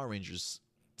the Power Rangers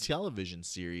television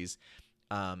series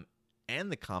and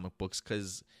the comic books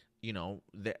because, you know,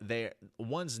 they're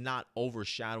one's not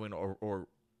overshadowing or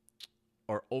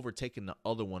overtaking the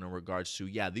other one in regards to,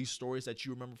 yeah, these stories that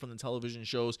you remember from the television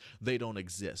shows, they don't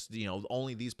exist. You know,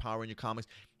 only these Power Ranger comics.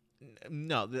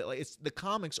 No, it's the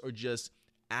comics are just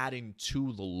adding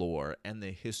to the lore and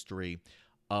the history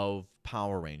of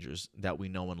Power Rangers that we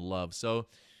know and love. So,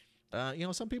 you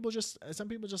know, some people just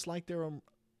like their own.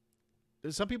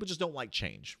 Some people just don't like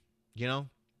change, you know.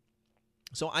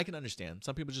 So I can understand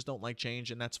some people just don't like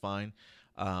change, and that's fine.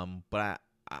 But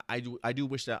I do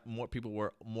wish that more people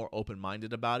were more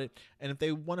open-minded about it. And if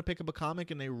they want to pick up a comic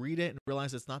and they read it and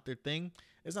realize it's not their thing,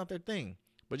 it's not their thing.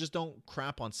 But just don't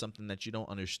crap on something that you don't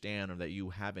understand or that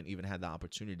you haven't even had the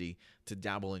opportunity to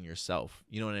dabble in yourself.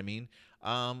 You know what I mean?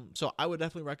 So I would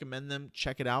definitely recommend them.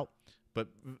 Check it out. But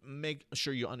make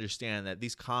sure you understand that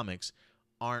these comics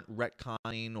aren't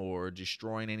retconning or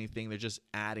destroying anything. They're just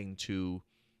adding to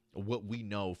what we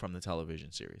know from the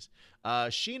television series.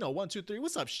 Sheena123,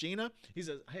 what's up, Sheena? He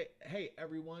says, hey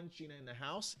everyone, Sheena in the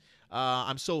house.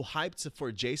 I'm so hyped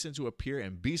for Jason to appear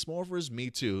in Beast Morphers. Me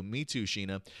too,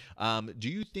 Sheena. Do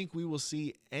you think we will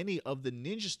see any of the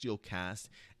Ninja Steel cast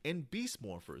in Beast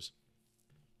Morphers?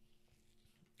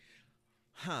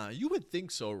 You would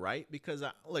think so, right? Because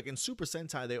look, in Super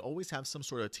Sentai, they always have some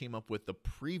sort of team up with the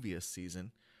previous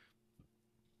season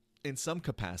in some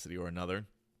capacity or another.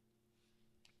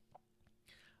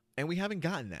 And we haven't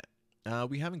gotten that.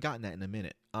 We haven't gotten that in a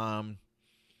minute. I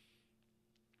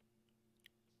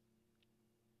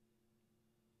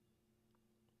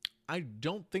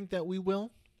don't think that we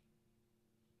will.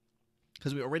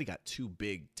 Because we already got 2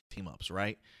 big team-ups,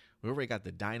 right? We already got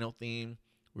the Dino theme.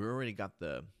 We already got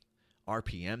the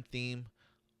RPM theme.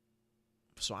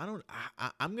 So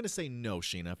I'm going to say no,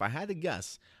 Sheena. If I had to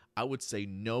guess, I would say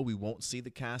no, we won't see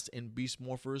the cast in Beast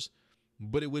Morphers.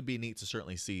 But it would be neat to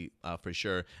certainly see for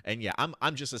sure. And yeah,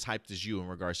 I'm just as hyped as you in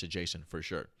regards to Jason for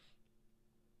sure.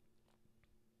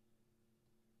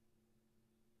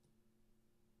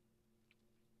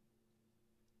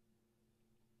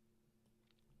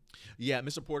 Yeah,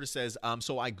 Mr. Porter says,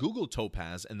 so I Googled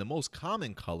topaz, and the most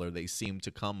common color they seem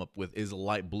to come up with is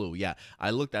light blue. Yeah,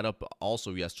 I looked that up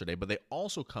also yesterday, but they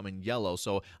also come in yellow,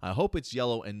 so I hope it's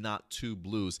yellow and not two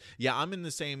blues. Yeah, I'm in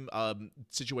the same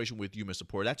situation with you, Mr.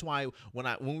 Porter. That's why when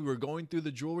we were going through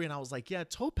the jewelry, and I was like, yeah,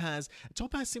 topaz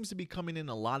seems to be coming in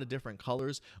a lot of different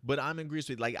colors, but I'm in agreement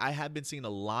with, like, I have been seeing a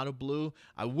lot of blue.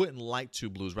 I wouldn't like two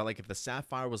blues, right? Like if the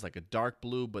sapphire was like a dark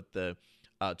blue, but the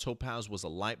topaz was a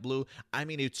light blue, I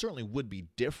mean, it certainly would be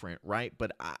different, right?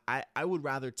 But I would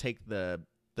rather take the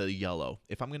yellow.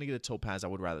 If I'm going to get a topaz, I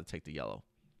would rather take the yellow.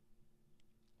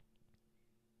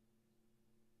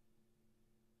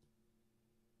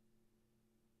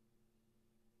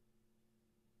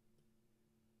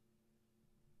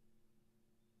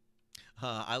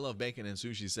 I love bacon and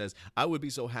sushi says, I would be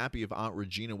so happy if Aunt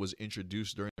Regina was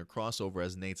introduced during a crossover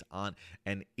as Nate's aunt,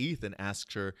 and Ethan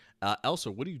asks her, Elsa,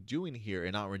 what are you doing here?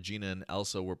 And Aunt Regina and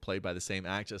Elsa were played by the same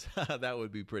actress. That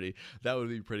would be pretty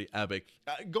epic.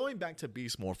 Going back to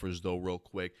Beast Morphers though, real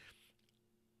quick,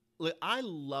 I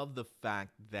love the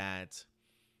fact that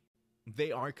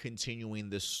they are continuing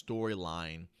this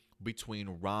storyline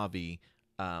between Ravi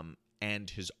and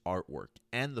his artwork,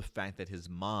 and the fact that his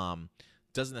mom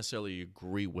doesn't necessarily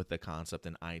agree with the concept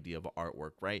and idea of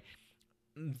artwork, right?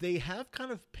 They have kind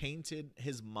of painted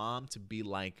his mom to be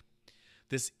like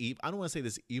this I don't want to say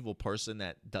this evil person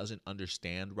that doesn't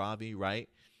understand Ravi, right?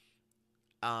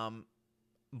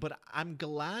 But I'm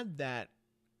glad that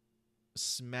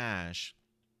Smash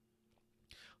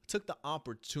took the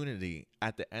opportunity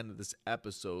at the end of this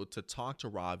episode to talk to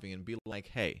Ravi and be like,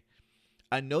 hey,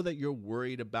 I know that you're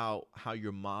worried about how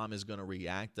your mom is going to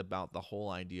react about the whole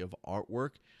idea of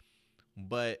artwork,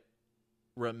 but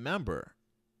remember,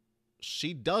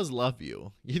 she does love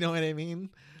you. You know what I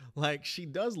mean? Like, she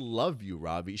does love you,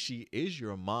 Ravi. She is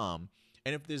your mom.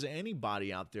 And if there's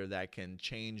anybody out there that can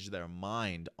change their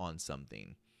mind on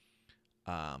something,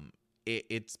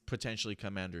 it's potentially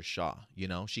Commander Shaw. You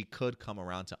know, she could come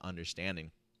around to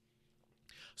understanding.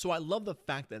 So I love the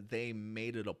fact that they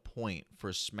made it a point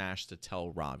for Smash to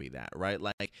tell Ravi that, right?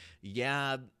 Like,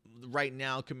 yeah, right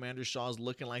now Commander Shaw's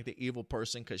looking like the evil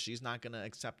person because she's not going to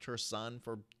accept her son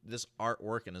for this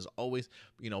artwork and is always,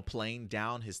 you know, playing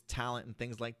down his talent and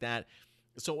things like that.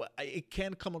 So it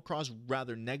can come across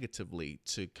rather negatively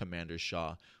to Commander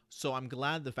Shaw. So I'm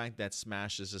glad the fact that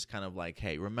Smash is just kind of like,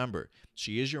 hey, remember,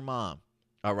 she is your mom.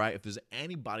 All right, if there's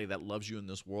anybody that loves you in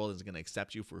this world and is going to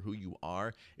accept you for who you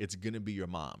are, it's going to be your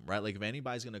mom, right? Like if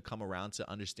anybody's going to come around to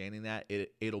understanding that,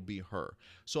 it'll be her.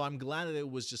 So I'm glad that it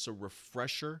was just a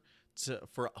refresher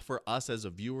for us as a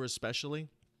viewer especially,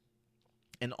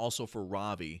 and also for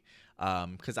Ravi,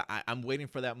 because I'm waiting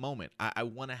for that moment. I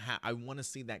want to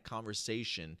see that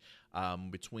conversation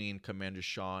between Commander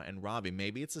Shaw and Ravi.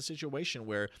 Maybe it's a situation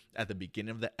where at the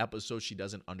beginning of the episode she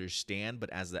doesn't understand,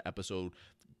 but as the episode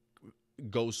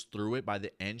goes through it, by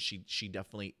the end she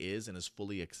definitely is and is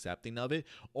fully accepting of it.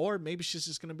 Or maybe she's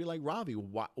just gonna be like, Ravi,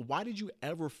 why did you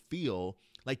ever feel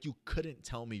like you couldn't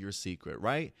tell me your secret,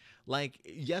 right? Like,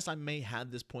 yes, I may have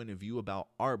this point of view about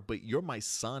art, but you're my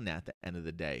son at the end of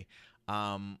the day.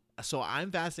 So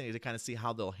I'm fascinated to kind of see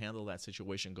how they'll handle that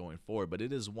situation going forward, but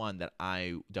it is one that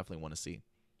I definitely want to see.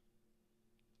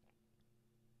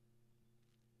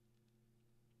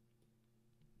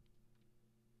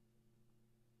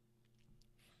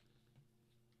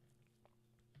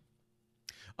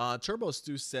 Turbo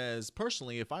Stu says,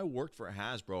 personally, if I worked for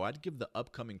Hasbro, I'd give the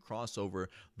upcoming crossover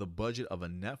the budget of a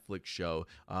Netflix show,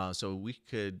 so we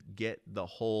could get the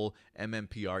whole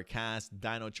MMPR cast,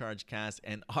 Dino Charge cast,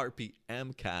 and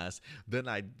RPM cast. Then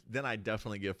I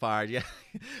definitely get fired. Yeah,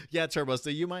 yeah, Turbo.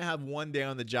 So you might have one day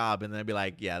on the job, and then be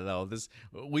like, yeah, no, this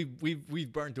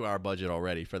we've burned through our budget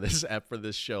already for this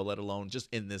show, let alone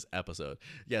just in this episode.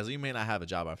 Yeah, so you may not have a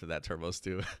job after that, Turbo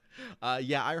Stu.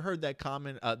 Yeah, I heard that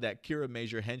comment that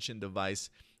Kirameiger Henshin device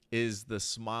is the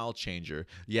smile changer.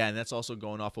 Yeah, and that's also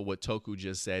going off of what Toku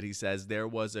just said. He says there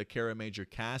was a Kirameiger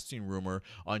casting rumor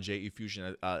on JE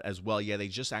Fusion as well. Yeah, they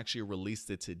just actually released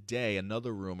it today.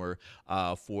 Another rumor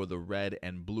for the Red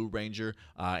and Blue Ranger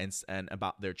and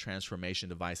about their transformation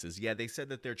devices. Yeah, they said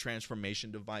that their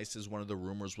transformation devices, one of the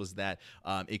rumors was that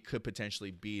it could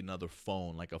potentially be another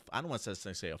phone, like I don't want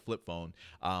to say a flip phone,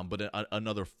 but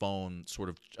another phone sort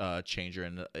of changer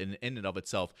in and of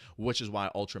itself, which is why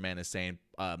Ultraman is saying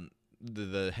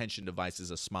the Henshin device is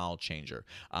a smile changer.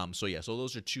 So yeah, so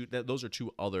those are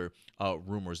two other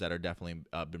rumors that are definitely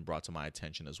been brought to my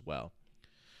attention as well.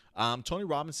 Tony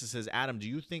Robinson says, Adam, do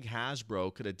you think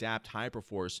Hasbro could adapt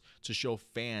Hyperforce to show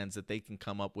fans that they can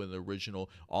come up with an original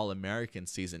All-American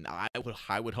season?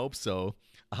 I would hope so.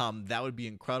 That would be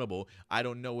incredible. I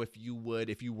don't know if you would,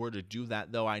 if you were to do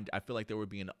that though. I feel like there would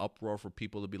be an uproar for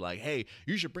people to be like, hey,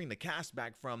 you should bring the cast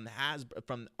back from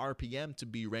RPM to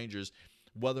be Rangers.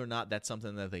 Whether or not that's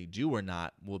something that they do or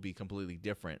not will be completely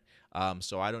different.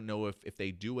 So I don't know if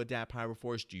they do adapt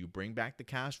Hyperforce, do you bring back the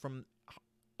cast from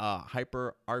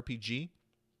Hyper RPG?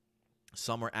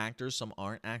 Some are actors, some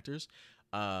aren't actors.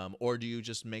 Or do you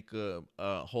just make a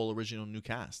whole original new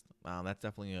cast? That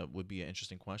definitely would be an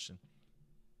interesting question.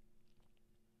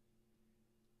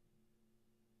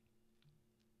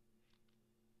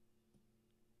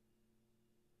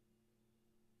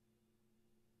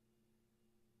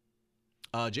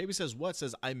 JB says, what?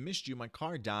 Says, I missed you. My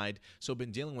car died, so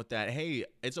been dealing with that. Hey,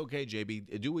 it's okay,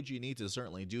 JB. Do what you need to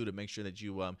certainly do to make sure that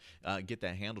you get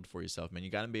that handled for yourself, man. You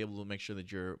got to be able to make sure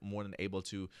that you're more than able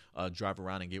to drive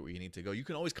around and get where you need to go. You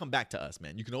can always come back to us,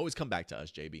 man. You can always come back to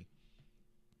us, JB.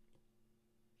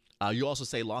 You also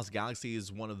say Lost Galaxy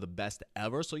is one of the best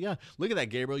ever. So, yeah, look at that,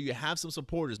 Gabriel. You have some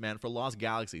supporters, man, for Lost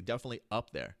Galaxy. Definitely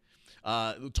up there.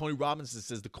 Tony Robinson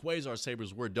says the Quasar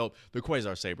Sabers were dope. The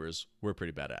Quasar Sabers were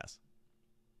pretty badass.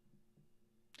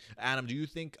 Adam, do you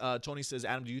think, Tony says,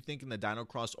 Adam, do you think in the Dino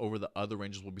crossover the other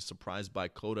Rangers will be surprised by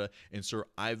Coda and Sir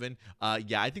Ivan?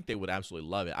 Yeah, I think they would absolutely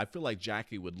love it. I feel like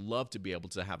Jackie would love to be able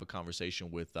to have a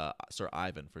conversation with Sir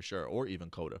Ivan for sure, or even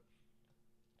Coda.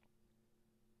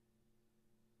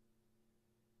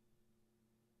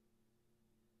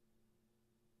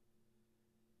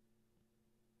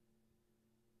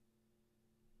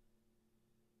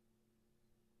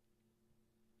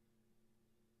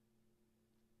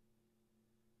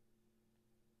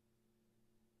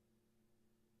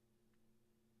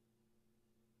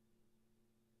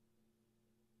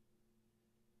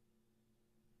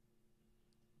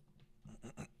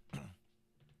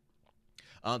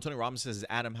 Tony Robinson says,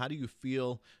 Adam, how do you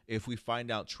feel if we find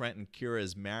out Trent and Kira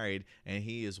is married and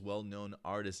he is well-known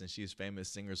artist and she's famous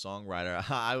singer-songwriter?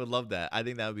 I would love that. I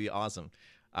think that would be awesome.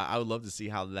 I would love to see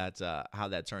how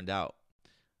that turned out.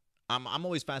 I'm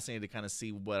always fascinated to kind of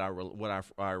see what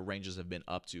our Rangers have been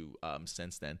up to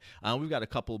since then. We've got a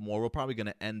couple more. We're probably going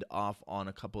to end off on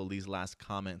a couple of these last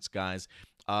comments, guys.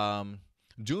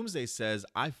 Doomsday says,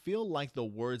 I feel like the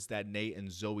words that Nate and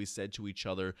Zoe said to each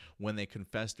other when they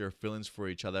confessed their feelings for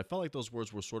each other, I felt like those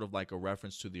words were sort of like a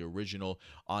reference to the original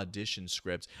audition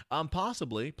script.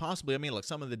 Possibly. I mean, look,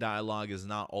 some of the dialogue is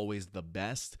not always the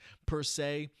best per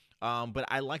se. But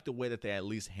I like the way that they at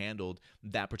least handled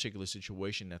that particular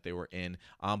situation that they were in.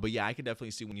 But yeah, I could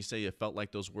definitely see when you say it felt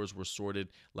like those words were sorted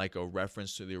like a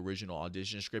reference to the original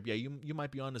audition script. Yeah, you might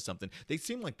be onto something. They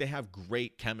seem like they have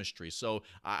great chemistry. So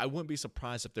I wouldn't be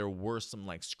surprised if there were some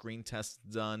like screen tests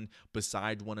done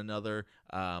beside one another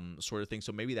sort of thing.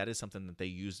 So maybe that is something that they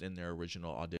used in their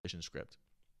original audition script.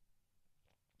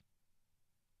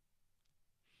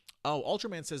 Oh,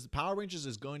 Ultraman says Power Rangers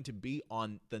is going to be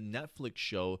on the Netflix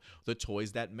show, The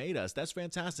Toys That Made Us. That's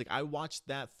fantastic. I watched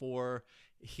that for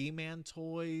He-Man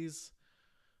toys,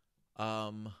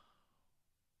 and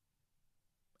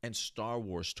Star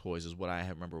Wars toys is what I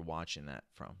remember watching that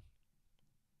from.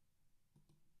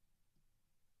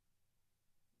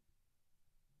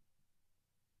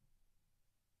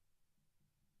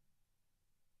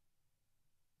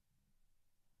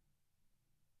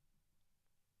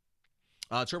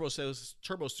 Turbo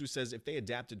Stu says if they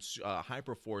adapted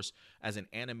Hyperforce as an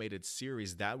animated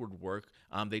series, that would work.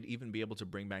 They'd even be able to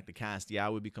bring back the cast. Yeah, I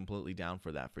would be completely down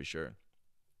for that for sure.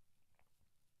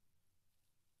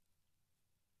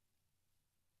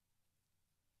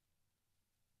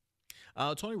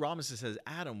 Tony Robinson says,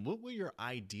 Adam, what will your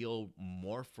ideal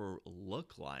morpher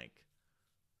look like?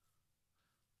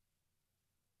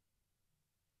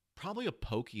 Probably a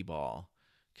Pokeball.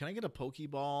 Can I get a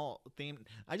Pokeball theme?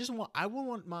 I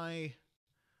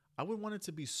would want it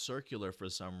to be circular for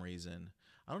some reason.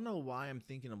 I don't know why I'm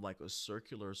thinking of like a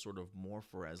circular sort of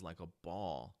morpher as like a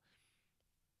ball.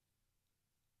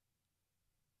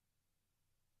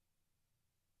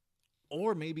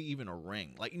 Or maybe even a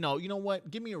ring. Like, no, you know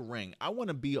what? Give me a ring. I want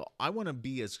to be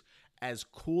as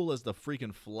cool as the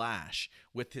freaking Flash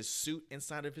with his suit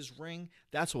inside of his ring.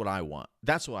 That's what I want.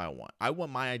 That's what I want. I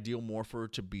want my ideal morpher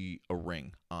to be a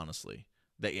ring, honestly.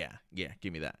 Yeah,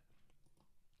 give me that.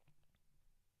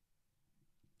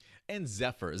 And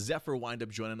Zephyr wind up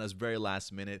joining us very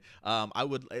last minute.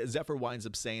 Zephyr winds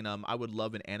up saying, I would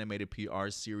love an animated PR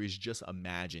series. Just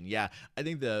imagine. Yeah, I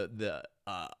think the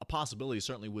a possibility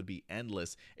certainly would be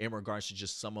endless in regards to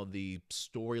just some of the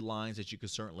storylines that you could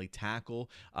certainly tackle.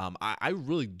 I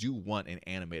really do want an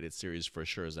animated series for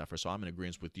sure, Zephyr, so I'm in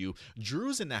agreement with you.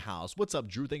 Drew's in the house. What's up,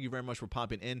 Drew? Thank you very much for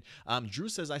popping in. Drew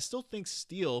says, I still think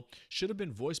Steel should have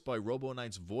been voiced by Robo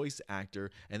Knight's voice actor,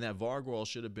 and that Vargirl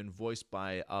should have been voiced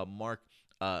by Mark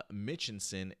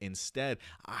Mitchinson instead.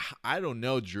 I don't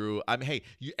know, Drew. I mean,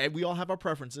 hey, we all have our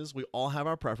preferences. We all have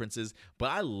our preferences, but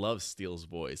I love Steele's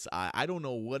voice. I don't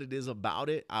know what it is about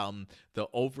it. The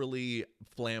overly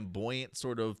flamboyant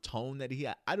sort of tone that he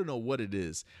had. I don't know what it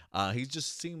is. He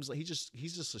just seems like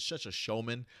he's just such a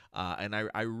showman, and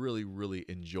I really, really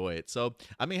enjoy it. So,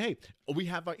 I mean, hey, we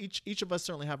have each of us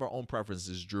certainly have our own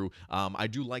preferences, Drew. I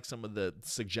do like some of the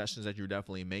suggestions that you're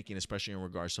definitely making, especially in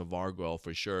regards to Vargirl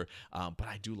for sure. But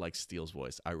I do like Steele's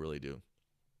voice. I really do.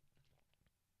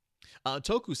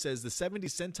 Toku says the 70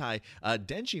 Sentai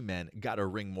Denji men got a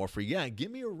ring morpher. Yeah,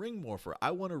 give me a ring morpher.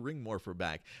 I want a ring morpher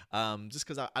back. Just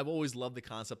because I've always loved the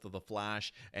concept of the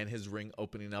Flash and his ring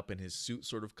opening up and his suit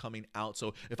sort of coming out.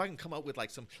 So if I can come up with like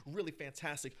some really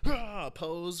fantastic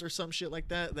pose or some shit like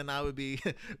that, then I would be,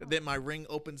 then my ring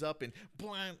opens up and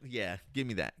blind. Yeah, give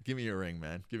me that. Give me a ring,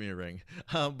 man. Give me a ring.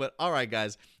 But all right,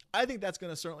 guys. I think that's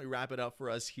going to certainly wrap it up for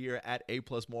us here at A+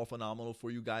 Morphinominal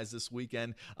for you guys this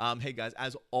weekend. Hey, guys,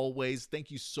 as always, thank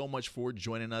you so much for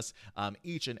joining us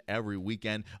each and every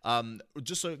weekend.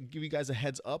 Just to give you guys a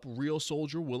heads up, Real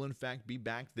Soldier will, in fact, be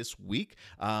back this week.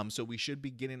 So we should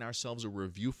be getting ourselves a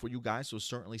review for you guys, so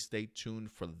certainly stay tuned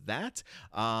for that.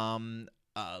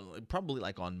 Probably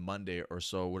like on Monday or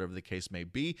so, whatever the case may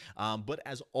be. But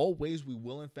as always, we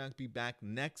will in fact be back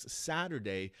next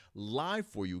Saturday live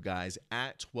for you guys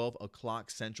at 12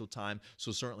 o'clock Central Time.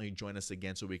 So certainly join us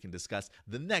again so we can discuss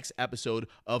the next episode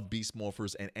of Beast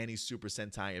Morphers and any Super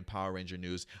Sentai and Power Ranger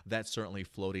news that's certainly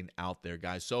floating out there,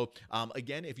 guys. So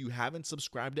again, if you haven't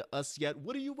subscribed to us yet,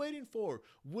 what are you waiting for?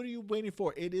 What are you waiting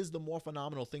for? It is the more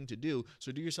phenomenal thing to do.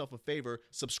 So do yourself a favor,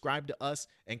 subscribe to us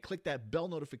and click that bell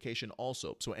notification also.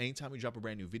 So anytime we drop a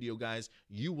brand new video, guys,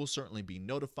 you will certainly be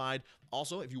notified.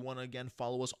 Also, if you want to, again,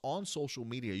 follow us on social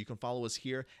media, you can follow us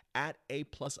here at A+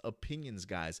 Opinions,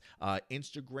 guys.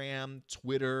 Instagram,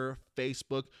 Twitter,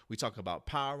 Facebook. We talk about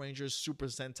Power Rangers, Super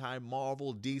Sentai,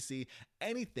 Marvel, DC,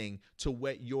 anything to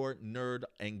whet your nerd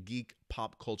and geek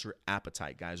pop culture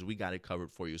appetite, guys. We got it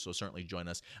covered for you, so certainly join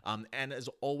us. And as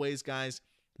always, guys,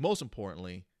 most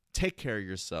importantly, take care of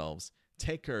yourselves.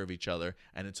 Take care of each other.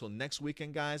 And until next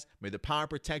weekend, guys, may the power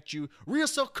protect you. Real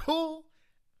so cool.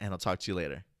 And I'll talk to you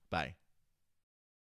later. Bye.